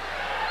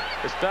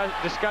 This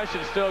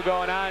discussion's still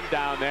going on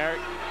down there.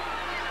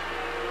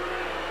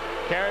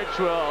 Karic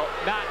will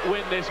not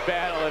win this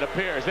battle, it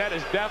appears. That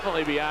is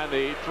definitely beyond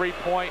the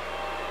 3-point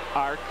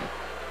arc.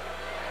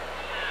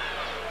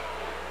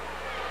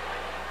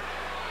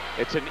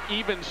 It's an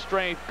even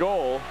strength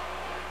goal.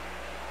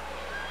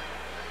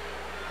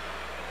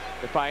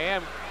 If I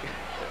am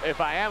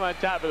on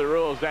top of the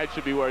rules, that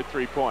should be worth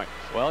 3 points.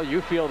 Well,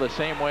 you feel the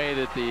same way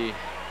that the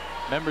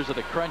members of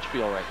the Crunch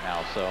feel right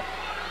now, so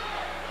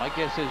my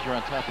guess is you're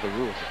on top of the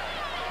rules.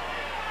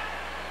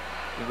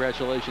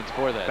 Congratulations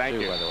for that, Thank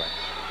too, you. by the way.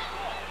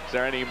 Is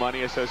there any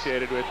money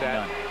associated with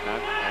that?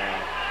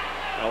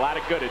 None? A lot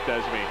of good it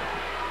does me.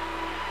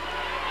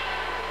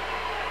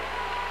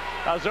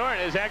 Now, Zoran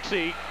is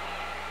actually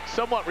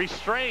somewhat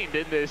restrained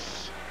in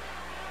this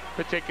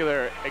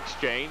particular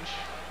exchange.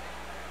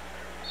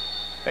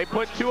 They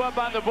put 2 up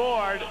on the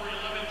board.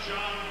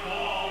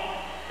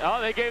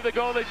 Oh, they gave the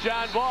goal to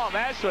John Ball.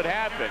 That's what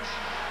happened.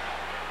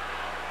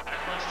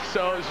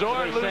 So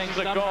Zoran loses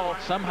a goal.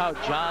 Somehow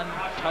John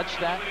touched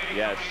that?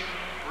 Yes.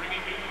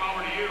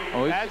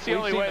 Well, That's the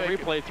only way. We've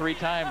seen the replay 3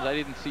 times. I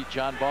didn't see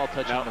John Ball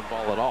touching the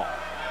ball at all.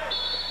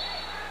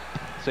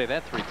 Say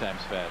that 3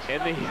 times fast. In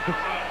the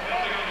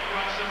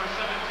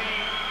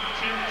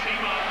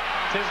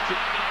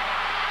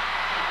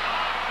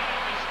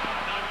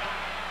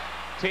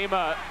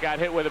Tima got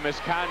hit with a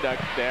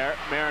misconduct there.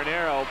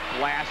 Marinero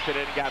blasted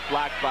it and got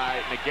blocked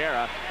by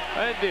Nogueira.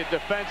 And the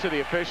defense of the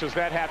officials,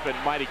 that happened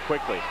mighty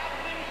quickly.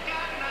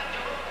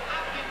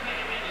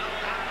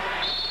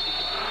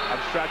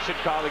 Obstruction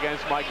called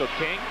against Michael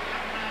King.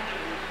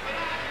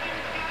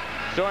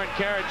 Zoran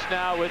Karic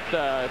now with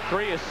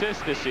 3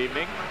 assists this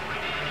evening.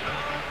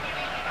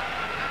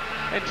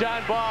 And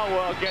John Ball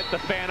will get the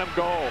phantom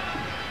goal.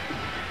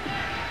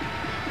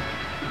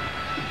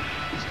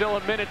 Still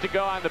a minute to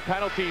go on the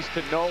penalties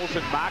to Knowles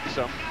and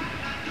Maxim.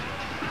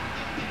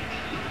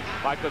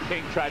 Michael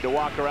King tried to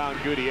walk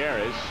around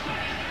Gutierrez.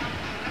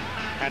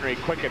 Henry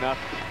quick enough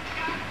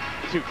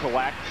to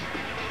collect.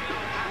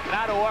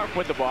 Not a work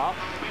with the ball.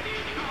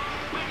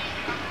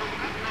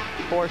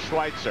 For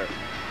Schweitzer.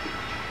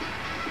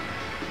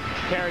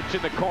 Karich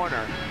in the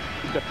corner.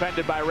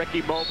 Defended by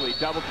Ricky Mobley.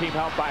 Double team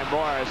help by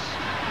Morris.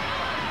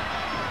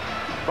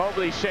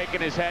 Mobley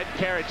shaking his head.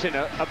 Karich in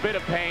a bit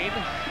of pain.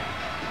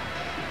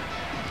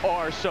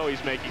 Or so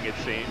he's making it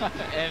seem.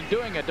 And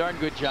doing a darn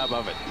good job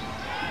of it.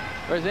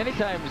 Whereas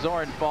anytime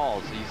Zoran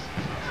falls,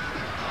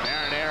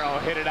 Marinero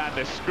hit it on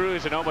the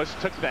screws and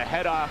almost took the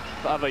head off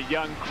of a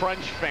young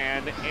Crunch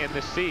fan in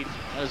the seat.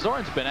 Now,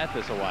 Zoran's been at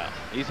this a while.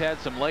 He's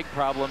had some leg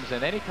problems,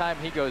 and anytime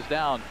he goes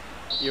down,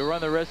 you run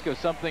the risk of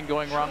something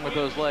going wrong with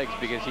those legs,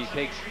 because he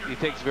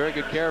takes very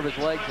good care of his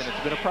legs, and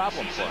it's been a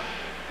problem for him.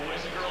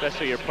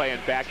 Especially you're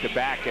playing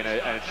back-to-back in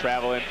a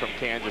travel in from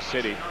Kansas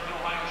City.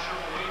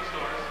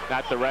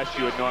 Not the rest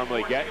you would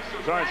normally get.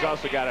 Zoran's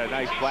also got a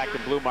nice black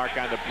and blue mark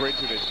on the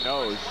bridge of his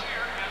nose.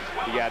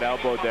 He got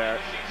elbowed there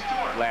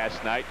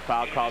last night.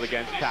 Foul called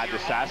against Todd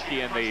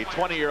Dusosky, and the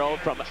 20-year-old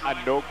from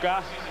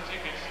Anoka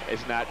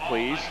is not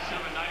pleased.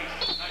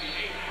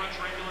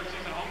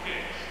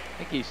 I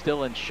think he's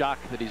still in shock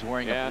that he's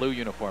wearing a blue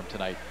uniform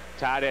tonight.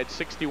 Todd had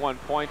 61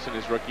 points in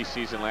his rookie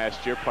season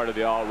last year, part of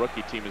the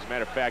all-rookie team. As a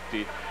matter of fact,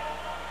 he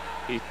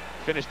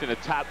finished in the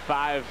top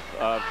 5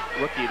 of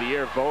Rookie of the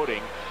Year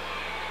voting.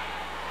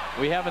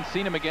 We haven't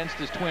seen him against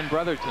his twin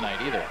brother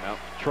tonight either. No.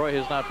 Troy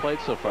has not played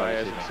so far. Troy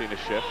hasn't seen a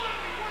shift.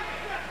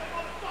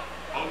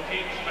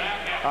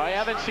 I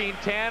haven't seen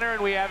Tanner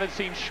and we haven't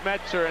seen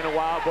Schmetzer in a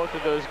while. Both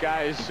of those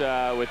guys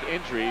with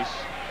injuries.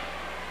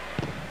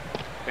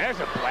 There's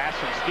a blast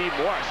from Steve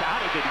Morris.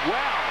 Otto did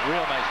well.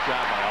 Real nice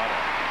job by Otto.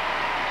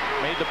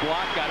 Made the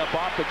block, got up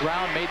off the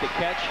ground, made the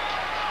catch.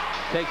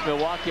 Takes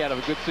Milwaukee out of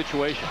a good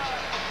situation.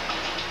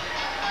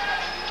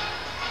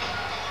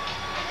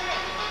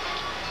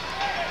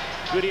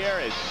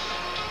 Gutierrez.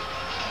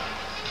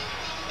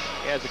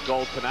 He has a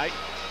goal tonight.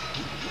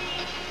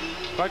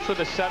 Crunch with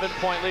a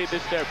 7-point lead.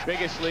 This is their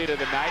biggest lead of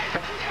the night.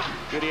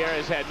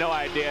 Gutierrez had no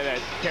idea that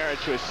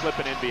Karich was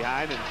slipping in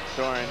behind, and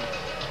Zoran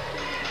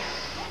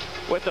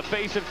with the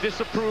face of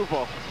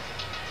disapproval.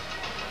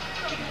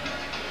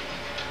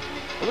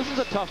 Well, this is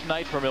a tough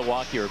night for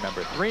Milwaukee,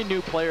 remember. 3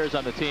 new players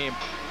on the team.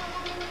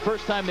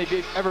 First time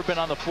they've ever been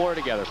on the floor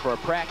together for a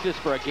practice,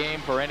 for a game,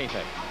 for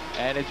anything.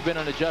 And it's been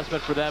an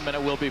adjustment for them, and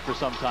it will be for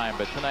some time.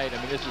 But tonight,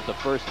 I mean, this is the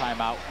first time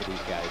out for these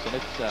guys, and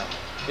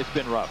it's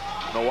been rough.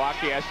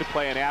 Milwaukee has to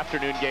play an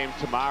afternoon game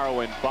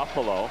tomorrow in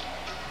Buffalo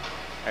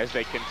as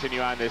they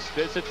continue on this.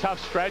 It's a tough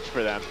stretch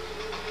for them.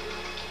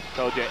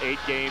 Told you 8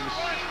 games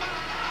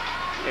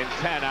in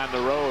 10 on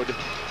the road.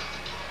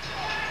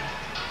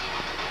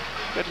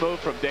 Good move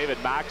from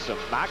David Maxim.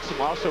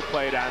 Maxim also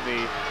played on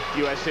the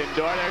U.S.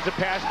 indoor. There's a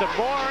pass to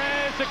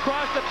Morris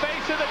across the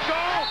face of the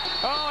goal.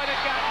 Oh, and it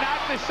got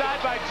knocked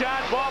aside by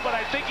John Ball, but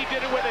I think he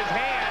did it with his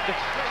hand.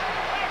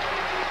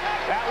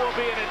 That will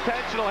be an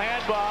intentional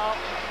handball.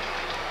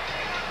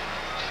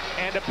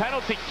 And a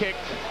penalty kick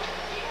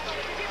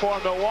for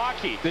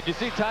Milwaukee. Did you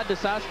see Todd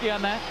Dusosky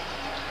on that?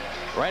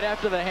 Right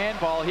after the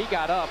handball, he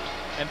got up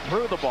and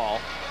threw the ball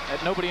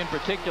at nobody in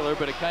particular,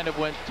 but it kind of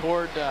went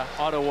toward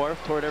Otto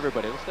Wharf, toward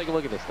everybody. Let's take a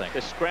look at this thing.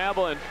 The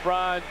scramble in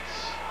front.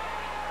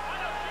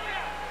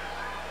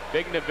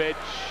 Bignovich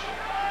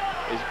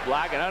is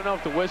blocking. I don't know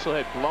if the whistle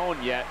had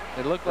blown yet.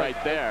 It looked right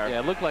there. Yeah,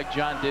 it looked like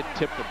John did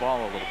tip the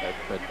ball a little bit,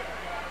 but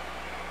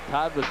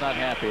Todd was not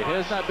happy. It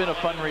has not been a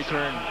fun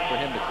return for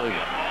him to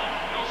Cleveland.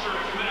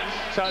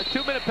 So a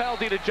 2-minute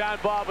penalty to John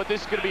Ball, but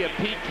this is going to be a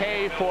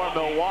PK for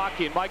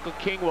Milwaukee. Michael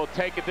King will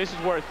take it. This is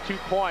worth 2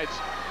 points.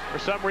 For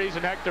some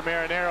reason, Hector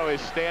Marinero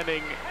is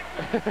standing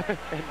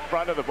in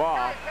front of the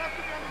ball,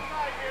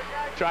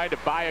 trying to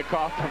buy a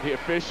call from the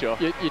official.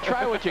 You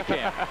try what you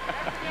can.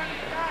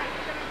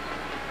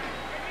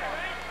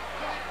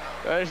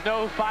 There's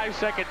no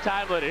 5-second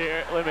time limit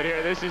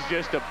here. This is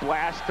just a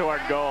blast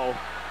toward goal.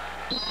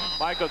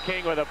 Michael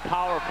King with a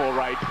powerful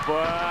right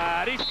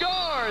foot. He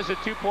scores! A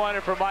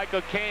 2-pointer for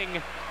Michael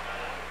King.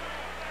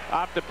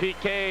 Off the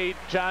PK,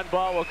 John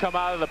Ball will come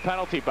out of the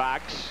penalty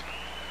box.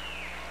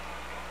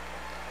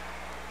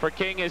 For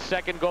King, his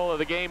 2nd goal of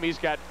the game, he's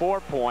got 4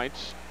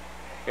 points.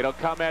 It'll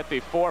come at the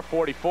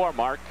 4:44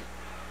 mark.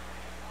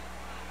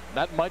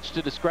 Not much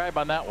to describe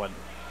on that one.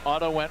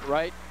 Otto went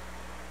right.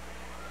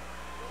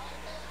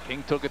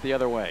 King took it the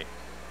other way.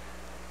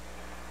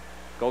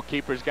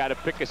 Goalkeeper's got to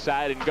pick a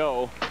side and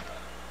go.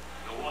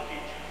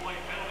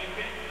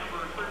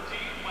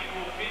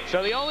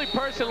 So the only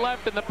person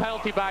left in the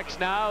penalty box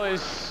now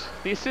is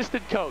the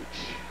assistant coach,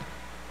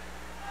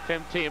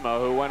 Tim Timo,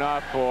 who went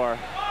off for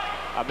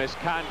a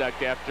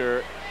misconduct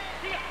after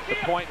the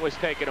point was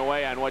taken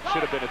away on what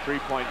should have been a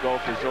 3-point goal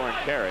for Zoran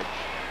Karich.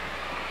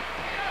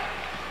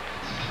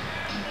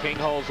 King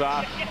holds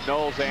off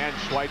Knowles and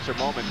Schweitzer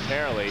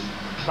momentarily.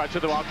 Crunch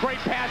with the ball. Great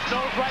pass,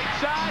 Knowles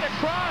right side,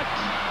 across.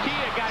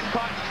 Kia got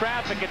caught in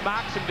traffic, and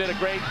Maxim did a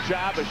great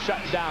job of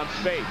shutting down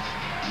space.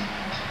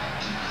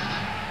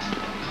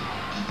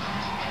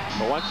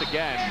 But once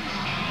again,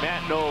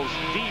 Matt Knowles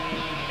deep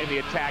in the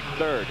attack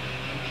third.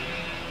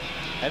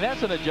 And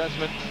that's an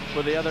adjustment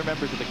for the other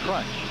members of the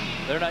Crunch.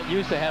 They're not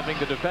used to having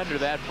the defender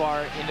that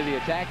far into the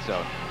attack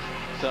zone.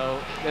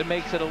 So it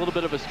makes it a little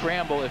bit of a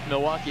scramble if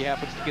Milwaukee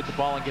happens to get the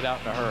ball and get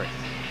out in a hurry.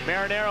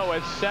 Marinero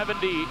has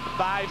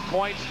 75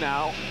 points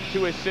now,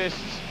 2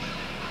 assists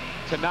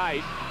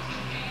tonight,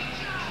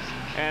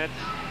 and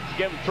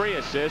give him 3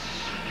 assists.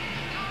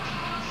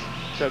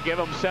 So give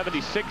him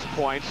 76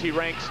 points. He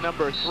ranks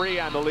number 3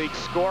 on the league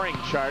scoring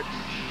chart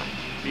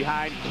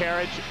behind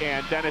Carriage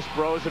and Dennis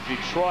Brose of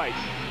Detroit.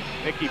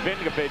 Nicky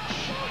Vinkovich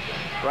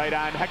right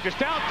on Hector's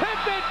down.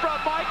 Tipped in from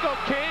Michael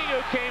King,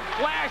 who came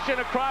flashing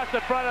across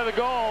the front of the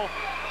goal.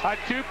 A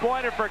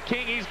 2-pointer for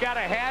King. He's got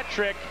a hat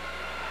trick.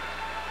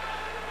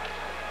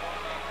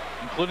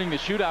 Including the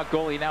shootout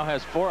goal, he now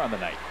has 4 on the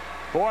night.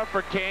 4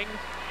 for King.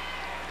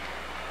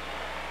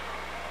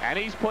 And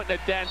he's putting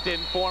a dent in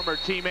former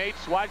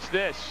teammates. Watch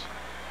this.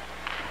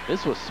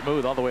 This was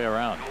smooth all the way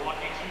around.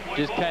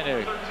 Just kind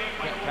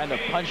of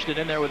punched it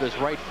in there with his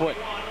right foot.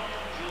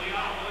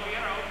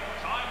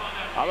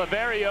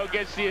 Oliverio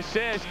gets the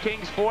assist.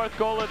 King's 4th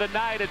goal of the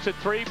night. It's a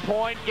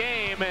 3-point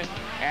game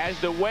as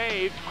the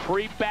Wave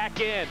creep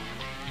back in.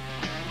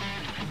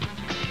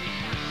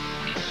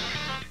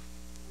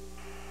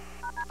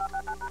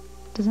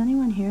 Does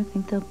anyone here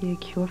think there'll be a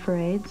cure for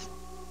AIDS?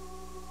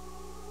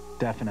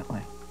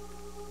 Definitely.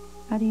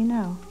 How do you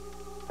know?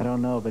 I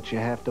don't know, but you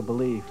have to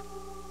believe.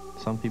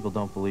 Some people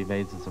don't believe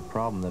AIDS is a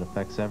problem that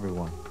affects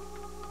everyone.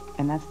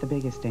 And that's the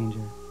biggest danger.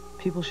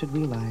 People should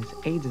realize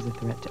AIDS is a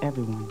threat to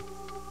everyone.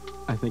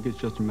 I think it's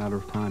just a matter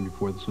of time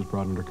before this is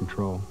brought under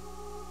control.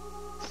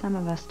 Some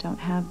of us don't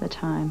have the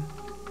time.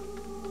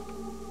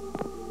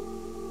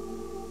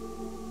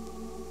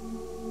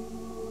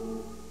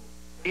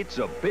 It's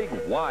a big,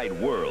 wide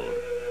world,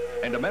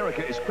 and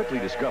America is quickly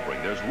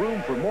discovering there's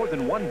room for more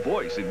than one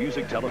voice in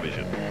music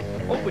television.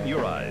 Open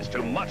your eyes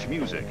to Much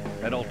Music,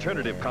 an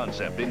alternative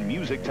concept in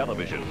music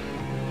television.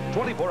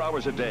 24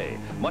 hours a day,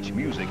 Much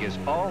Music is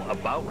all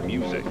about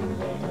music.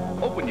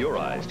 Open your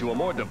eyes to a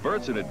more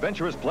diverse and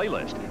adventurous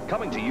playlist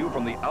coming to you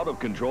from the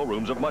out-of-control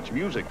rooms of Much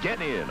Music.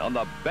 Get in on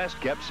the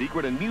best-kept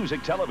secret in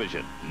music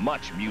television,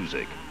 Much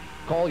Music.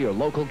 Call your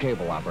local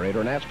cable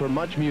operator and ask for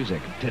Much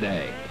Music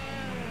today.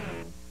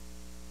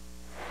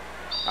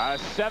 A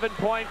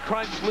 7-point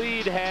Crunch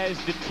lead has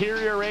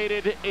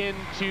deteriorated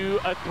into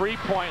a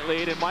 3-point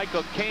lead, and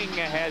Michael King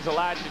has a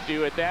lot to do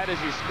with that as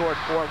he scored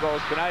 4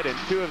 goals tonight, and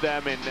 2 of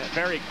them in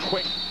very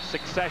quick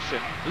succession.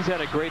 He's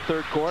had a great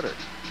 3rd quarter.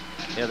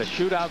 Yeah, the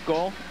shootout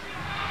goal.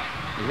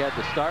 He had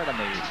the start on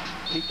the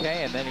PK,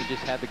 and then he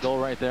just had the goal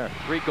right there.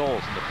 3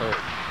 goals in the 3rd.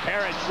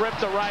 Parrish ripped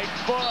the right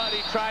foot.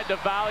 He tried to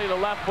volley the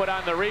left foot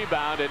on the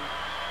rebound, and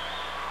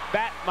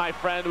that, my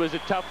friend, was a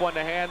tough one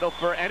to handle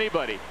for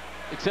anybody.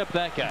 Except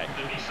that guy.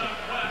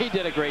 He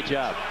did a great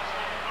job.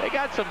 They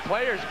got some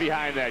players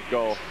behind that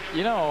goal.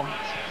 You know,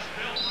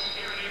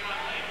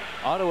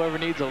 Otto ever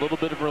needs a little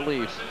bit of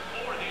relief.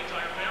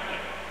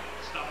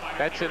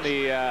 That's in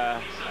the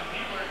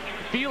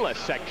Fila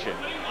section.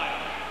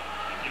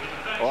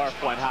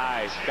 Orff went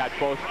high, got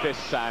both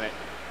fists on it.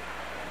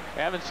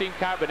 I haven't seen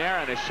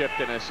Carbonarra in a shift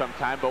in some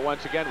time, but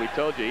once again, we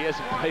told you, he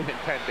hasn't played in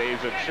 10 days.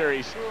 I'm sure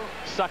he's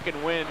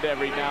sucking wind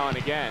every now and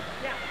again.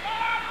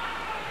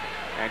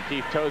 And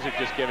Keith Tozer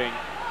just giving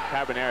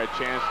Carbonarra a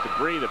chance to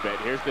breathe a bit.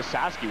 Here's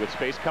Dusosky with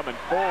space coming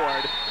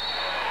forward.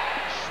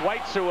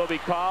 Schweitzer will be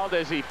called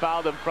as he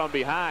fouled him from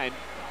behind.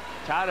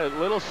 Todd a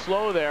little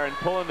slow there in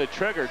pulling the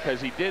trigger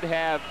because he did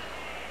have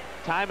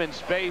time and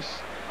space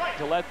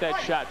to let that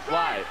shot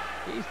fly.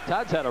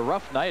 Todd's had a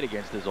rough night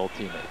against his old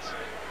teammates.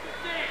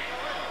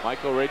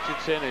 Michael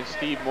Richardson and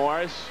Steve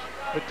Morris,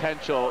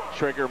 potential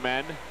trigger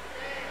men.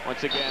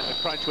 Once again, the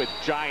Crunch with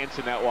giants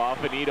in that wall,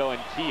 Finito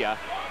and Kia.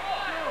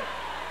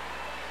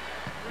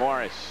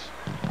 Morris,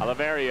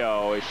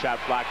 Oliverio is shot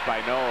blocked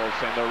by Knowles,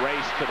 and the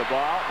race to the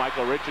ball.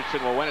 Michael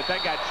Richardson will win it. Then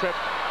got tripped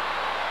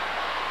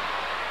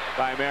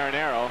by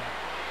Marinero.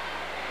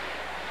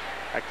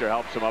 Hector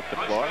helps him up the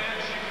floor.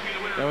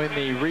 Now in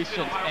the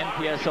recent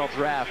NPSL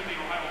draft,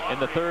 in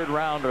the 3rd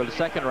round or the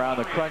 2nd round,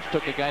 the Crunch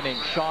took a guy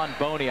named Sean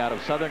Boney out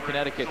of Southern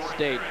Connecticut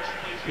State.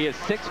 He is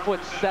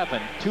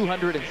 6'7",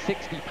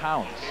 260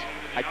 pounds.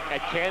 I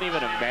can't even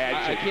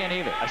imagine. I can't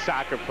either. A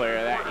soccer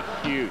player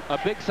that huge. A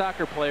big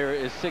soccer player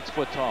is 6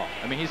 foot tall.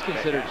 I mean, he's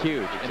considered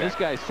huge. Exactly. And this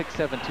guy is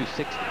 6'7",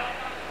 260.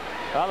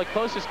 Well, the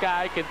closest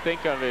guy I can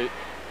think of it,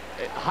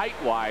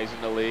 height-wise in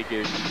the league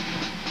is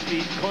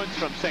Steve Kuntz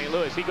from St.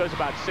 Louis. He goes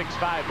about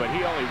 6'5", but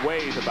he only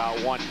weighs about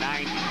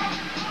 190.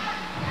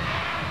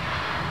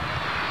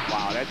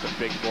 Wow, that's a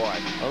big boy.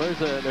 Well, there's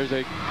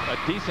a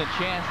decent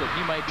chance that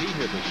he might be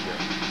here this year.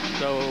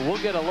 So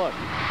we'll get a look.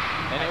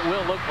 And it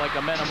will look like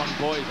a men among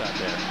boys out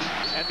there.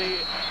 And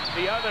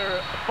the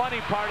other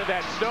funny part of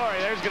that story,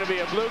 there's going to be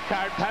a blue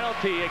card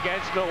penalty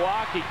against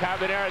Milwaukee.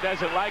 Carbonarra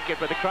doesn't like it,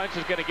 but the Crunch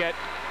is going to get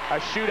a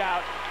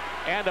shootout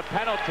and a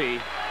penalty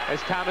as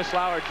Thomas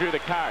Lauer drew the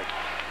card.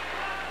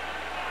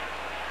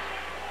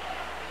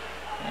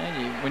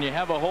 And when you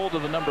have a hold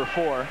of the number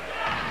 4,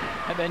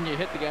 And then you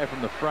hit the guy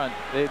from the front.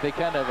 They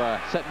kind of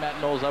set Matt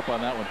Knowles up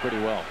on that one pretty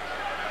well.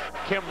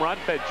 Kim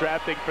Runfed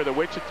drafting for the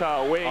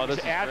Wichita Wings.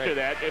 After great.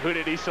 that, who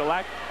did he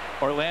select?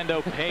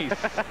 Orlando Pace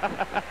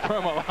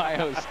from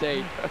Ohio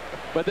State,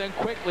 but then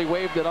quickly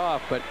waved it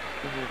off. But,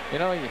 you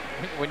know,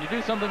 when you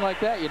do something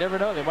like that, you never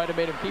know. They might have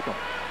made him keep him.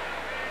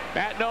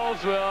 Matt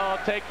Knowles will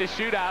take the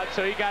shootout,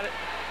 so he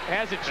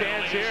has a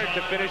chance here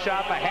to finish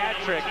off a hat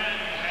trick.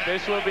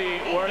 This will be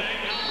worth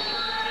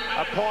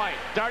a point.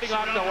 Darting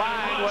off the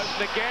line was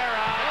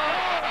Nogueira.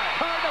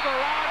 Turned him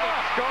around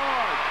and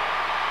scored.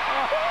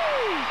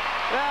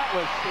 That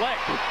was slick.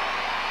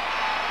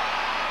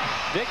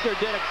 Victor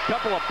did a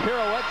couple of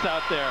pirouettes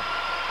out there.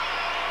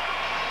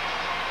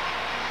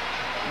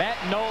 Matt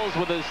Knowles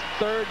with his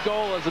 3rd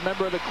goal as a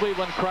member of the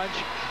Cleveland Crunch.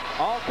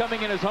 All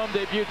coming in his home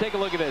debut. Take a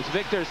look at this.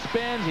 Victor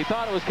spins. He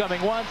thought it was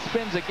coming once,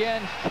 spins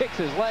again, kicks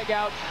his leg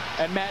out,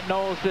 and Matt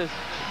Knowles just,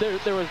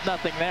 there was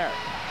nothing there.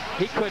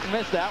 He couldn't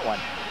miss that one.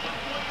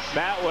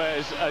 That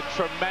was a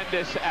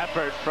tremendous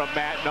effort from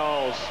Matt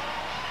Knowles.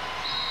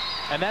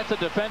 And that's a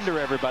defender,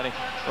 everybody.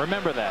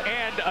 Remember that.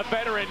 And a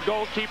veteran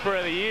goalkeeper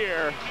of the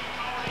year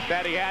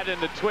that he had in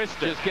the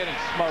Twister. Just getting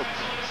smoked.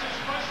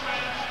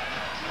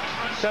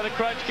 So the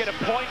Crunch get a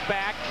point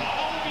back.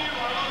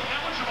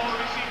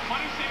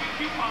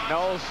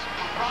 Knowles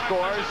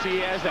scores.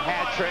 He has a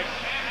hat trick.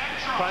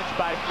 Crunch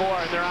by 4,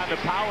 and they're on the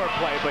power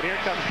play. But here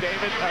comes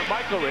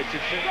Michael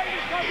Richardson.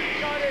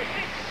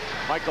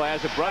 Michael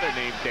has a brother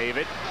named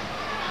David,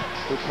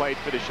 who played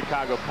for the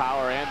Chicago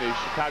Power and the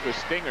Chicago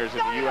Stingers in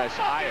the US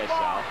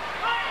ISL.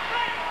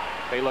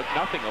 They look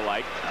nothing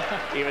alike,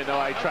 even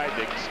though I tried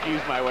to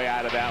excuse my way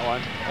out of that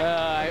one.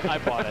 I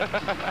bought it.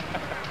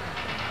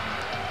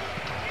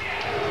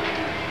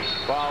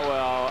 Ball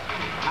will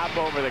hop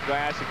over the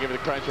glass and give the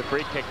Crunch a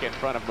free kick in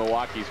front of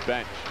Milwaukee's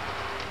bench.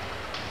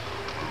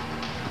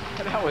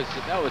 That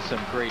was some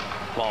great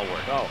ball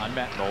work on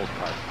Matt Knowles'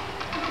 part.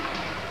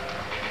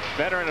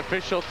 Veteran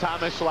official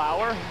Thomas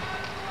Lauer.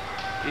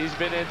 He's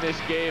been in this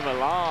game a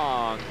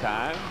long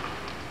time.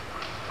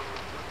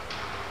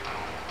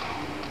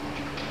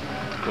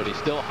 But he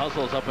still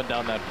hustles up and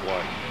down that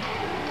floor.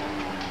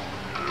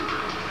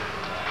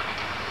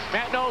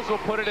 Matt Knowles will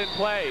put it in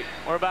play.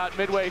 We're about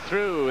midway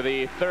through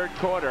the 3rd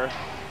quarter,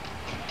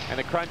 and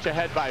the Crunch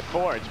ahead by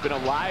 4. It's been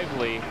a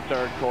lively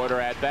 3rd quarter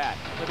at that.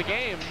 But the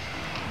game,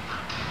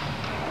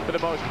 for the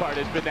most part,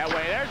 has been that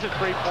way. There's a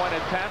 3-point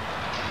attempt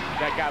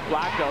that got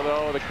blocked,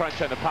 although the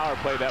Crunch on the power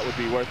play, that would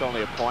be worth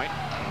only a point.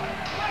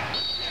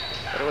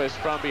 But it was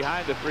from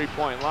behind the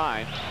 3-point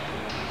line.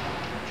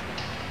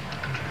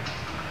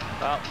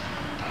 Well,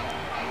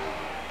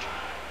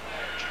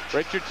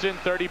 Richardson,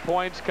 30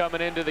 points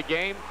coming into the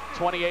game.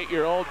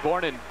 28-year-old,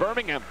 born in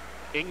Birmingham,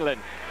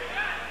 England.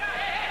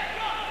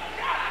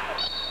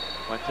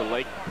 Went to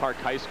Lake Park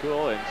High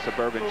School in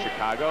suburban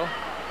Chicago.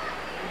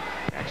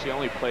 Actually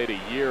only played a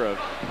year of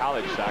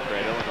college soccer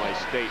at Illinois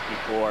State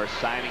before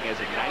signing as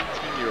a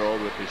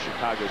 19-year-old with the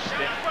Chicago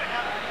Sting.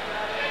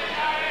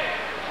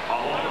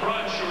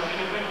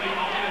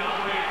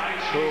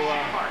 Who,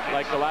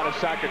 like a lot of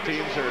soccer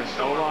teams, are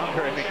no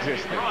longer in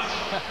existence.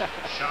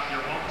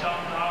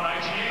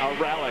 A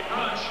relic.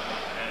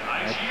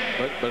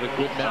 But a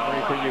good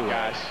memory for you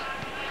guys.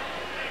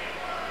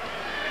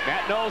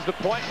 Matt Knowles, the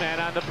point man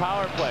on the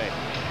power play.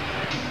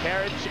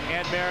 Carriage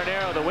and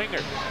Marinero, the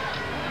wingers.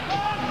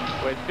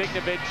 With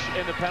Dignovich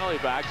in the penalty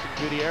box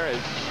and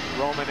Gutierrez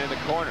roaming in the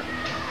corner.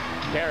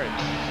 Carriage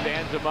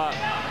stands him up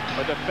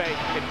with a fake,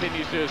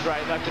 continues to his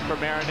right, left it for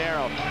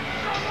Marinero.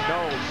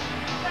 Knowles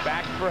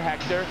back for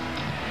Hector.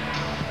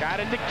 Got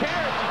it to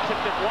Carriage. He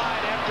tipped it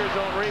wide after his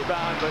own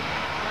rebound, but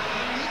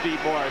Steve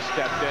Morris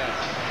stepped in.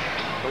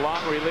 The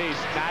long release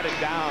knotted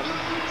down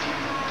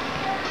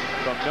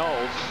from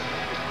Knowles.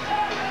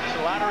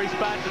 It's a lot of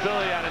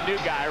responsibility on a new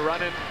guy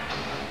running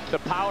the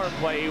power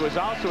play. He was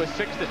also a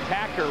 6th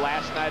attacker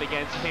last night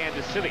against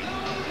Kansas City.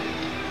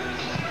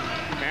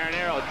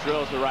 Marinero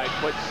drills the right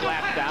foot,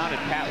 slapped down, and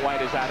Pat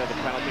White is out of the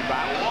penalty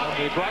box.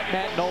 They brought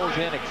Matt Knowles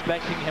in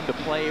expecting him to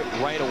play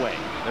right away.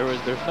 There's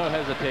no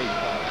hesitation.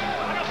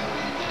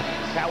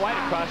 Pat White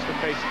across the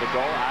face of the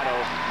goal. Otto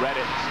read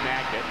it and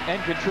snagged it.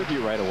 And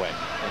contribute right away.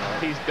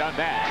 He's done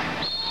that.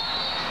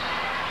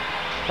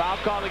 Foul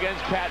call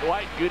against Pat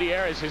White.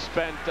 Gutierrez has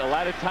spent a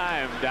lot of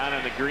time down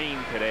on the green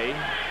today.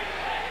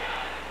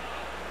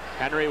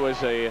 Henry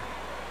was a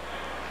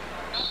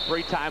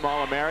 3-time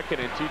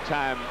All-American and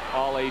 2-time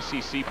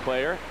All-ACC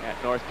player at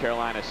North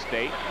Carolina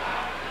State.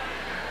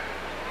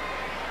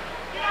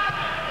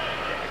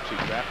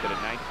 Actually drafted in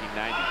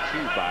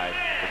 1992 by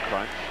the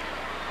Crunch.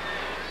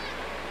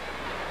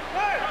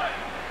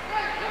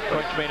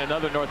 Crunch made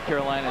another North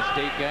Carolina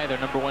State guy, their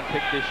 #1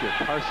 pick this year,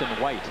 Carson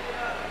White,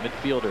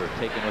 midfielder,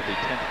 taken with the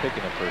 10th pick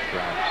in the 1st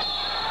round.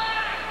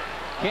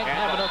 Can't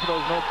have enough of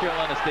those North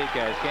Carolina State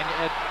guys, can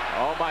you, Ed?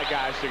 Oh my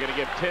gosh, they're going to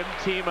give Tim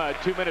Team a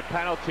 2-minute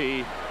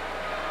penalty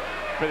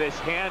for this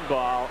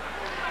handball.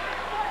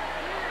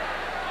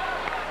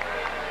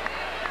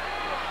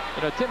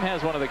 You know, Tim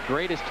has one of the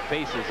greatest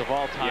faces of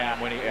all time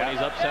when he's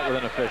upset with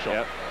an official.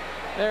 Yep.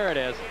 There it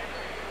is.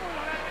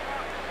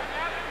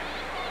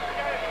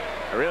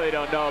 I really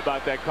don't know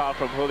about that call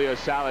from Julio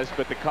Salas,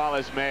 but the call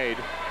is made.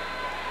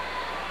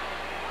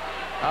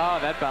 Oh,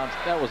 that bounced.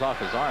 That was off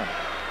his arm.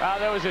 Well,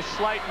 there was a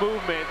slight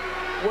movement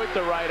with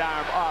the right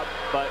arm up,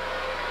 but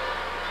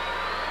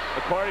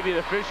according to the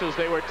officials,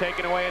 they were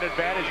taking away an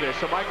advantage there.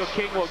 So Michael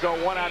King will go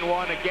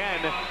one-on-one again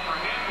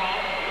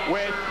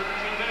with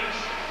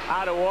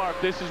Otto Orff.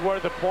 This is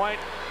worth a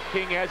point.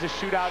 King has a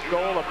shootout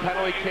goal, a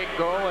penalty kick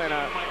goal, and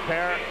a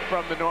pair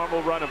from the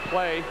normal run of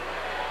play.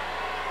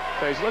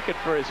 So he's looking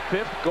for his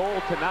 5th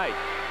goal tonight.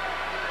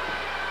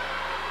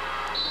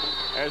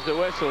 There's the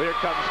whistle. Here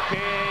comes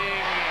King,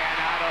 and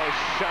Otto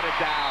shut it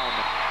down.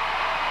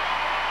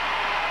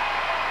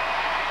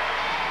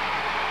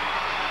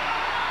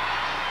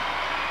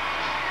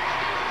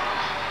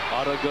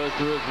 Otto goes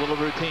through his little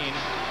routine,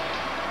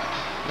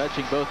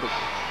 touching both the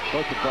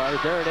bars.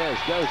 There it is.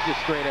 Goes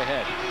just straight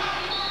ahead.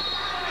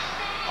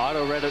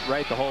 Otto read it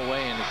right the whole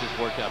way, and it just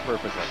worked out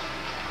perfectly.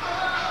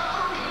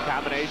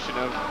 Combination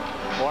of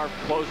Orff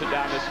closing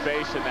down the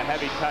space and the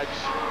heavy touch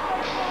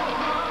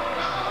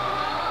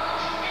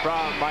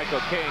from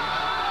Michael King.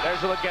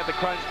 There's a look at the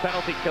Crunch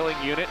penalty killing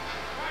unit.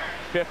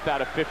 5th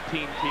out of 15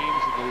 teams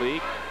in the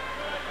league.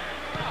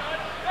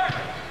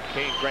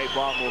 King, great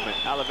ball movement.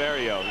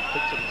 Oliverio, he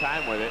took some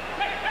time with it.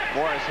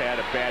 Morris had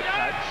a bad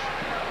touch.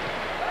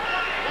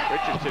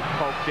 Richardson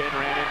poked in,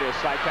 ran into a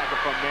slide tackle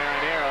from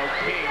Marinero.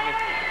 King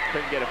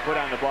couldn't get a foot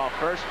on the ball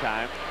first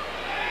time.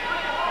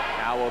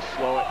 Now we'll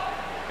slow it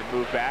and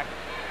move back.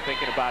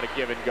 Thinking about a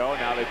give and go.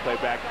 Now they play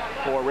back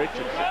for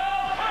Richardson.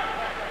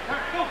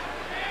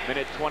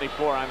 Minute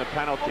 24 on the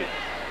penalty.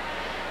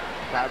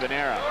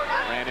 Carbonarra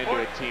ran into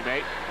a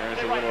teammate.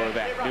 There's a little of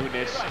that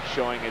newness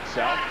showing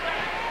itself.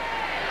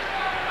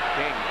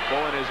 King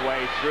pulling his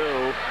way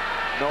through.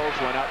 Knowles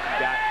went up and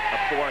got a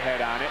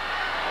forehead on it.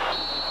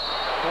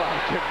 Well,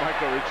 I'll give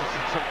Michael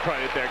Richardson some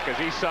credit there because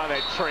he saw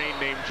that train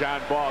named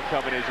John Ball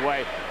coming his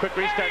way. Quick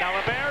restart,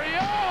 Oliverio!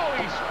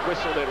 He's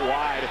whistled it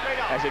wide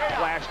as it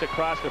flashed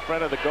across the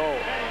front of the goal.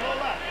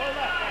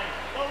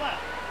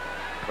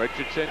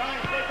 Richardson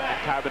and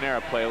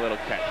Carbonarra play a little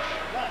catch.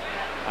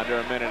 Under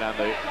a minute on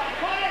the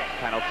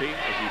penalty,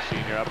 as you see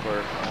in your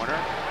upper corner.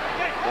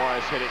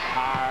 Morris hit it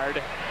hard.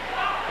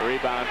 The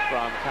rebound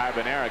from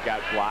Carbonarra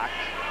got blocked.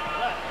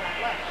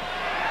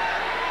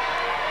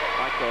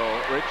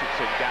 Michael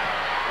Richardson got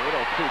a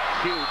little too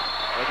cute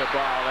with the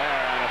ball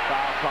there, and a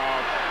foul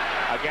called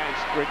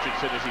against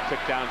Richardson as he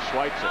took down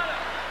Schweitzer.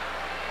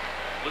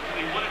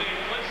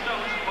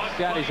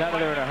 Scotty's out of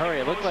there in a hurry.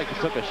 It looked like he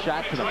took a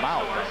shot to the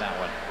mouth on that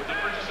one.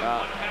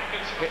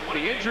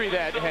 The injury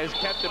that has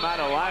kept him out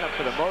of the lineup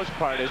for the most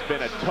part has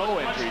been a toe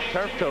injury,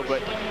 turf toe, but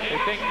they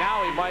think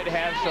now he might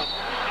have some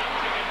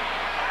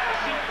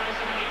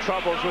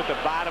troubles with the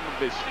bottom of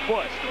his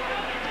foot.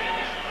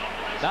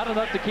 Not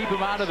enough to keep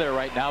him out of there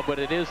right now, but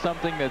it is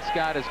something that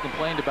Scott has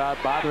complained about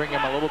bothering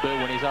him a little bit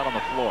when he's out on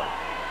the floor.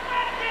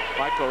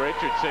 Michael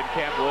Richardson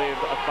can't believe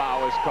a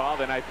foul was called,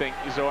 and I think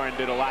Zoran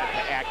did a lot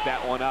to act that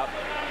one up,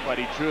 but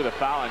he drew the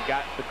foul and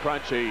got the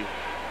Crunch a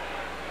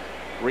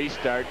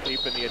restart,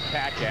 keeping the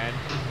attack end.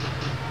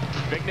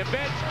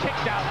 Vignovic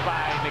kicked out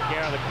by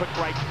Nagara, the quick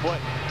right foot.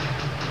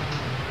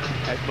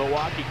 As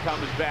Milwaukee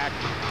comes back,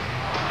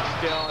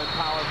 still in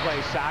power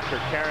play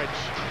soccer. Karic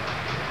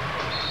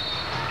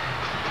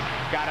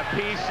got a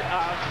piece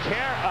of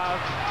care of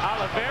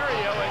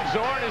Oliverio, and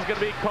Zorn is going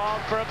to be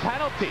called for a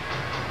penalty.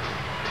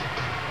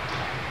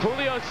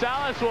 Julio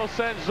Salas will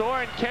send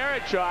Zoran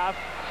Karic off.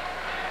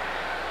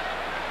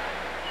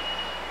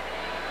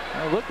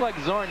 It looked like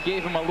Zorn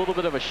gave him a little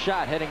bit of a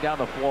shot heading down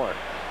the floor.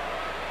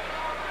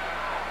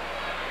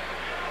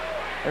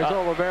 There's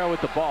Oliverio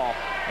with the ball,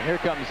 and here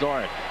comes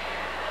Zoran.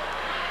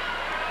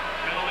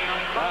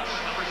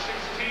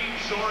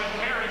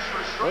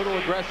 A little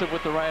aggressive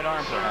with the right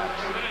arm,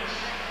 perhaps.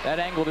 That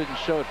angle didn't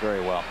show it very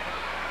well.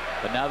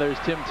 But now there's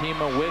Tim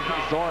Tima with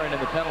Zoran in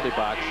the penalty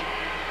box.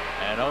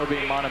 And Obi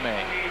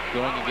Moneme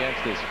going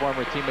against his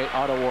former teammate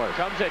Otto Orff.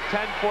 Comes at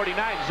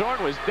 10:49.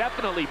 Zorn was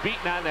definitely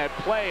beaten on that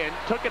play and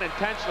took an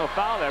intentional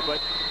foul there, but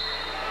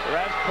the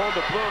refs pulled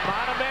the blue.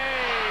 Moneme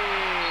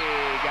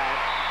got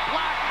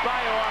blocked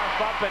by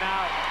Orff, up and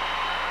out.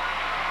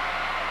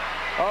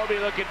 Obi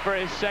looking for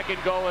his second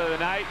goal of the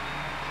night.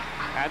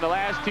 And the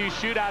last two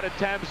shootout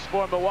attempts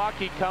for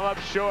Milwaukee come up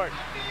short.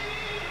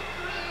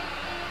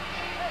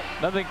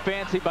 Nothing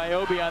fancy by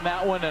Obi on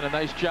that one, and a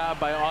nice job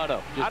by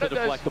Otto just to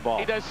deflect the ball.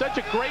 He does such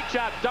a great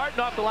job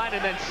darting off the line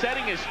and then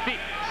setting his feet.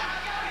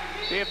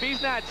 See, if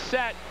he's not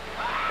set,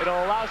 it'll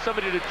allow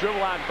somebody to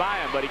dribble on by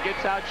him, but he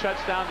gets out, shuts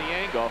down the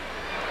angle.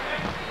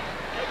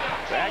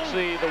 So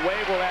actually, the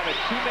Wave will have a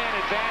two-man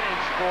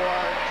advantage for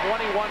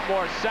 21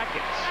 more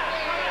seconds.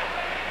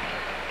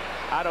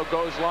 Otto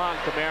goes long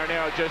to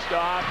Marinero just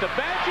off the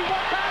bench. He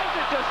one-times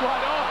it just one.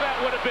 Oh, that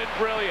would have been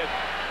brilliant.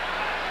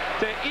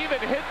 To even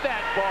hit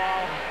that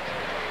ball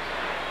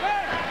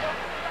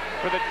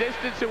for the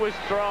distance it was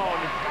thrown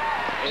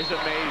is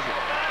amazing.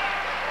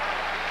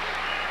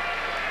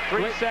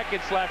 3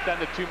 seconds left on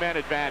the two-man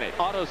advantage.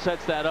 Otto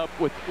sets that up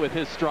with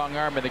his strong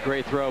arm and the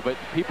great throw, but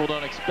people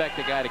don't expect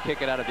a guy to kick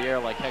it out of the air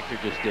like Hector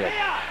just did.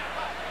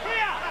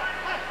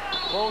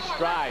 Full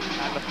stride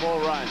on the full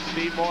run.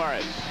 Steve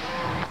Morris.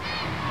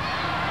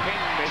 King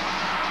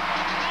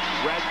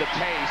read the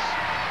pace.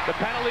 The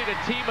penalty to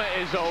Tima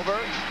is over.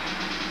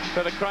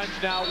 So the Crunch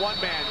now one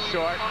man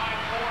short,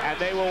 and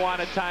they will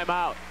want a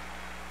timeout.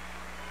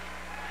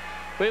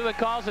 Cleveland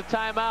calls a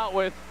timeout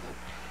with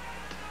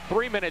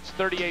 3 minutes,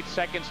 38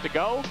 seconds to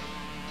go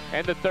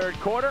in the third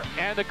quarter,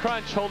 and the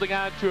Crunch holding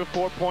on to a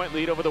 4-point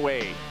lead over the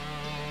Wave.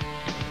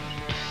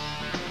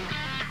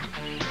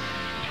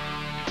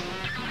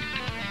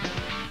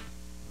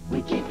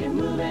 We keep it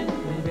moving,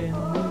 moving,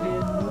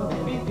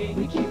 moving.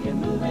 We keep it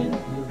moving,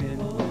 moving,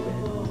 moving.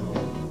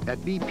 At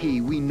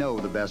BP, we know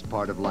the best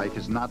part of life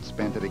is not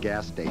spent at a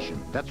gas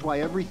station. That's why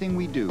everything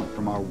we do,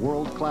 from our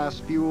world-class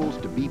fuels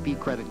to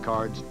BP credit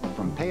cards,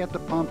 from pay at the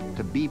pump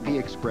to BP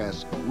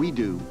Express, we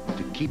do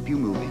to keep you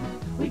moving.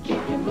 We keep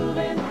it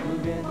moving,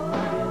 moving,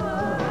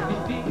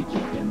 moving. We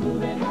keep it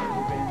moving,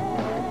 moving.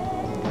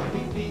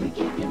 We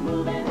keep it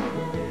moving,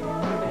 moving.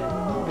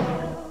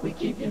 We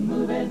keep it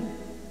moving.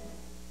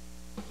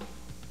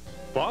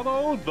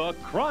 Follow the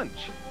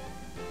Crunch.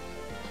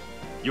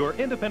 Your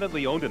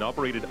independently owned and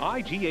operated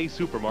IGA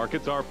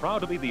supermarkets are proud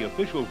to be the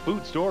official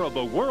food store of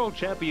the world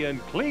champion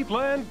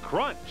Cleveland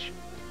Crunch.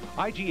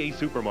 IGA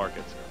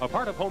Supermarkets, a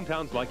part of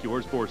hometowns like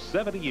yours for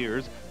 70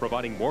 years,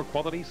 providing more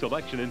quality,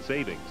 selection, and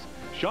savings.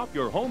 Shop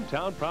your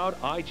hometown proud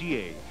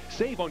IGA.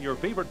 Save on your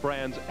favorite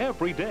brands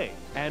every day.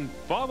 And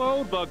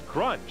follow the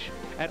Crunch.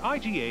 At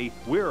IGA,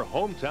 we're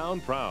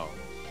hometown proud.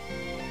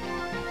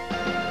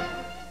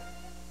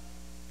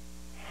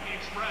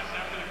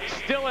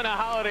 Still in a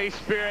holiday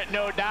spirit,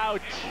 no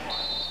doubt.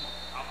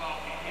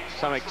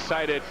 Some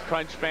excited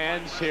Crunch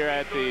fans here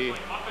at the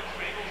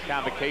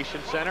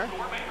Convocation Center.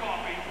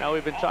 Now,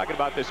 we've been talking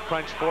about this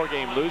Crunch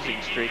 4-game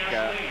losing streak.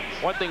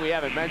 One thing we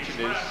haven't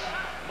mentioned is,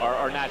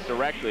 or not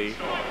directly,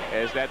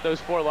 is that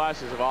those 4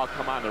 losses have all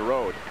come on the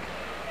road.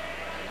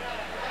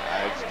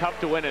 It's tough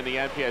to win in the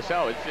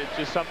NPSL. It's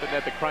just something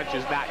that the Crunch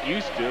is not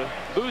used to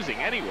losing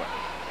anyway.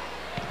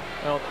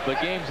 Well, the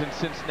games in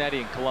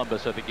Cincinnati and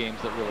Columbus are the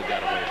games that really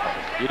got away from us.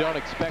 You don't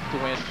expect to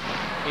win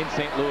in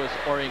St. Louis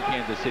or in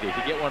Kansas City. If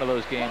you get one of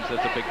those games,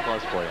 that's a big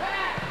plus for you.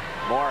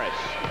 Morris.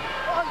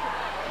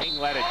 King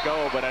let it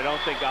go, but I don't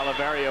think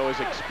Oliverio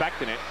was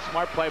expecting it.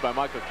 Smart play by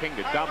Michael King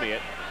to dummy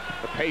it.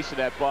 The pace of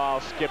that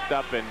ball skipped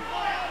up and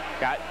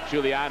got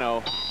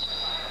Giuliano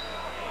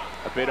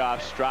a bit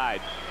off stride.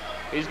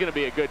 He's going to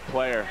be a good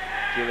player,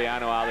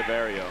 Giuliano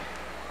Oliverio.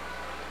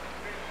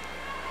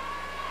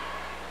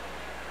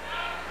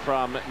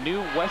 From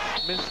New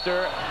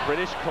Westminster,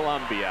 British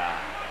Columbia.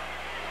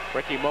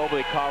 Ricky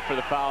Mobley called for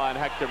the foul on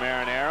Hector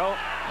Marinero.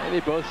 They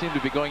both seem to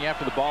be going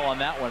after the ball on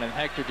that one, and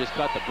Hector just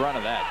caught the brunt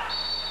of that.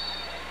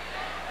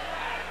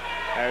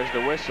 There's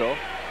the whistle.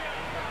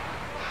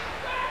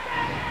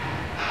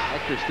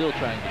 Hector still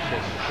trying to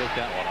shake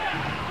that one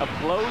up. A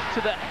blow to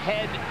the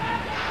head.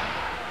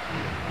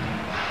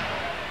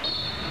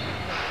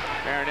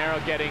 Marinero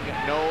getting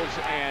Knowles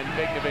and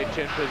Vignovich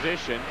in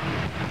position.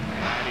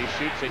 And he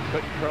shoots it,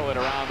 couldn't curl it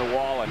around the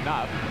wall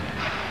enough.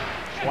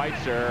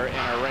 Schweitzer in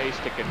a race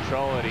to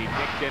control it. He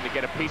nicked in to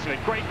get a piece of it.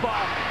 Great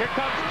ball. Here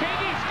comes King.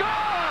 He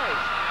scores!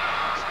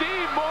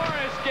 Steve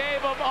Morris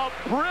gave him a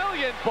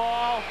brilliant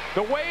ball.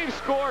 The Wave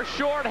score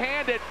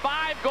shorthanded.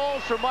 5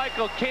 goals for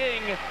Michael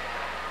King.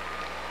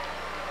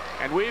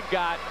 And we've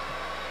got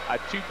a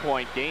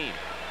 2-point game.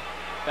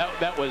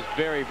 That was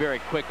very, very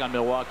quick on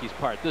Milwaukee's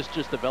part. This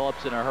just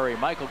develops in a hurry.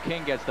 Michael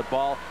King gets the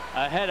ball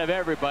ahead of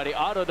everybody.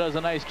 Otto does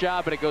a nice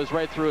job, but it goes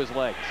right through his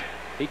legs.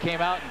 He came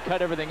out and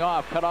cut everything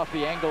off, cut off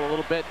the angle a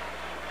little bit.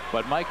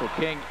 But Michael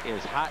King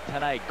is hot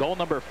tonight. Goal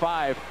number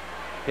 5.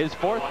 His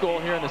 4th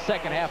goal here in the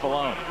second half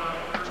alone.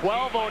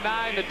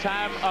 12:09 the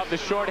time of the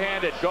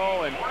shorthanded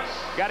goal. And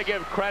got to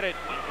give credit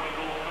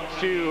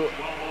to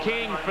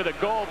King for the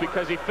goal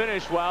because he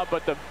finished well,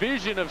 but the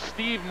vision of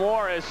Steve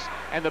Morris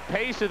and the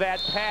pace of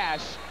that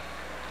pass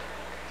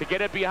to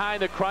get it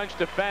behind the Crunch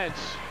defense.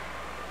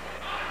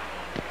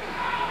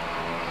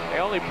 They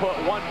only put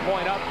 1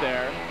 point up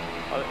there.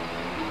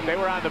 They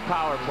were on the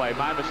power play,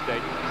 my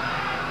mistake.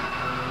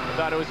 I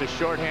thought it was a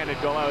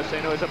shorthanded goal. I was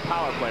saying it was a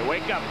power play.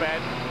 Wake up,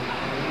 Ed.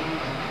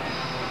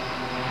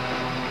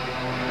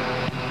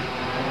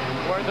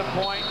 Worth a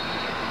point.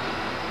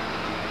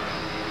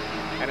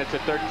 And it's a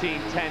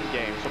 13-10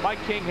 game. So Mike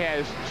King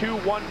has 2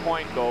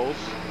 one-point goals,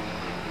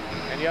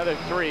 and the other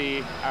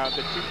 3 are of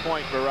the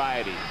 2-point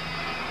variety.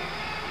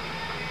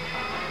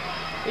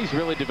 He's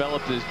really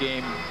developed his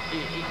game.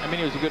 I mean,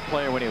 he was a good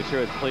player when he was here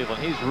with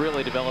Cleveland. He's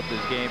really developed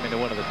his game into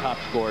one of the top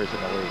scorers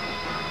in the league.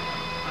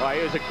 Well,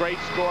 he was a great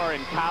scorer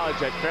in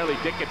college at Fairleigh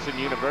Dickinson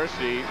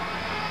University.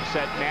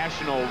 Set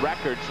national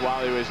records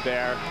while he was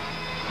there.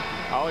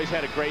 Always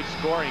had a great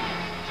scoring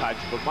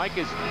touch, but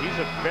he's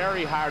a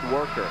very hard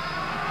worker.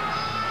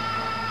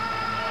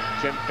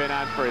 Jim Finn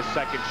on for his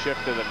 2nd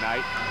shift of the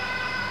night.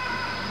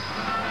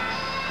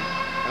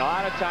 And And a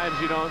lot of times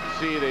you don't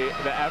see the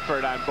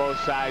effort on both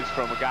sides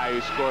from a guy who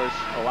scores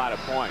a lot of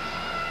points.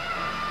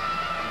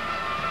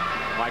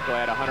 Michael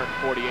had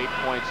 148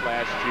 points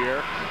last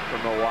year for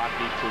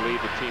Milwaukee to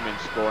lead the team in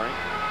scoring.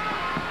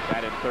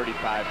 That in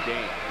 35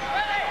 games.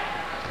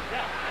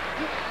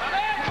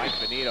 Mike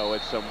Benito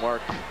with some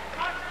work,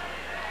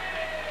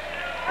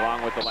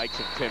 along with the likes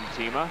of Tim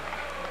Tima.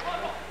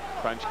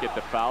 Crunch get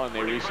the foul and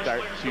they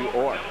restart to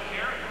Orr.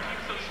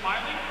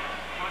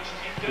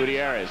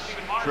 Gutierrez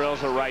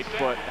drills a right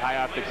foot high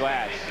off the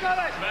glass.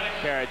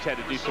 Karic had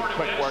to do some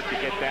quick work to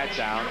get that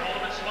down.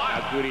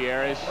 Now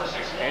Gutierrez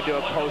into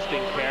a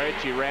posting Karic.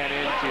 He ran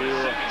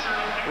into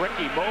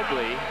Ricky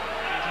Mobley,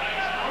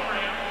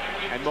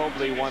 and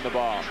Mobley won the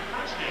ball.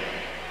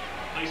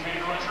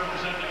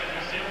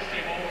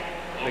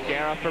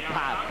 Nogueira for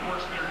Pop.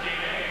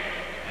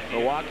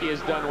 Milwaukee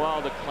has done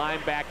well to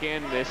climb back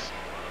in this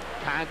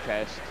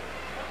contest.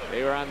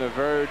 They were on the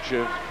verge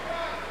of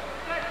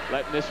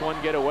letting this one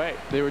get away.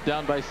 They were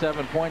down by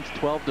 7 points,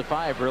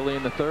 12-5 early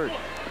in the third.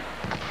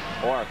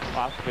 Orr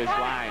off his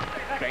line,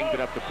 banged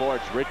it up the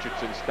boards.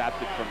 Richardson stopped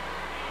it from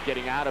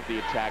getting out of the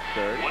attack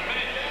third. 1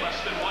 minute,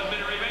 less than 1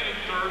 minute remaining,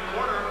 third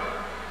quarter.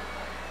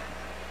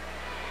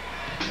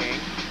 King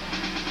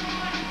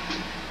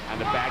on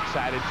the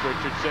backside, it's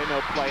Richardson.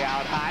 He'll play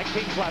out high.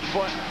 King's left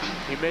foot.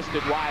 He missed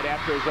it wide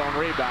after his own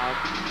rebound.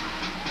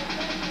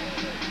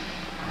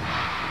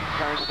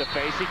 Turns to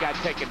face. He got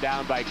taken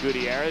down by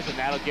Gutierrez, and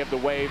that'll give the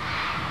Wave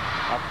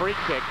a free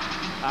kick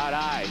out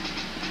high.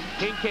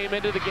 King came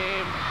into the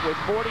game with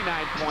 49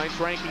 points,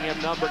 ranking him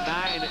number 9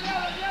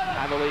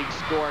 on the league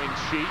scoring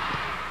sheet.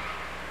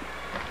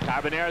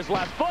 Carbonarra's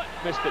left foot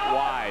missed it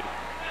wide.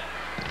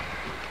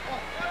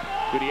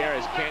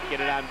 Gutierrez can't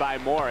get it on by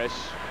Morris.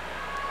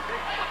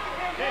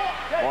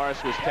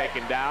 Morris was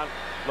taken down,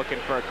 looking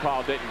for a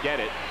call, didn't get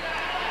it.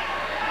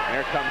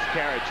 Here comes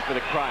Karic for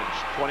the Crunch.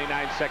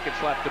 29 seconds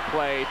left to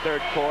play,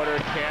 third quarter.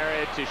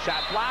 Karic is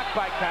shot blocked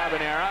by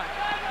Carbonarra.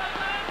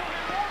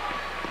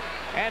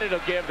 And it'll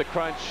give the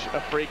Crunch a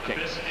free kick.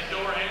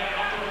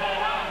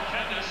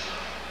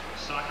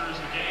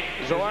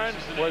 Zoran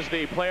was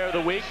the player of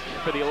the week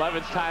for the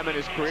 11th time in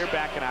his career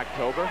back in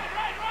October.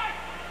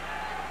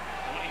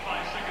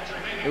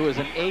 It was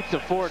an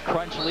 8-4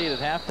 Crunch lead at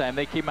halftime.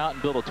 They came out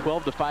and built a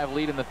 12-5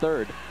 lead in the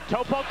third.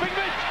 Toe poke, big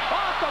miss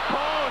off the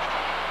post.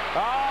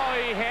 Oh,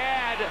 he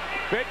had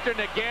Victor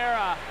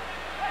Nogueira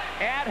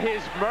at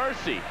his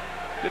mercy.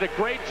 Did a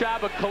great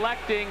job of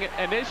collecting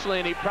initially,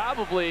 and he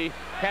probably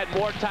had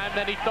more time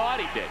than he thought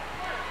he did.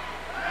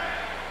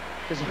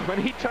 Because when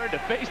he turned to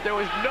face, there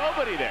was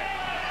nobody there.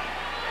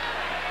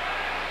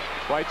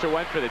 Schweitzer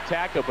went for the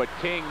tackle, but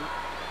King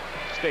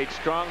stayed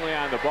strongly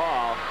on the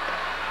ball.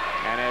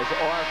 And as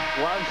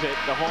Orr loves it,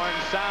 the horn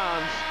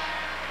sounds.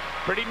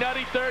 Pretty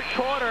nutty third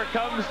quarter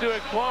comes to a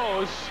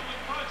close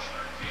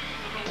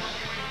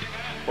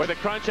with the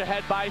Crunch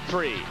ahead by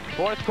 3.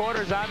 Fourth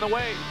quarter's on the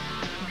way.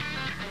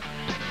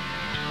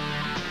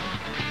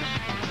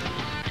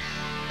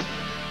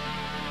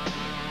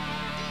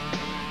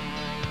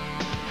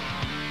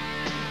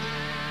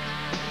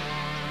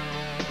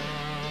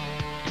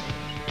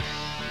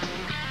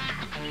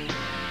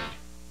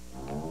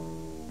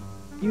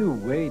 You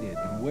waited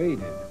and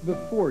waited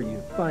before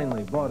you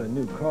finally bought a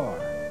new car.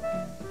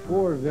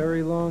 4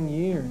 very long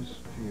years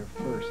for your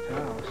first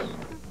house.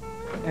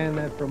 And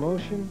that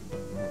promotion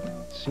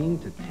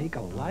seemed to take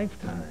a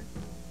lifetime.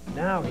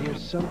 Now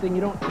here's something you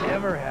don't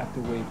ever have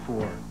to wait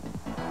for.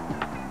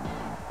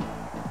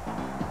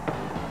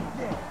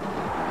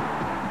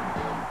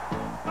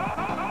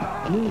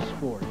 News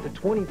Sport, the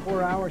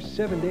 24-hour,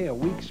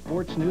 7-day-a-week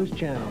sports news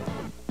channel.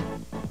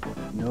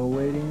 No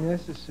waiting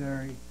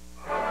necessary.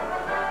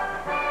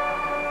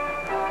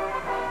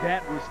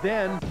 That was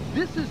then.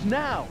 This is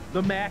now,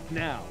 the Mac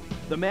Now.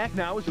 The Mac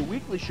Now is a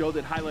weekly show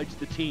that highlights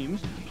the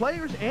teams,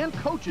 players, and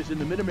coaches in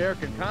the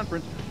Mid-American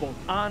Conference, both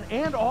on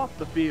and off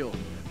the field.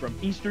 From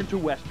Eastern to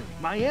Western,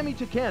 Miami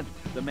to Kent,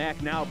 the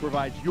Mac Now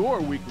provides your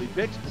weekly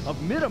fix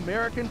of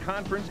Mid-American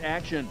Conference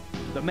action.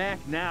 The Mac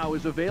Now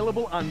is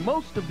available on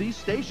most of these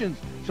stations,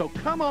 so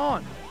come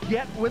on,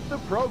 get with the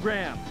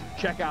program.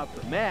 Check out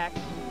the Mac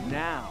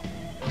now.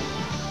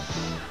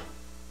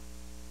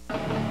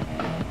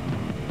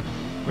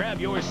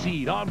 Grab your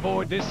seat on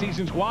board this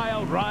season's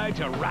wild ride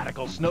to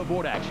radical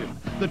snowboard action.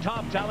 The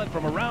top talent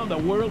from around the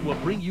world will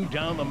bring you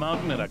down the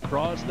mountain and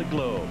across the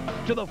globe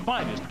to the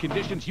finest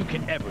conditions you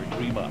can ever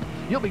dream of.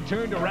 You'll be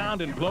turned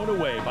around and blown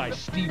away by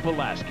steep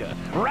Alaska,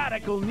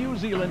 radical New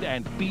Zealand,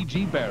 and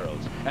Fiji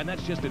barrels. And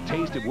that's just a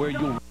taste of where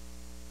you'll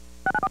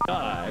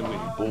die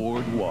with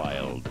Board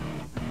Wild.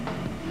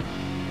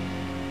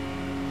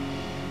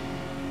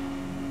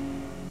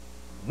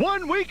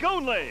 1 week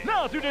only.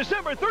 Now through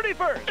December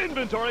 31st.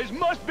 Inventories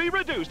must be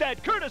reduced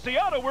at Courtesy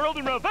Auto World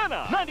in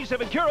Ravenna.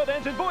 97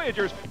 Caravans and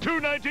Voyagers,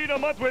 $219 a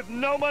month with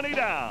no money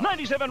down.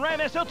 97 Ram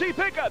SLT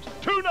pickups,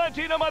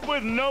 $219 a month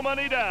with no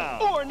money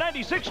down. Or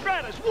 96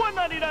 Stratus,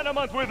 $199 a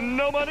month with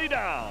no money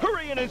down.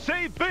 Hurry in and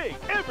save big.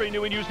 Every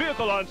new and used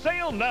vehicle on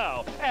sale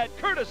now at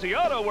Courtesy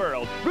Auto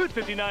World, Route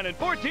 59 and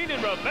 14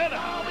 in Ravenna.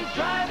 Always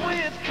drive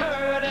with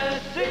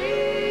Courtesy.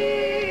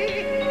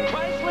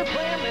 Chrysler,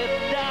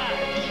 Plymouth, Dodge.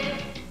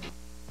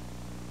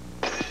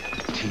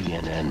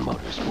 TNN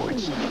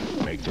Motorsports.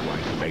 Make the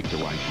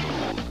right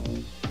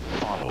move.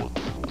 Follow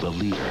the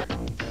leader.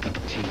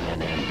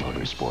 TNN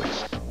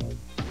Motorsports.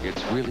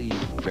 It's really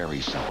very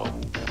simple.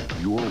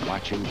 You're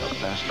watching the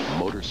best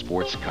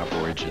motorsports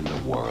coverage in the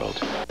world.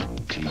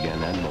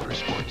 TNN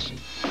Motorsports.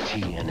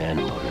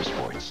 TNN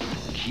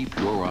Motorsports. Keep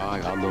your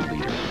eye on the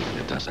leader.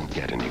 It doesn't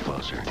get any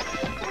closer.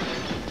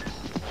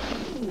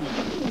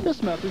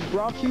 This message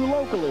brought to you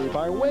locally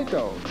by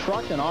Waco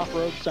Truck and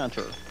Off-Road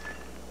Center.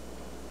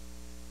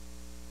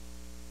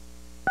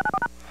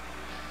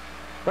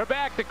 We're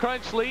back. The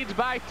Crunch leads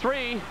by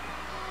 3.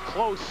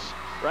 Close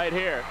right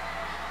here.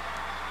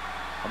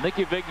 Well,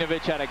 Nicky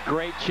Vignovich had a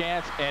great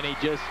chance, and he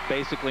just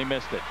basically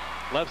missed it.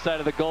 Left side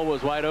of the goal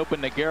was wide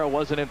open. Nagara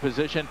wasn't in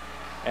position,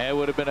 and it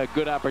would have been a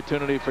good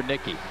opportunity for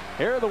Nicky.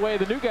 Here are the way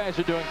the new guys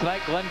are doing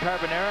tonight. Glen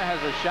Carbonarra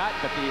has a shot,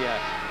 but the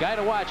guy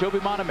to watch, Obi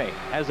Moneme,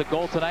 has a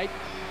goal tonight.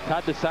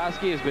 Todd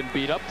Dusosky has been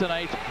beat up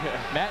tonight.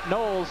 Matt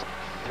Knowles,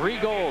 3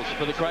 goals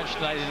for the Crunch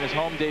tonight in his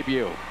home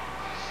debut.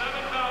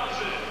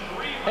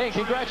 Hey,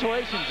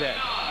 congratulations, Ed.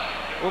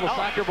 Little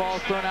soccer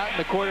balls thrown out in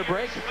the quarter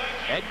break.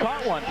 Ed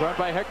caught one thrown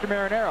by Hector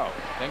Marinero,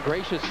 then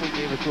graciously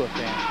gave it to a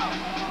fan.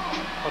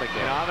 What a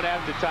game. I'm going to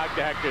have to talk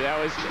to Hector.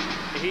 That was,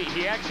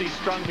 he actually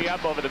strung me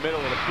up over the middle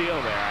of the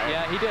field there.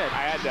 Yeah, he did.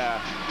 I had to,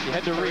 you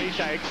had to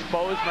reach. I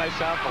exposed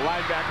myself. The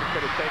linebacker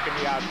could have taken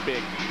me out big.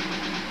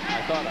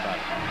 I thought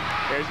about it.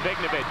 There's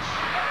Vignovich.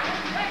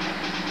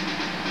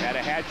 Had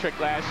a hat trick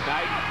last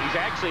night. He's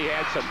actually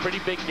had some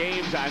pretty big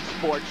games on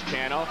Sports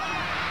Channel.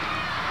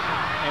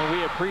 And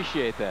we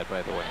appreciate that,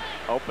 by the way.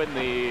 Opened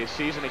the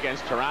season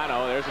against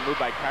Toronto. There's a move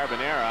by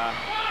Carbonarra.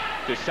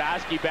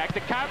 Dusosky back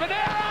to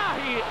Carbonarra.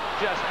 He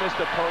just missed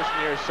the post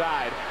near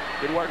side.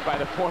 Good work by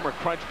the former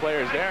Crunch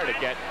players there to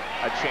get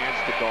a chance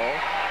to goal.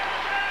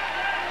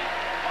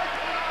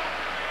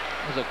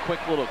 It was a quick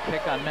little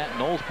kick on Matt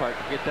Knowles' part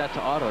to get that to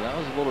Otto. That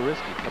was a little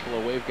risky. A couple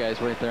of wave guys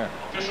right there.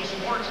 Official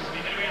Sports is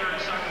the innovator in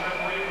soccer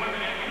referee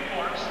women and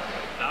uniforms.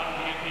 Now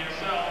the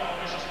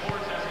NPSL, Official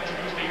Sports has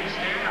introduced a new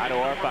standard.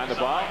 Otto Orff on the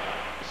ball,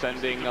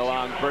 sending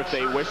along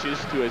birthday wishes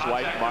to his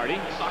wife,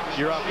 Marty.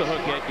 You're off the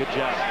hook, Ed. Good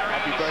job.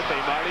 Happy birthday,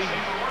 Marty.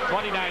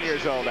 29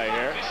 years old, I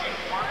hear.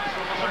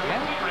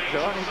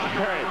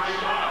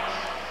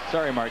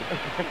 Sorry, Marty.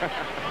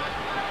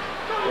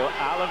 Well,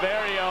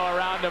 Oliverio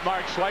around to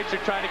Mark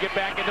Schweitzer trying to get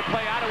back into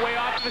play. Otto way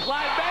off of his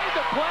line, made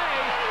the play,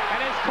 and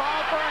is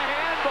called for a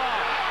handball.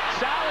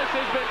 Salas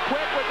has been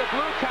quick with the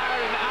blue card,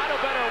 and Otto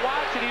better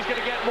watch it. He's going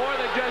to get more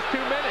than just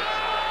 2 minutes.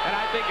 And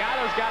I think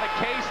Otto's got a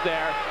case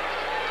there.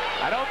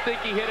 I don't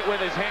think he hit it with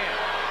his hand.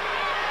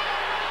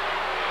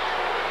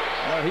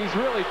 Well, he's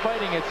really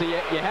fighting it, so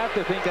you have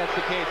to think that's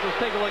the case. Let's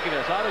take a look at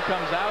this. Otto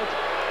comes out,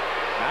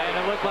 and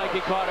it looked like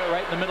he caught it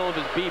right in the middle of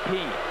his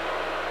BP.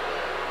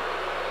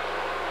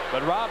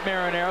 But Rob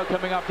Marinero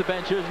coming off the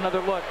bench. Here's another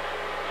look.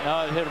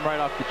 No, it hit him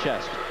right off the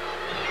chest.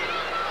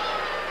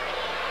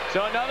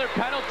 So another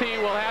penalty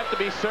will have to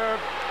be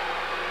served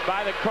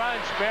by the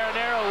Crunch.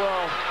 Marinero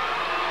will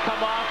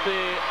come off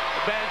the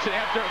bench, and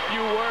after a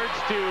few words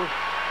to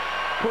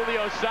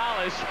Julio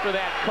Salas for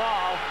that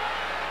call,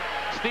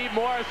 Steve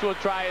Morris will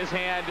try his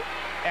hand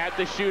at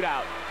the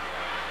shootout.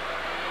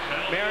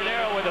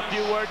 Marinero with a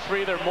few words for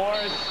either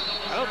Morris.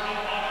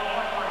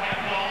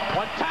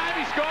 One time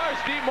he scores,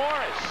 Steve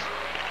Morris.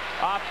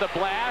 Off the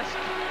blast,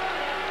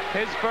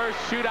 his first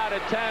shootout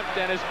attempt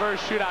and his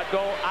first shootout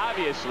goal,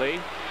 obviously.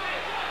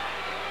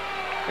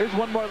 Here's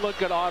one more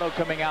look at Otto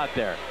coming out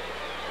there.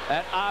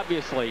 That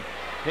obviously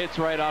hits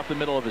right off the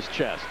middle of his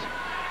chest.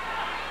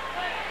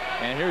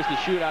 And here's the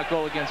shootout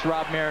goal against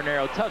Rob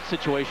Marinero. Tough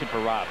situation for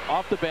Rob.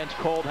 Off the bench,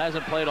 cold,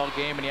 hasn't played all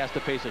game, and he has to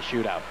face a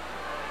shootout.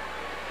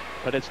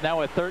 But it's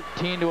now a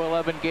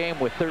 13-11 game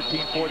with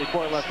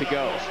 13:44 left to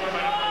go.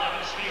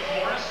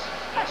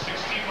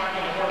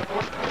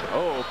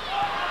 Oh,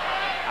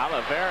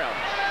 Oliverio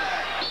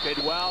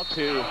did well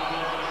to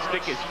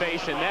stick his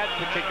face in that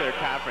particular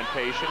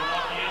confrontation.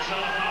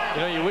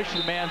 You know, you wish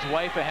the man's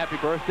wife a happy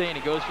birthday and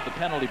he goes for the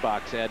penalty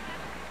box, Ed.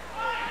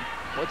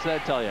 What's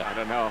that tell you? I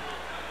don't know.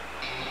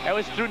 That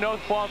was through no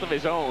fault of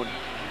his own.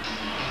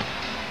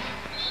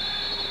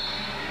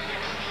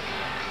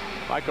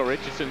 Michael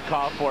Richardson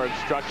called for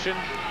obstruction,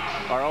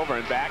 or over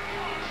and back,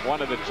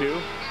 one of the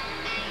two.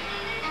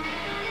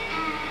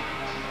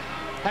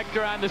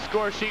 Hector on the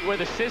score sheet with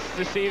assists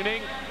this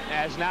evening,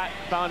 has not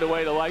found a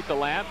way to light the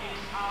lamp.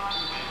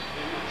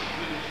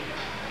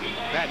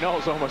 Matt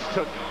Knowles almost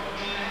took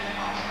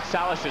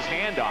Salas's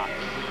hand off.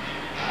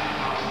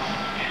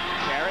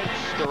 Carriage,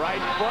 the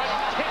right foot,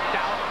 kicked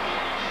out.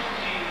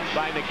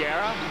 by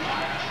Nogueira.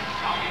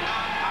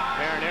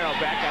 Marinero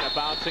back on a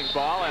bouncing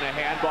ball, and a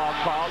handball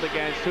called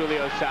against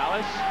Julio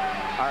Salas,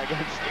 or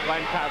against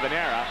Glen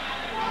Carbonarra.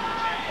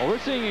 Well, we're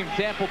seeing an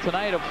example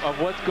tonight of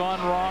what's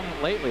gone wrong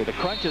lately. The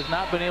Crunch has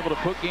not been able to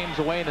put games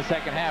away in the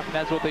second half, and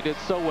that's what they did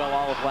so well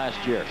all of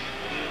last year.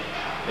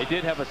 They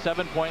did have a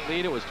 7-point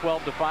lead. It was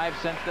 12-5.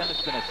 Since then,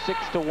 it's been a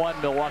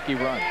 6-1 Milwaukee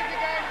run.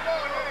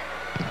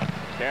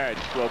 Carriage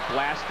will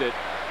blast it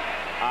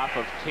off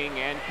of King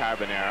and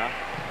Carbonarra.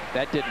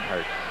 That didn't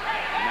hurt.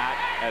 Not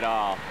at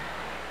all.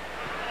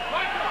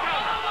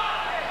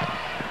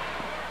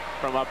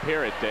 From up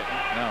here, it didn't.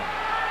 No.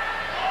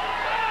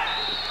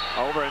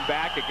 Over and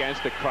back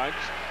against the Crunch.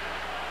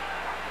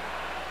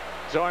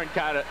 Zorn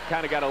kind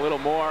of got a little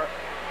more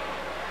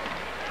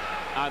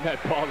on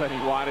that ball than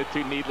he wanted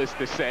to, needless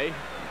to say.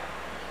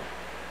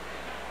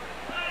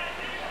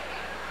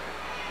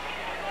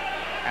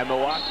 And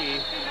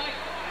Milwaukee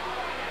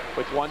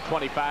with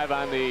 1:25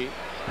 on the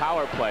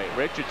power play.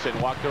 Richardson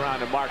walked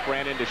around and Mark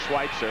ran into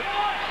Schweitzer.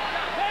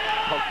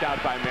 Poked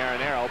out by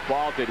Marinero.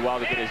 Ball did well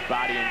to get his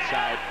body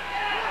inside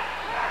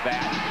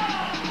that.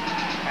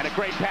 And a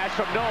great pass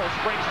from Knowles.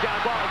 Brings down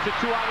ball. It's a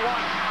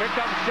 2-on-1. Here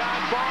comes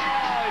John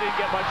Ball. He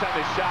didn't get much on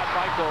the shot.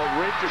 Michael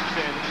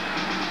Richardson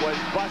was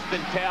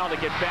busting tail to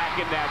get back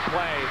in that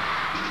play.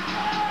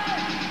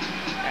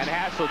 And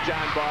hassled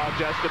John Ball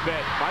just a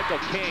bit.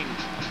 Michael King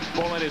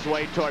pulling his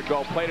way toward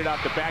goal. Played it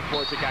off the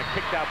backboards. It got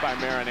kicked out by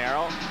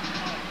Marinero.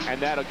 And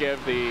that'll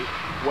give the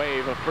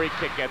Wave a free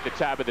kick at the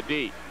top of the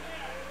D.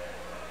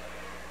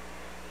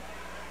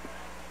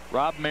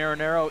 Rob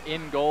Marinero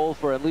in goal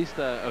for at least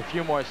a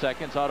few more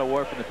seconds. Otto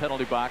Wharf in the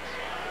penalty box.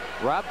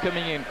 Rob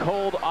coming in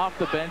cold off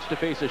the bench to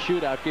face a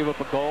shootout, gave up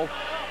a goal,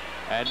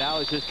 and now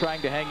is just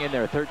trying to hang in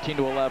there.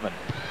 13-11.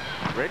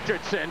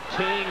 Richardson.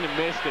 King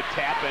missed it,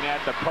 tapping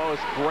at the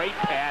post. Great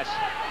pass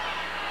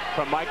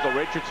from Michael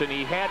Richardson.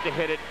 He had to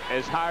hit it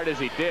as hard as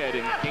he did,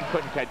 and King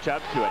couldn't catch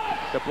up to it.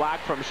 The block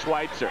from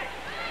Schweitzer.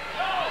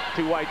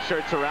 Two white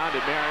shirts around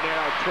it.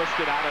 Marinero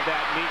twisted out of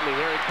that neatly.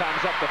 Here he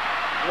comes up the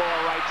floor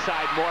right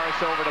side.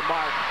 Morris over to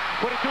Mark.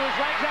 Put it through his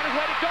legs on his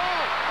way to goal.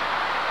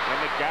 And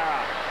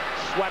Nogueira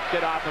swept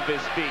it off of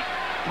his feet.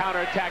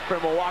 Counterattack for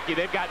Milwaukee.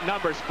 They've got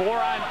numbers.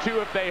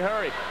 4-on-2 if they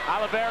hurry.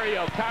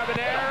 Oliverio.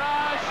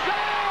 Carbonarra.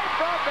 Save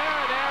from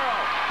Marinero.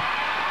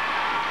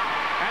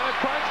 And the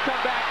Crunch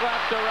come back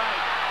left to right.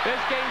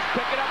 This game's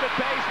picking up at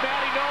pace.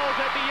 Matty Knowles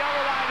at the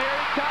yellow line. Here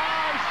he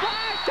comes.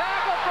 Slide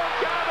tackle from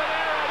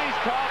Carbonarra, and he's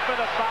called for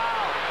the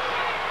foul.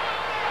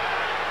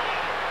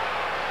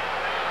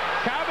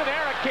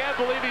 Carbonarra can't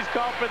believe he's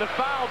called for the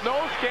foul.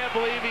 Knowles can't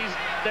believe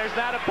there's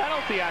not a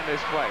penalty on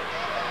this play.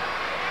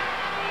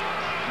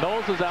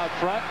 Knowles is out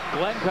front.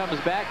 Glen comes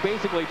back,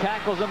 basically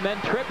tackles him,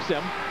 then trips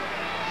him.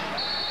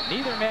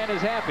 Neither man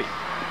is happy.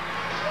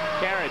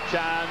 Carriage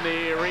on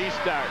the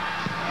restart.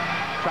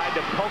 Tried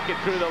to poke it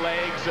through the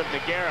legs of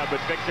Nogueira,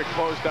 but Victor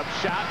closed up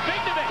shot.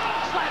 Vignovic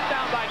slapped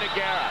down by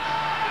Nogueira.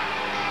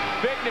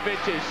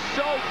 Vignovic is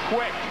so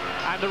quick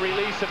on the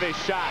release of his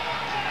shot.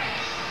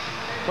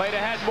 Played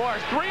ahead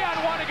Morris.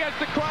 3-on-1 against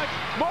the Crunch.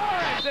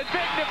 Morris and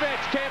Vignovic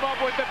came up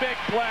with the big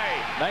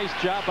play. Nice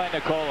job by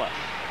Nicola.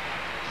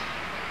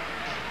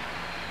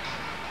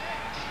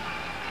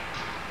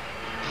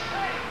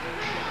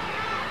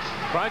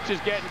 Crunch is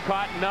getting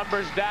caught in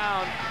numbers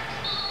down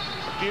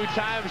a few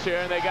times here,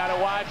 and they got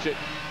to watch it.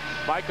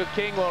 Michael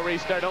King will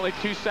restart. Only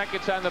 2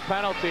 seconds on the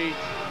penalty.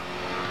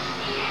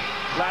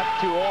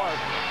 Left to Orb.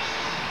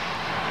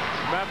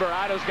 Remember,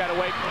 Otto's got to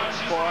wait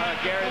for a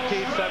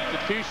guaranteed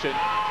substitution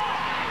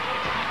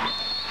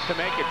to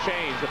make a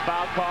change. The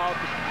foul called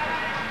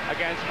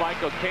against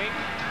Michael King.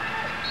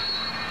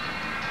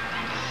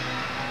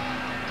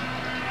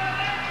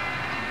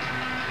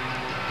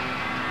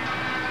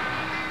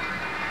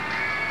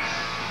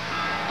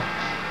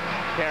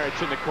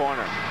 Carriage in the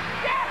corner.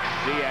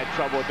 Z had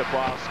trouble with the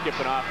ball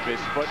skipping off his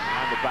foot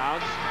on the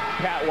bounce.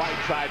 Pat White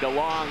tried a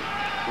long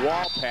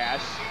wall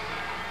pass,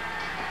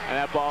 and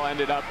that ball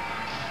ended up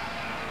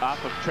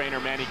off of trainer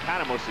Manny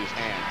Canamos'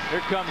 hands.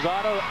 Here comes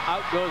Otto.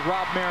 Out goes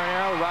Rob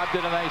Marinero. Rob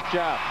did a nice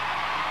job.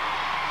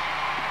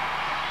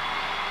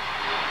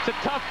 It's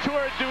a tough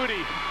tour of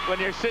duty when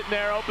you're sitting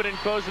there opening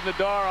and closing the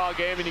door all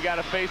game and you got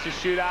to face a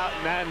shootout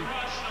and then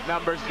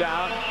numbers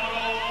down.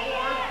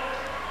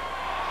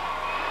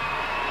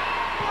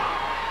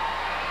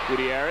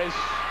 Gutierrez,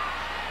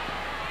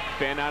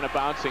 Finn on a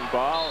bouncing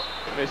ball,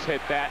 mishit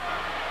that.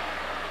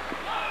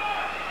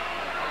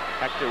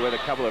 Hector with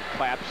a couple of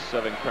claps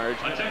of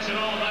encouragement. Attention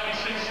all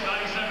 96,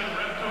 97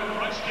 Repco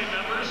Crunch Kid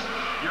members.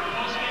 Your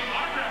post-game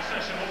autograph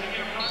session will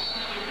begin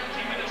approximately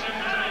 15 minutes after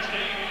tonight's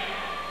game.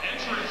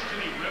 Entrance to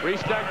the Repco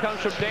Restart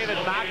comes from David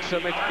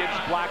Maxim. It gets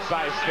blocked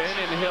by Finn,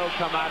 and he'll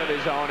come out of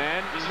his own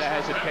end. The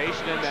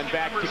hesitation, and then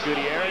back to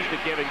Gutierrez. The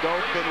give and go.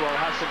 Finn will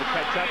hustle to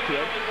catch up to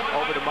it.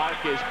 Over to Mark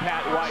is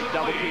Pat White.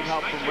 Double team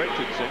help from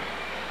Richardson.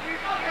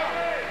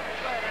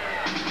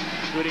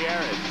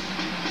 Gutierrez.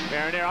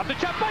 Marinero off the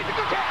jump.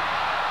 Bicycle kick.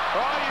 Oh,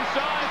 you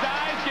saw his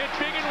eyes get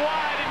big and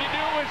wide, and you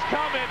knew it was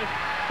coming.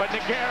 But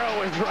Nogueira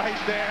was right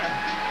there.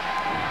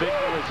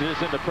 Victor was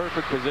just in the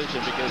perfect position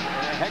because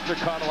Hector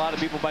caught a lot of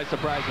people by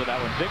surprise with that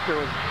one. Victor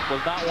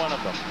was not one of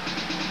them.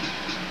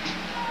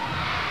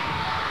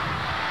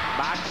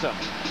 Maxim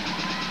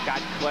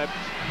got clipped.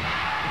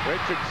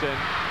 Richardson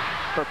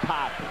for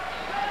Pop.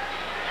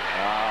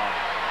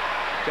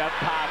 Jeff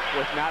Pop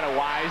with not a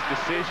wise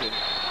decision.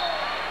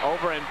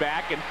 Over and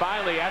back, and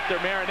finally, after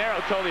Marinero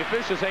told the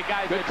officials, hey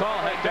guys, good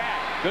call, right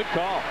back. Good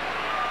call.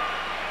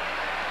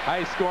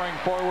 High-scoring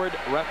forward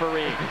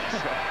referee.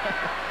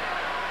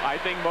 I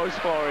think most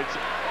forwards,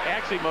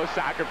 actually most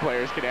soccer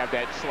players, can have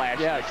that slash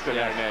next to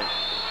their name.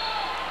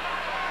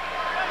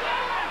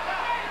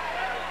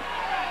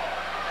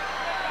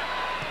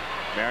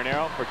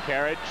 Marinero for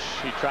Carriage.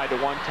 He tried to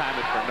one-time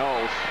it for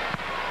Knowles.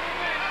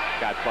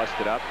 Got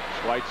busted up.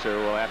 Schweitzer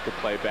will have to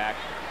play back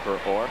for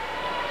Orr.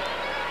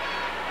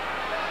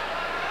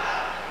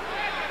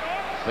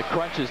 The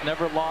Crunch has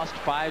never lost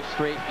 5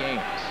 straight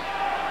games.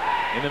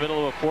 In the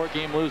middle of a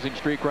 4-game losing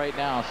streak right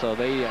now, so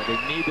they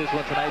need this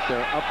one tonight.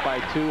 They're up by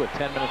 2 with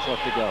 10 minutes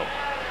left to go.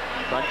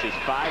 Crunch is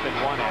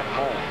 5-1 at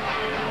home.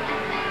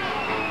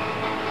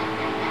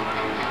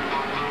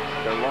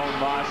 Their lone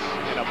loss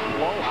in a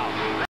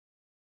blowout.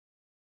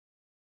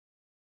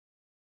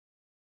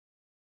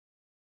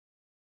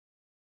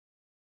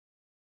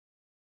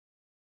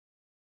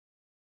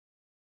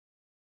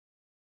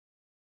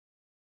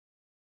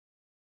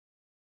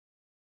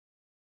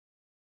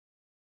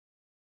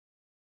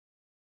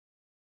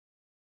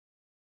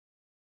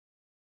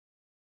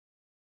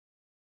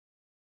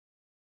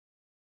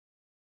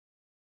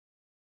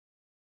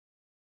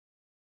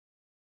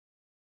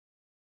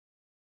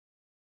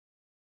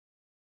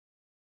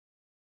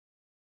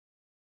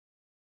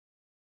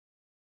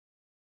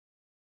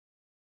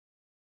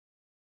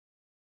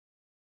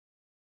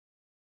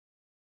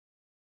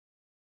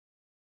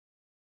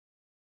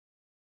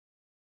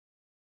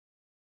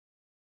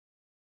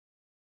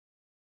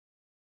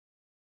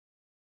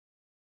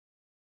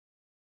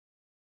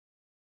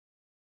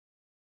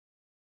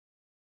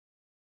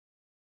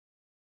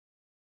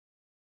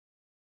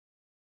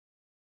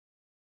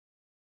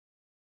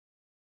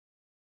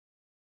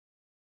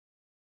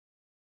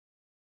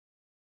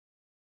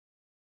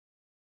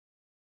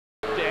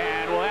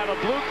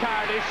 Blue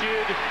card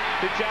issued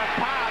to Jeff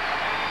Pop.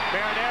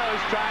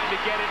 Marinero's trying to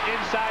get it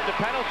inside the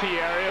penalty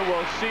area.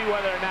 We'll see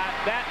whether or not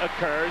that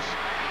occurs.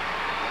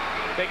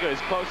 I think it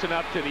was close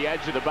enough to the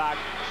edge of the box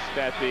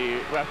that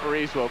the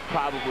referees will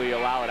probably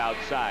allow it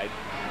outside.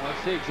 Let's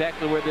see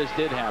exactly where this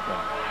did happen.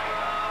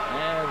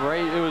 And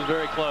it was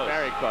very close.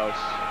 Very close.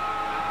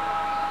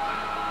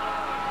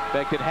 In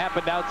fact, it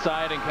happened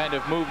outside and kind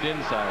of moved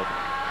inside.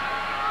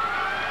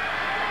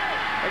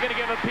 They're going to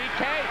give a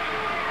PK.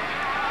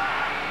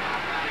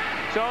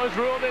 So it was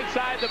ruled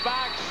inside the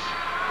box.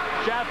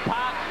 Jeff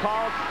Pop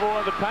called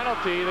for the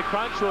penalty. The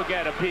Crunch will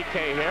get a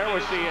PK here.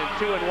 We're seeing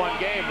 2 in one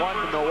game, 1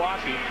 to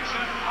Milwaukee.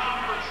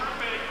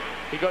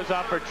 He goes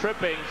off for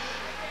tripping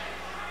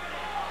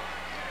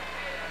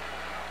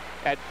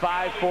at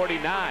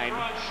 5:49.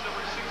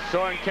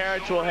 Soren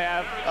Karic will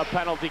have a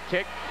penalty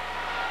kick.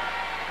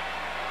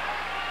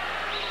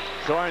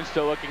 Soren's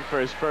still looking for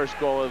his first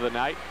goal of the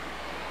night.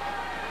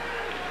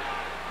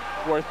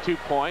 Worth 2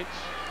 points.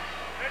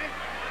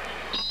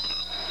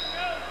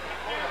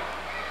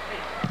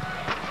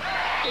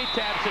 He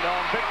taps it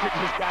home. Victor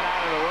just got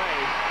out of the way.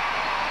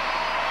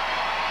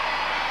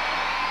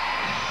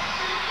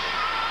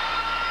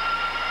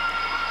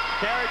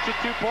 Karic a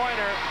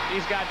 2-pointer.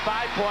 He's got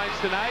 5 points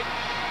tonight.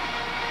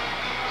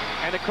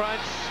 And the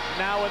Crunch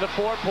now with a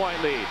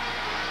 4-point lead.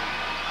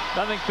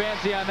 Nothing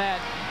fancy on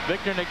that.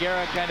 Victor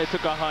Nogueira kind of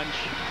took a hunch.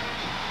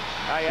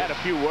 I had a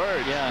few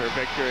words for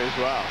Victor as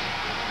well.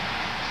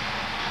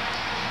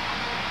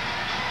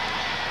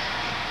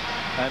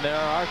 And there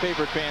are our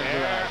favorite fans.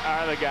 There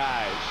are the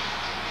guys.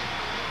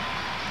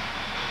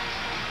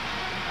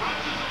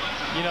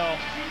 You know,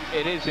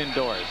 it is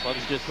indoors.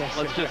 Let's just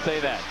say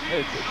that.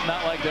 It's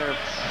not like they're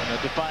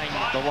defying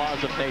the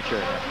laws of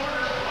nature.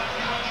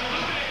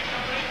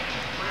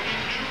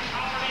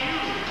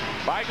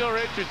 Michael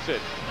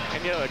Richardson.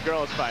 And you know, the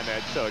girls find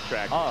that so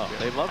attractive. Oh,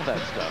 they love that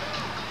stuff.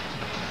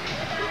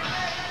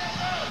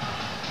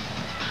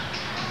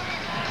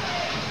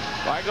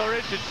 Michael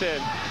Richardson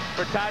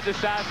for Todd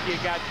Dusosky.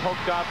 It got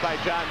poked off by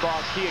John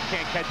Ball. Kia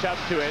can't catch up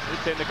to it.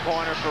 It's in the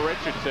corner for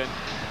Richardson.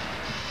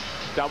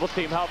 Double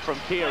team help from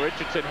Kia.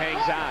 Richardson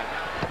hangs on.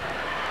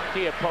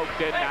 Kia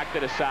poked it, knocked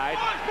it aside.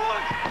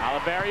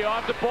 Oliverio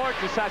off the board.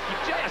 Dusosky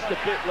just a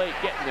bit late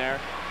getting there.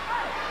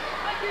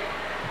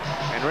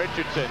 And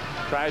Richardson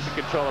tries to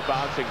control a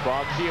bouncing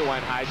ball. Kia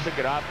went high, took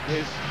it off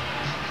his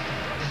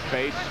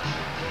face.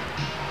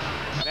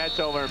 And that's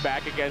over and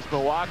back against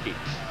Milwaukee.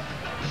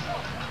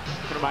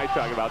 What am I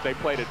talking about? They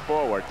played it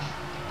forward.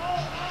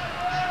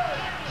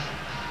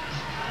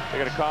 They're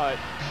going to call it.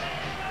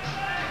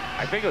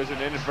 I think it was an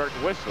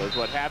inadvertent whistle is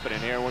what happened in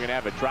here. We're going to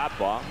have a drop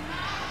ball.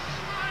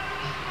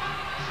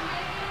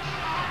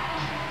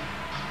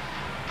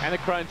 And the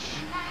Crunch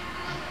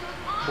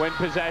win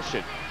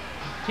possession.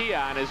 Kia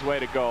on his way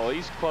to goal.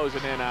 He's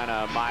closing in on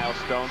a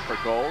milestone for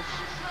goals.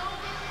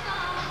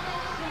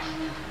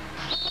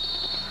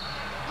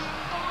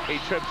 He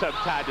trips up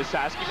Todd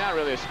Dusosky. Not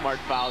really a smart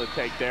foul to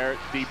take there,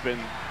 deep in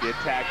the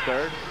attack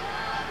third.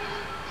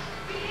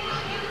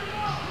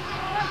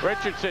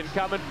 Richardson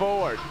coming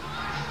forward.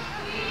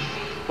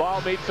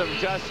 Ball meets him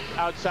just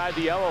outside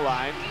the yellow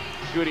line.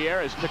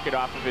 Gutierrez took it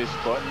off of his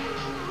foot.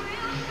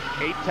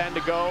 8:10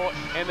 to go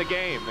in the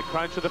game. The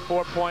Crunch with a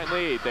 4-point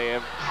lead. They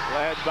have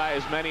led by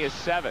as many as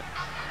 7.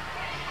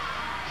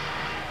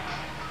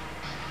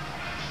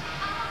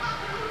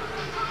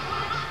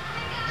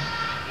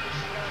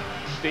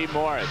 Steve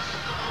Morris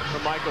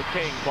from Michael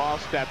King. Ball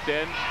stepped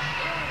in.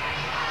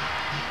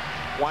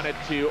 Wanted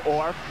to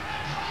Orff.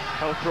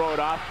 He'll throw it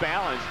off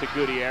balance to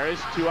Gutierrez.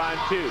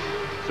 2-on-2.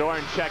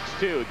 Zorn checks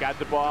 2. Got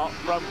the ball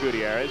from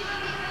Gutierrez.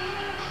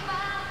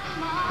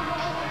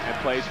 And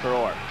plays for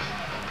Orff.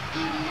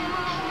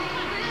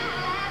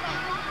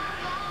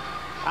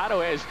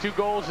 Otto has 2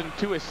 goals and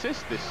 2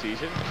 assists this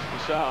season. We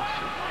saw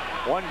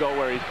one goal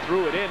where he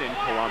threw it in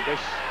Columbus,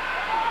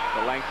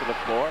 the length of the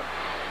floor,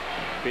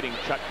 beating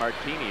Chuck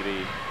Martini,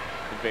 the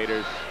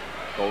Invaders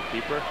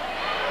goalkeeper.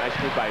 Nice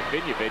move by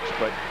Vinjevic,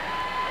 but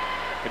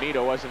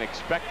Pinito wasn't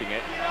expecting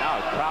it. Now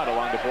a crowd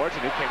along the boards,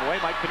 and who came away?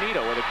 Mike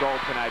Pinito with a goal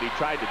tonight. He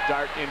tried to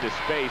dart into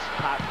space.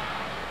 Pop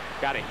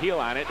got a heel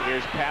on it.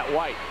 Here's Pat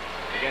White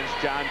against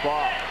John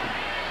Ball.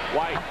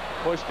 White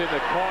pushed in the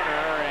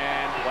corner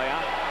and play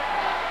on.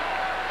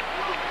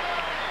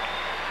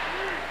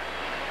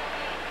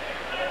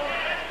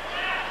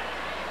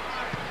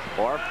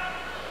 Orff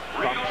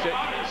pumps it,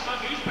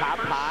 pop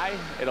high,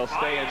 it'll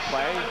stay in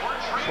play.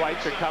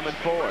 Schweitzer coming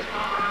forward.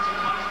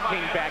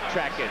 King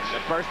backtracking,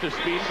 the burst of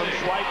speed from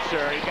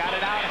Schweitzer. He got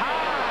it out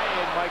high,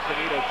 and Mike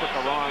Benito took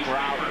a wrong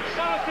route.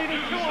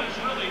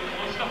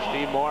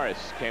 Steve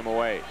Morris came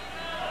away.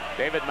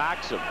 David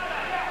Maxim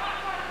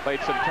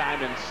played some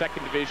time in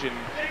 2nd division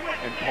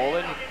in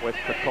Poland with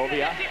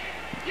Cracovia.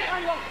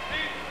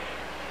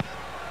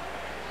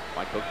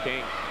 Michael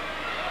King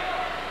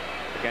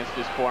against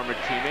his former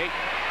teammate.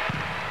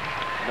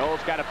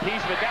 Knowles got a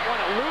piece of it. That one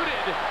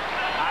eluded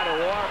out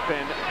of Orff,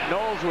 and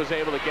Knowles was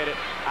able to get it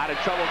out of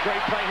trouble. Great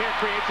play here,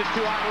 creates a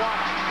 2-on-1.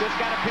 Just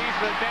got a piece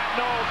of it.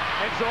 Matt Knowles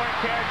and Zoran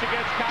Karic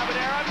against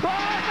Carbonarra.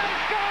 Ball, they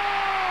score!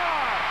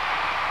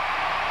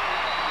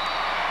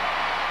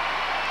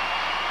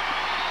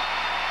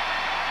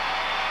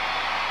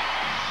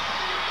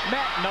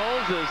 Matt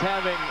Knowles is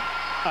having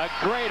a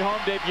great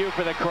home debut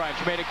for the Crunch.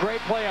 Made a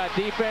great play on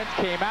defense,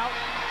 came out,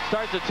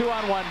 starts a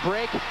 2-on-1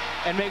 break,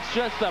 and makes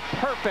just the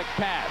perfect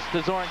pass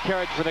to Zoran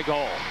Karic for the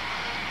goal.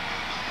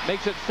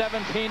 Makes it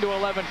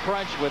 17-11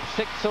 Crunch with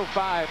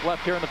 6:05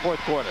 left here in the 4th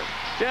quarter.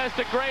 Just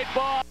a great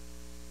ball.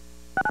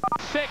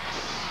 6.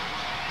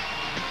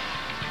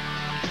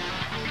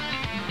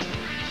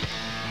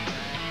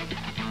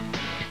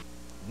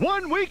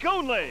 One week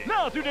only.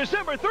 Now through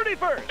December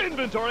 31st.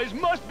 Inventories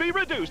must be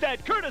reduced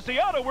at Courtesy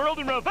Auto World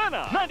in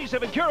Ravenna.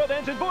 97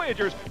 Caravans and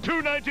Voyagers,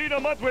 $219 a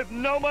month with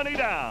no money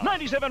down.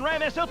 97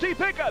 Ram SLT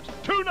pickups,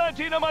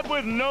 $219 a month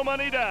with no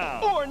money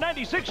down. Or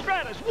 96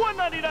 Stratus,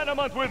 $199 a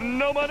month with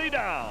no money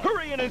down.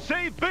 Hurry in and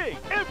save big.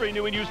 Every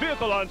new and used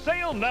vehicle on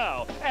sale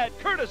now at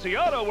Courtesy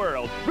Auto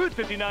World. Route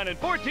 59 and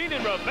 14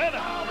 in Ravenna.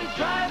 Always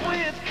drive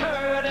with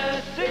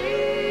courtesy.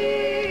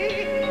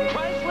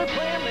 Chrysler,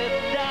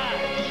 Plymouth,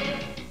 Dodge.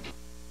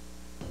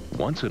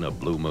 Once in a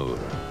blue moon,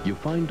 you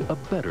find a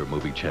better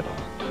movie channel.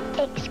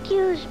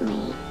 Excuse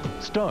me.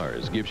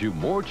 Stars gives you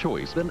more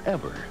choice than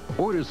ever.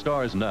 Order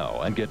Stars now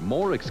and get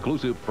more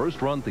exclusive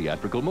first-run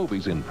theatrical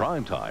movies in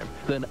prime time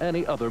than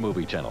any other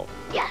movie channel.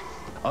 Yes.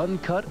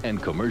 Uncut and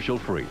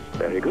commercial-free.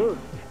 Very good.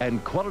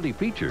 And quality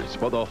features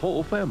for the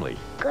whole family.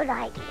 Good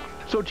idea.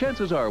 So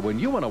chances are when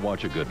you want to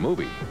watch a good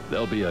movie,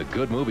 there'll be a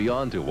good movie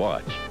on to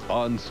watch.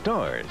 On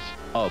Stars,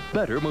 a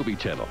better movie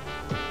channel.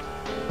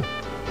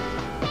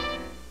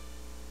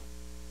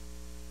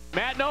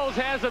 Matt Knowles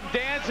has him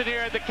dancing here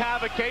at the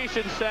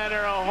Convocation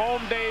Center. A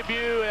home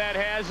debut that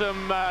has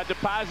him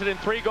depositing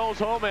 3 goals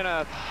home and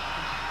a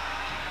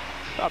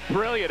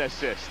brilliant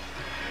assist.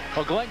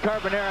 Well, Glen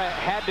Carbonarra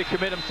had to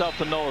commit himself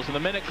to Knowles, and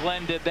the minute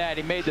Glen did that,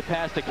 he made the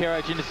pass to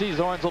Karic, and you see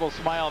Zoran's little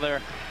smile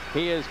there.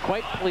 He is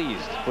quite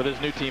pleased with his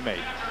new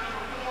teammate.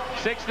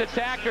 6th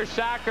attacker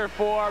soccer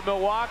for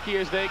Milwaukee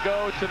as they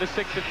go to the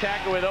 6th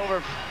attacker with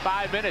over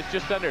 5 minutes,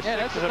 just under 6. Yeah,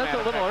 that's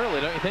a little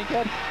early, don't you think,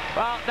 Ed?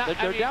 Well,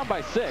 they're down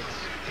by 6.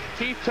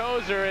 Keith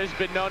Tozer has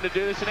been known to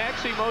do this, and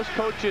actually most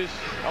coaches,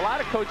 a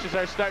lot of coaches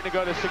are starting to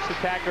go to 6th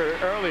attacker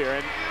earlier,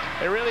 and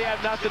they really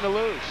have nothing to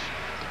lose.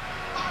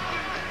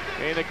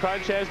 And the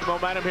Crunch has the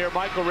momentum here.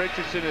 Michael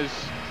Richardson is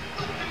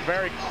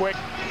very quick,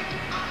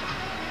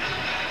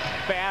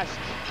 fast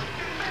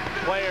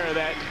player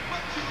that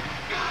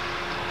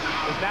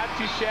is not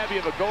too shabby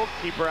of a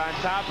goalkeeper on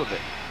top of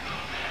it.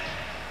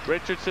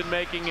 Richardson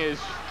making his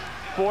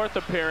 4th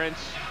appearance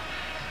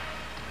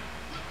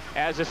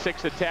as a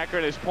 6th attacker,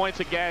 and his points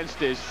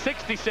against is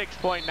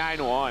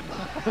 66.91.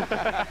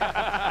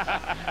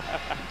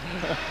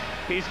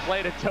 He's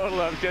played a total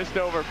of just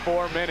over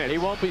 4 minutes. He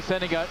won't be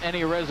sending out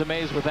any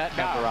resumes with that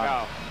number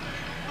on.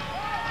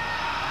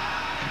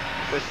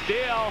 The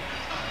steal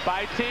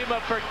by Tima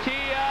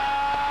Furquia.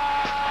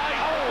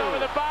 Oh,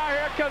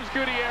 comes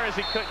Gutierrez.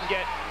 He couldn't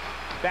get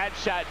that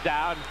shot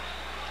down.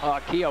 Oh,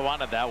 Kia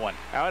wanted that one.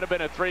 That would have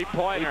been a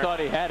three-pointer. He thought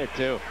he had it,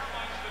 too.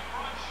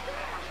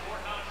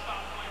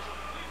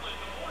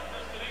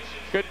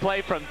 Good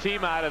play from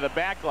Team out of the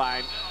back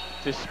line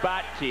to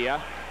spot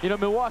Kia. You know,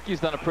 Milwaukee's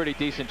done a pretty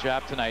decent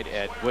job tonight,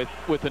 Ed,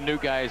 with the new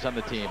guys on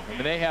the team. I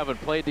mean, they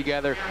haven't played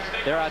together.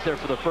 They're out there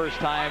for the first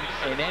time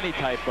in any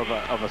type of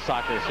a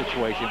soccer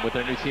situation with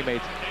their new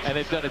teammates, and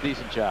they've done a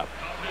decent job.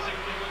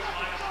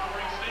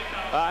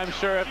 I'm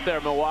sure if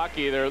they're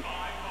Milwaukee, you're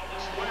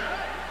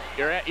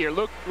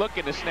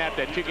looking to snap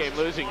that 2-game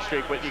losing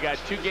streak, but you got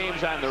 2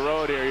 games on the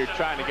road here. You're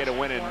trying to get a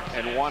win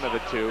in one of the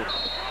 2.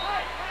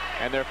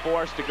 And they're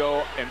forced to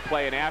go and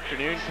play an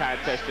afternoon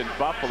contest in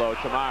Buffalo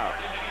tomorrow.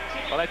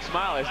 Well, that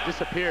smile has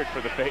disappeared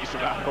from the face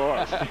of our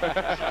horse.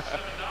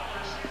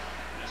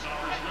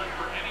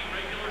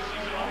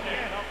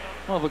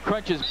 Well, the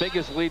Crunch's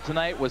biggest lead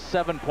tonight was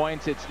 7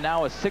 points. It's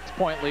now a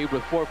 6-point lead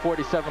with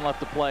 4:47 left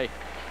to play.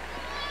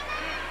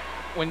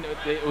 When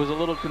it was a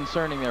little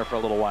concerning there for a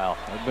little while.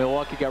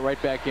 Milwaukee got right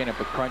back in it,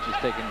 but Crunch is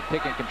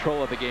taking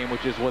control of the game,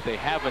 which is what they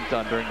haven't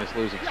done during this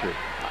losing streak.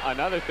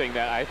 Another thing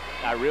that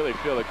I really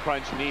feel that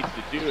Crunch needs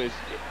to do is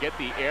get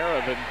the air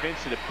of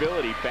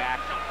invincibility back,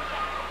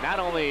 not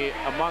only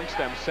amongst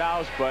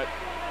themselves, but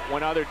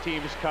when other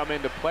teams come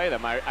in to play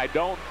them. I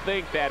don't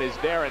think that is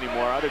there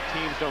anymore. Other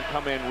teams don't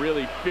come in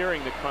really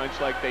fearing the Crunch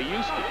like they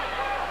used to.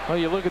 Well,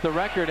 you look at the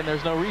record, and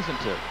there's no reason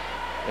to.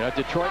 You know,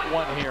 Detroit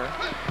won here.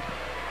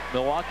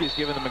 Milwaukee's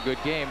given them a good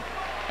game,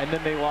 and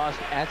then they lost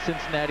at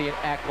Cincinnati and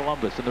at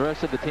Columbus, and the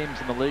rest of the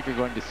teams in the league are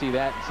going to see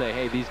that and say,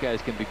 hey, these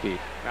guys can be beat.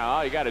 Now,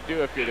 all you got to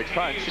do if you're the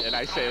Crunch, and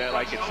I say that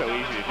like it's so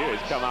easy to do,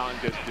 is come out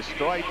and just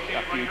destroy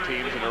a few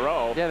teams in a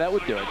row. Yeah, that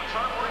would do it.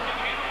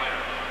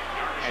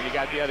 And you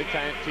got the other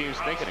teams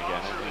thinking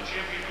again.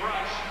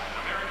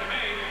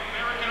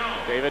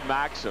 David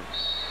Maxim,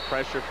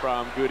 pressure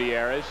from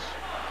Gutierrez.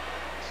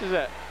 This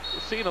is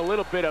seeing a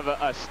little bit of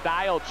a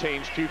style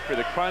change too for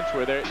the Crunch,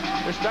 where they're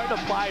starting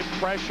to apply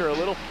pressure a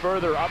little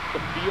further up the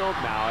field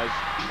now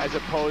as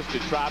opposed to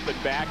dropping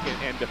back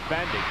and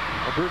defending.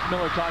 Well, Bruce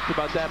Miller talked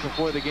about that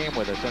before the game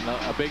with us, and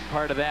a big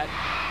part of that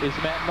is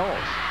Matt Knowles.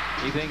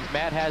 He thinks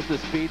Matt has the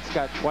speed,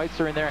 Scott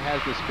Schweitzer in there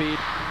has the speed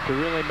to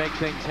really make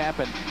things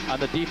happen on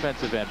the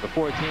defensive end.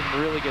 Before a team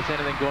really gets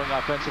anything going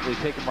offensively,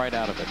 take them right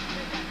out of it.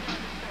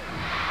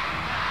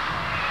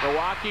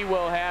 Milwaukee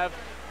will have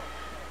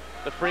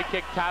the free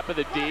kick top of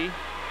the D.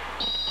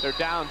 They're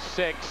down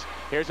 6.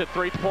 Here's a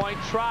 3-point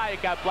try.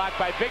 It got blocked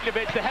by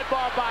Vignovich. The head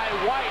ball by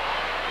White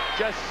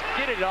just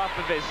skidded off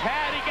of his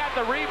head. He got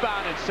the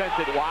rebound and sent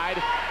it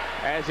wide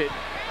as it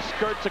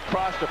skirts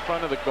across the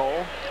front of the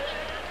goal.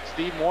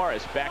 Steve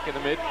Morris back in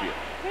the midfield.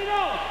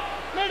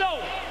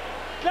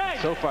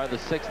 So far, the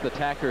 6th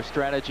attacker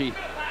strategy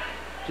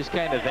just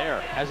kind of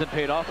there. Hasn't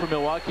paid off for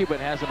Milwaukee, but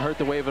hasn't hurt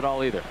the Wave at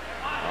all either.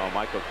 Oh,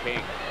 Michael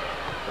King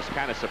was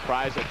kind of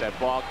surprised that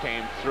ball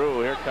came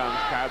through. Here comes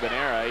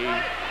Carbonarra. He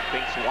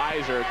thinks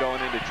wiser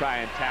going in to try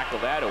and tackle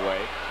that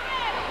away.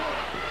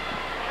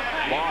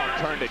 Long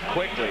turned it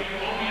quickly.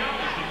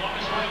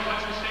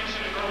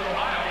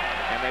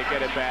 And they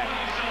get it back.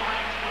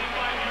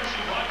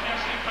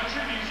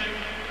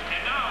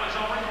 And now it's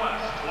on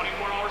request.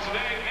 24 hours a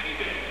day, any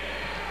day.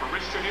 For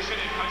rich tradition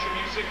and country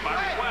music by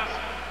request,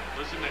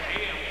 listen to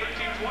AM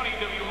 1320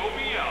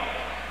 WOBL.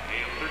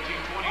 AM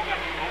 1320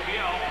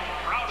 WOBL.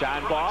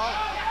 John Ball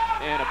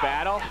in a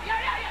battle.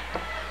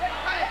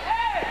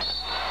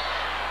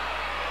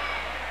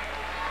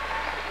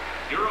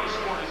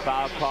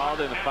 Foul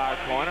called in the far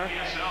corner.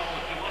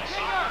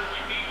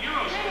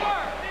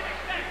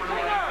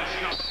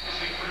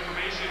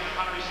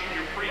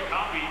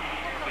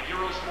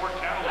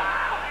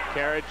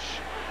 Carriage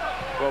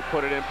will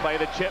put it in play.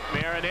 The chip.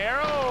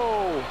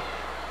 Marinero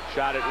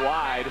shot it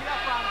wide,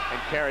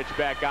 and Carriage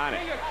back on it.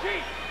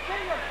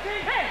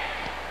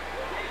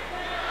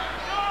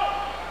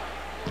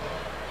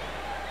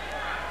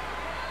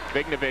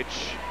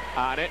 Vignovich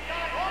on it.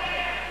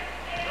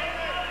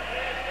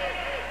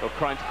 So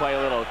Crunch play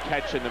a little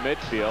catch in the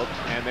midfield,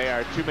 and they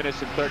are 2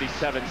 minutes and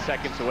 37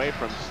 seconds away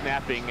from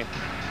snapping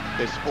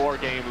this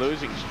 4-game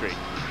losing streak.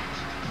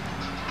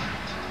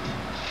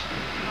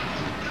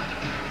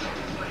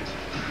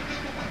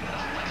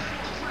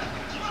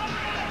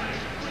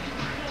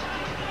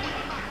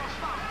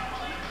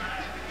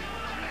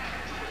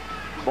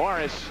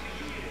 Morris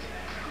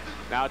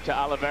now to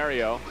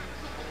Oliverio.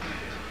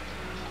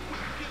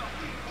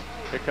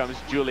 Here comes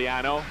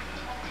Giuliano.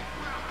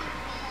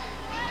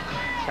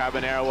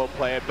 Carbonarra will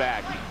play it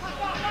back.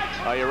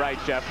 Oh, you're right,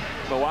 Jeff.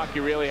 Milwaukee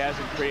really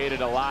hasn't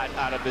created a lot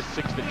out of this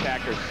 6th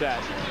attacker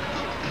set.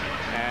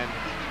 And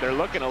they're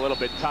looking a little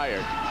bit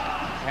tired.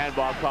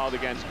 Handball called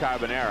against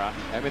Carbonarra.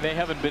 I mean, they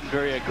haven't been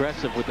very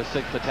aggressive with the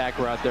 6th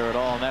attacker out there at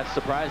all, and that's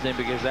surprising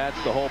because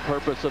that's the whole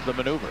purpose of the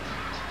maneuver.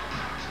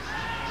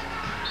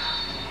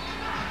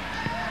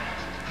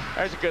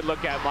 There's a good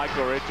look at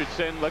Michael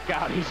Richardson. Look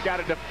out, he's got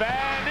to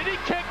defend, and he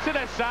kicks it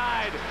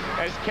aside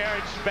as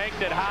Carriage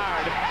spanked it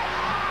hard.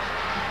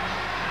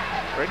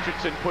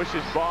 Richardson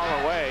pushes ball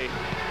away.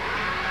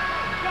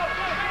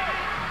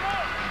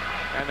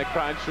 And the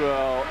Crunch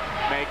will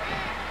make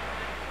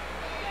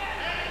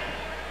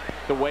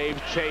the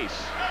Wave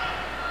chase.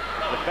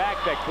 The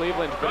fact that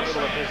Cleveland's been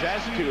able to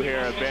possess two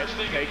here a bit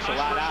takes a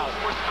lot out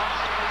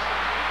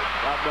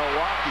of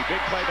Milwaukee.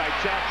 Big play by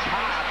Jeff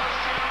Todd.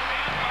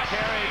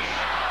 Carriage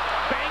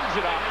bangs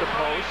it off the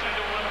post.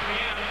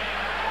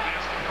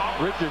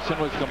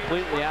 Richardson was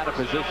completely out of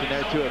position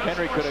there, too. If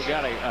Henry could have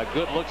got a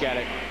good look at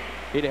it,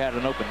 he'd have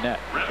had an open net.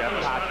 Jeff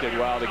Todd did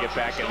well to get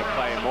back into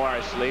play.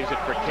 Morris leaves it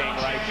for King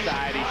right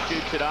side. He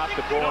shoots it off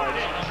the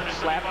boards.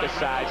 Slapped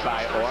aside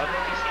by Orr.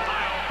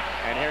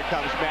 And here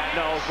comes Matt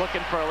Knowles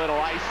looking for a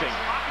little icing.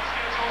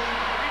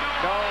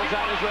 Knowles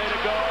on his way to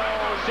go.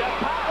 Jeff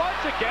Todd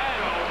once again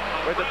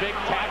with a big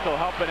tackle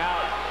helping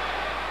out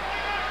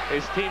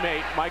his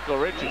teammate Michael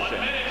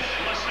Richardson.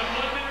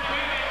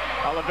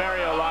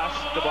 Oliverio lost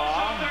the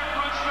ball.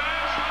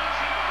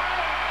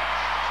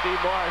 Steve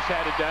Morris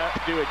had to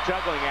do a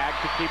juggling act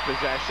to keep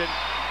possession.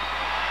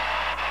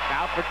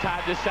 Now for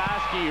Todd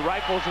Dusosky,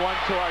 rifles one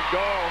toward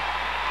goal.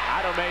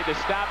 Otto made the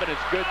stop, and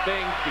it's a good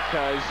thing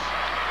because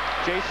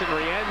Jason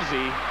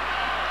Rienzi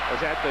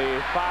was at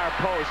the far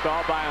post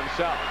all by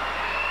himself.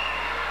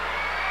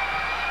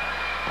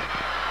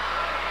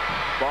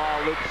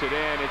 Ball loops it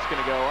in. It's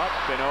going to go up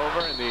and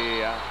over, and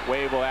the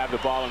Wave will have the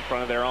ball in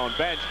front of their own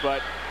bench.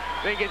 But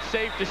I think it's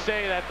safe to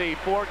say that the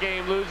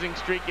 4-game losing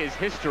streak is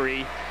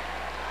history,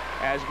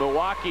 as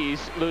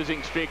Milwaukee's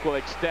losing streak will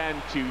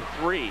extend to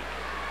 3.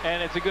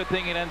 And it's a good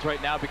thing it ends right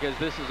now, because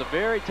this is a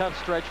very tough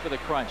stretch for the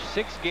Crunch.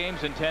 6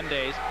 games in 10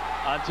 days.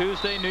 On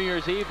Tuesday, New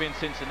Year's Eve in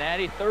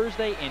Cincinnati,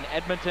 Thursday in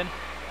Edmonton,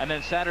 and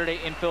then Saturday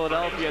in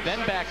Philadelphia,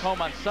 then back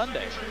home on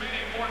Sunday.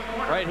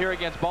 Right here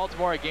against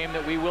Baltimore, a game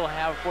that we will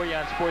have for you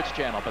on Sports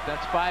Channel. But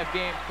that's 5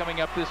 games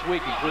coming up this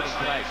week, including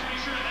tonight.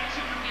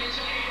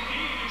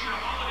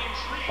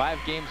 5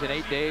 games in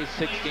 8 days,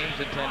 6 games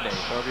in 10 days,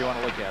 however you want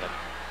to look at it.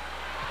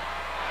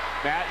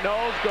 Matt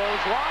Knowles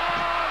goes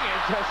long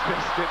and just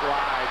missed it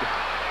wide.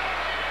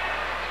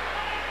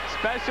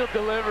 Special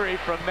delivery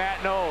from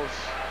Matt Knowles.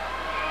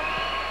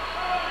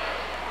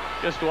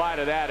 Just wide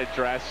of that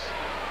address.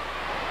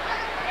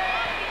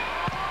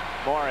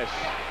 Morris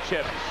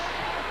chips.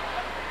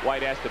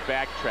 White has to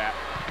backtrack.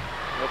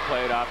 He'll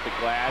play it off the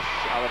glass.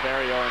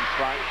 Oliverio in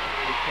front.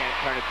 He can't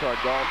turn it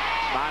toward goal.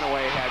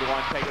 Monaway had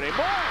one taken away.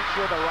 Morris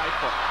with a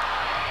rifle.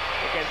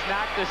 It gets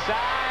knocked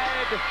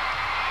aside.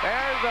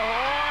 There's the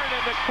horn,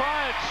 and the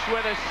Crunch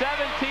with a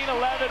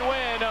 17-11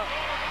 win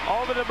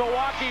over the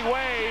Milwaukee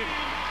Wave,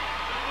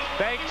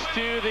 thanks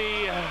to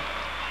the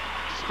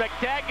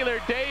spectacular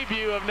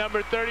debut of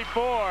number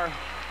 34,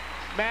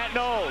 Matt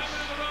Knowles.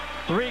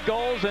 3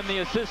 goals and the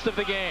assist of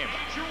the game.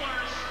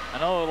 I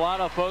know a lot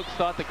of folks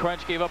thought the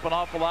Crunch gave up an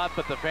awful lot,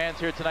 but the fans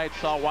here tonight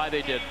saw why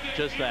they did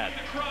just that.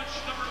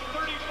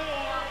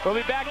 We'll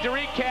be back to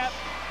recap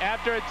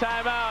after a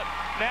timeout.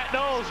 Matt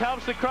Knowles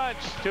helps the Crunch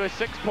to a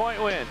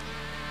 6-point win.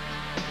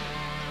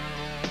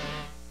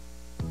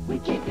 We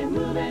keep it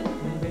moving.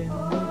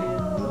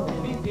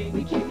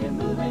 We keep it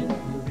moving.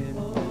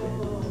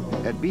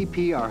 At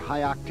BP, our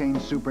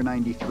high-octane Super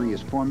 93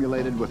 is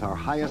formulated with our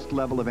highest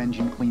level of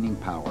engine cleaning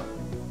power.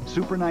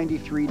 Super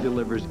 93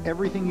 delivers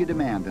everything you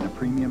demand in a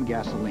premium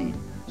gasoline,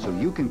 so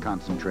you can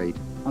concentrate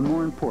on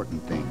more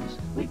important things.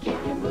 We keep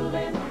it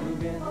moving.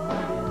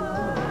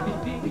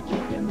 We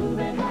keep it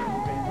moving.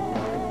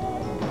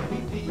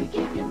 We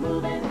keep it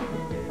moving.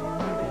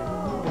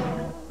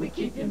 We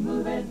keep it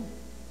moving.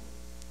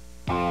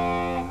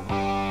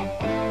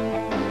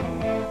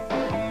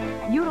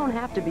 You don't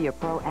have to be a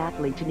pro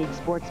athlete to need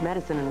sports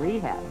medicine and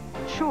rehab.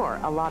 Sure,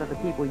 a lot of the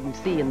people you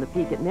see in the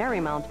peak at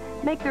Marymount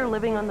make their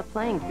living on the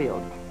playing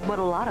field, but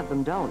a lot of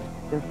them don't.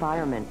 They're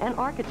firemen and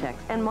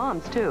architects and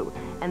moms too,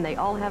 and they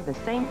all have the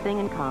same thing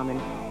in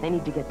common. They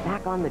need to get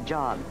back on the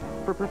job.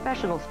 For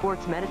professional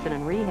sports medicine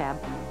and rehab,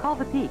 call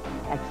the Peak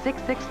at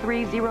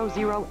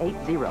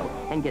 663-0080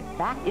 and get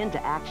back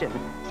into action.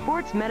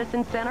 Sports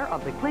Medicine Center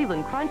of the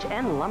Cleveland Crunch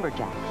and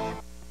Lumberjacks.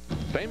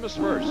 Famous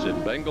verse in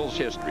Bengals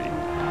history.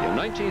 In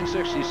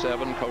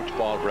 1967, Coach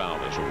Paul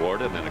Brown is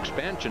awarded an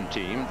expansion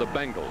team, the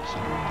Bengals.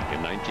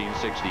 In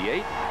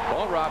 1968,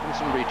 Paul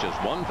Robinson reaches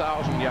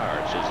 1,000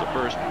 yards as the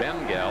first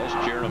Bengals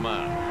cheer him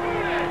on.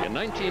 In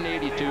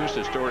 1982's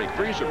historic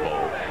Freezer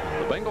Bowl,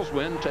 the Bengals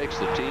win takes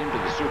the team to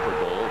the Super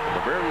Bowl for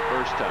the very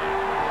first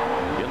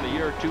time. In the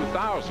year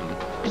 2000,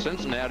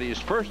 Cincinnati's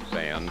first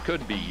fan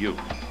could be you.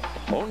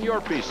 Own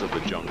your piece of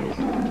the jungle.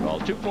 Call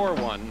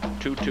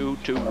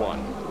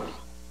 241-2221.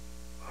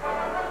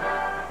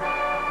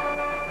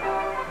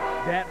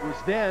 That was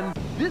then.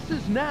 This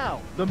is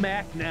now, the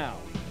Mac Now.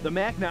 The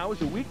Mac Now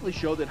is a weekly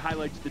show that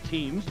highlights the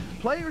teams,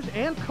 players,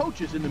 and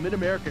coaches in the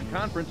Mid-American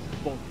Conference,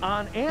 both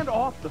on and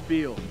off the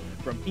field.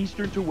 From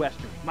Eastern to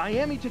Western,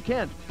 Miami to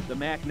Kent, the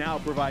Mac Now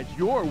provides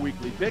your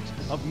weekly fix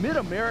of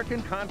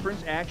Mid-American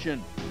Conference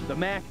action. The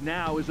Mac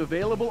Now is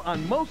available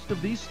on most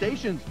of these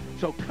stations,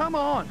 so come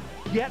on,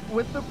 get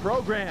with the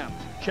program.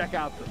 Check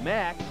out the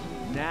Mac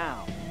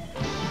now.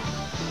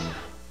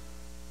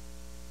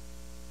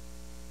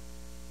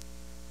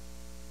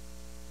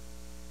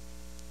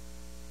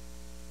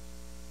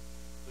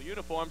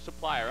 uniform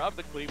supplier of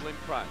the Cleveland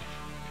Crunch.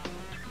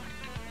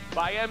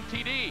 By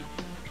MTD,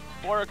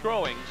 for a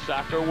growing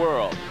soccer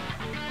world.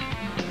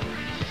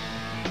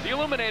 The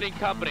Illuminating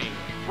Company,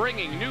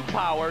 bringing new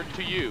power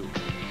to you.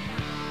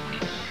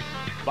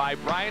 By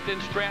Bryant and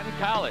Stratton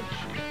College,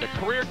 the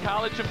career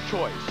college of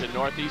choice in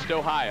Northeast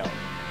Ohio.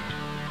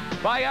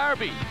 By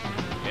Arby's,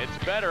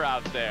 it's better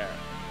out there.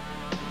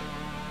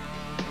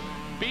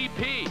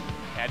 BP,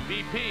 at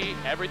BP,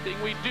 everything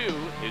we do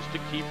is to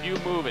keep you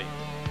moving.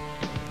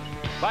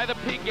 By the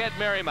Peak at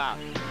Marymount,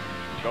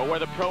 go where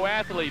the pro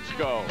athletes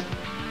go.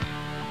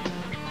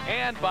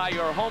 And by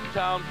your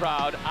hometown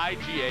proud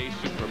IGA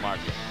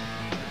Supermarket.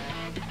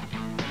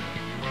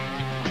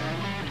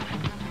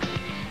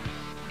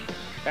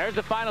 There's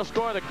the final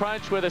score of the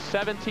Crunch with a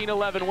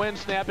 17-11 win,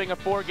 snapping a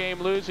 4-game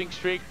losing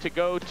streak to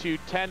go to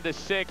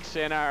 10-6.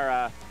 And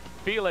our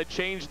Fila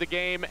changed the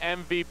game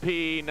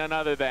MVP, none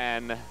other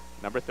than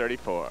number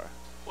 34.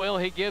 Well,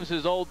 he gives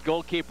his old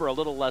goalkeeper a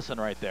little lesson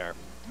right there.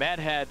 Matt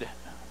had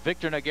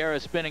Victor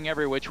Noguera spinning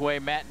every which way.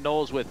 Matt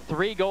Knowles with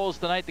 3 goals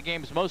tonight, the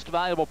game's most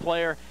valuable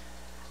player.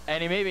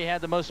 And he maybe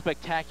had the most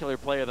spectacular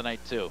play of the night,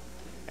 too.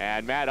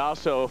 And Matt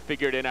also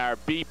figured in our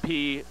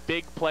BP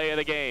big play of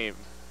the game.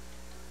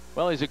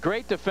 Well, he's a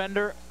great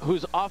defender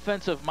who's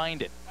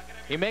offensive-minded.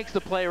 He makes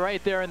the play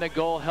right there in the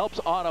goal,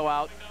 helps Otto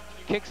out,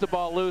 kicks the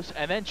ball loose,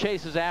 and then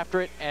chases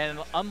after it. And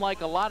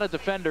unlike a lot of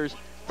defenders,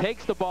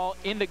 takes the ball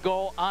into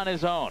goal on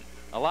his own.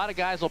 A lot of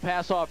guys will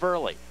pass off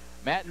early.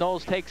 Matt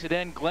Knowles takes it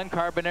in. Glen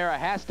Carbonarra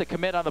has to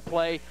commit on the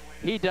play.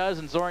 He does,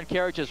 and Zoran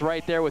Karic is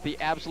right there with the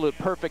absolute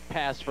perfect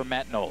pass from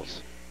Matt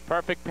Knowles.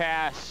 Perfect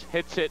pass,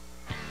 hits it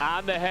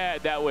on the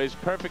head. That was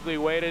perfectly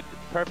weighted,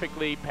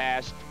 perfectly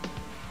passed.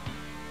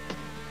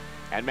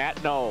 And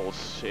Matt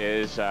Knowles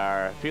is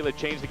our Fila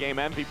Change the Game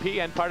MVP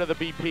and part of the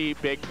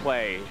BP big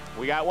play.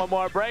 We got one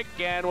more break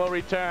and we'll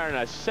return.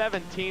 A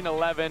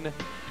 17-11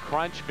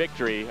 Crunch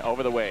victory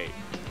over the Wave.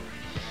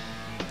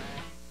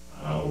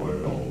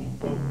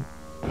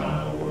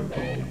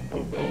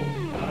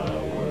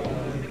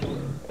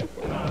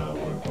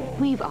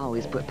 We've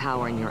always put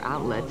power in your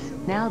outlets.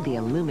 Now the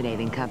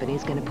Illuminating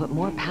Company's going to put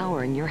more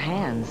power in your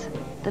hands.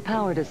 The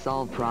power to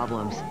solve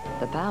problems.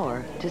 The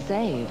power to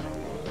save.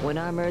 When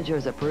our merger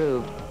is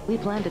approved, we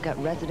plan to cut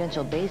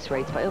residential base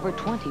rates by over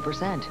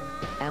 20%.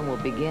 And we'll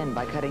begin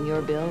by cutting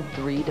your bill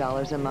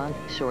 $3 a month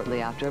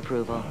shortly after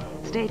approval.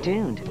 Stay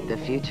tuned. The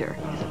future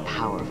is a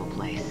powerful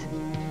place.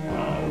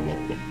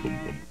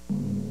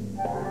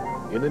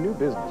 In the new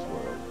business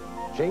world,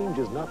 change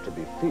is not to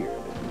be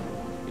feared.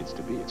 It's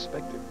to be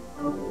expected.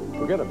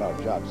 Forget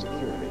about job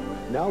security.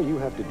 Now you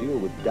have to deal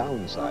with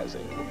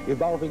downsizing,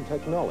 evolving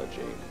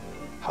technology.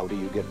 How do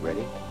you get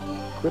ready?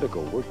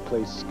 Critical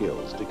workplace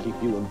skills to keep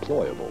you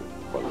employable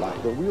for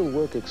life. The real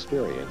work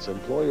experience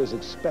employers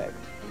expect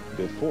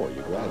before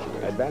you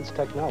graduate. Advanced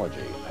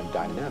technology and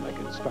dynamic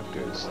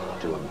instructors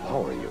to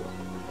empower you.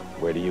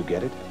 Where do you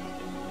get it?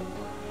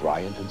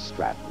 Bryant and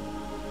Stratton.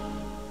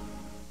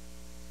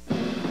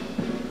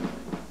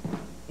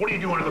 What are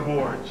you doing to the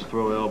boards?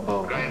 Throw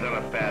elbow. Guy's on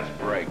a fast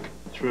break.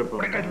 Trip him.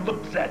 That guy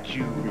looks at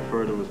you.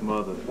 Refer to his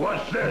mother.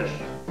 What's this?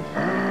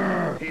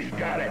 He's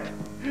got it.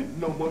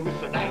 No more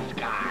Mr. Nice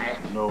Guy.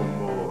 No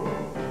more.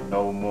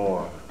 No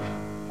more.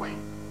 Wait,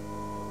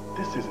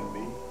 this isn't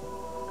me.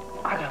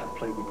 I gotta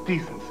play with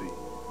decency,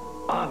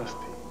 honesty.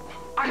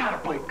 I gotta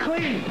play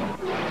clean.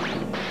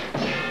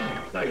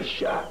 Nice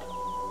shot.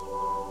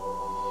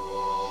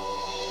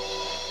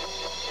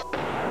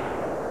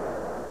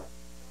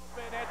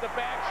 At the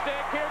back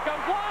stick, here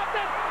comes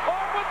Lofton.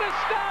 Off with the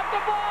stop, the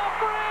ball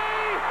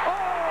free.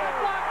 Oh,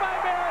 blocked by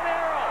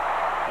Marinero.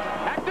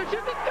 Hector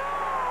shoots the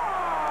goal.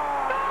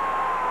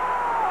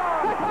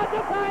 The Crunch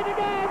are tied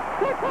again.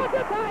 The Crunch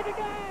are tied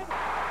again.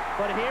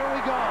 But here we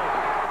go.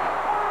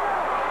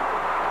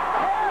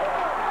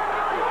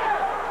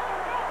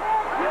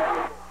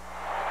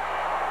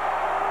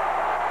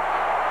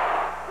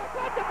 The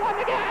Crunch have won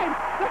the game.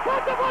 The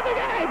Crunch have won the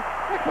game.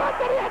 The Crunch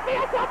are the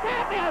NPSL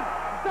champions.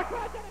 The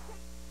Crunch are the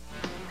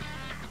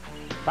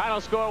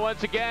Final score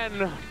once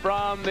again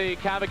from the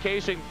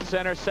Convocation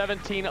Center,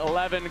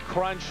 17-11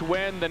 Crunch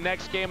win. The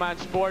next game on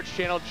Sports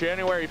Channel,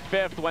 January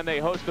 5th, when they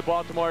host the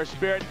Baltimore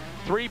Spirit.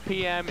 3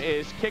 p.m.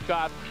 is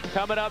kickoff.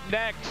 Coming up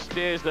next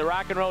is the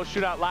Rock and Roll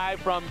Shootout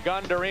live from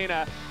Gund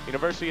Arena,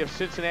 University of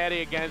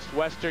Cincinnati against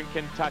Western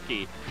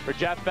Kentucky. For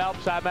Jeff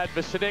Phelps, I'm Ed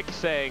Vasidik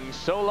saying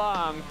so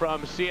long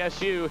from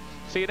CSU.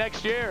 See you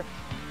next year.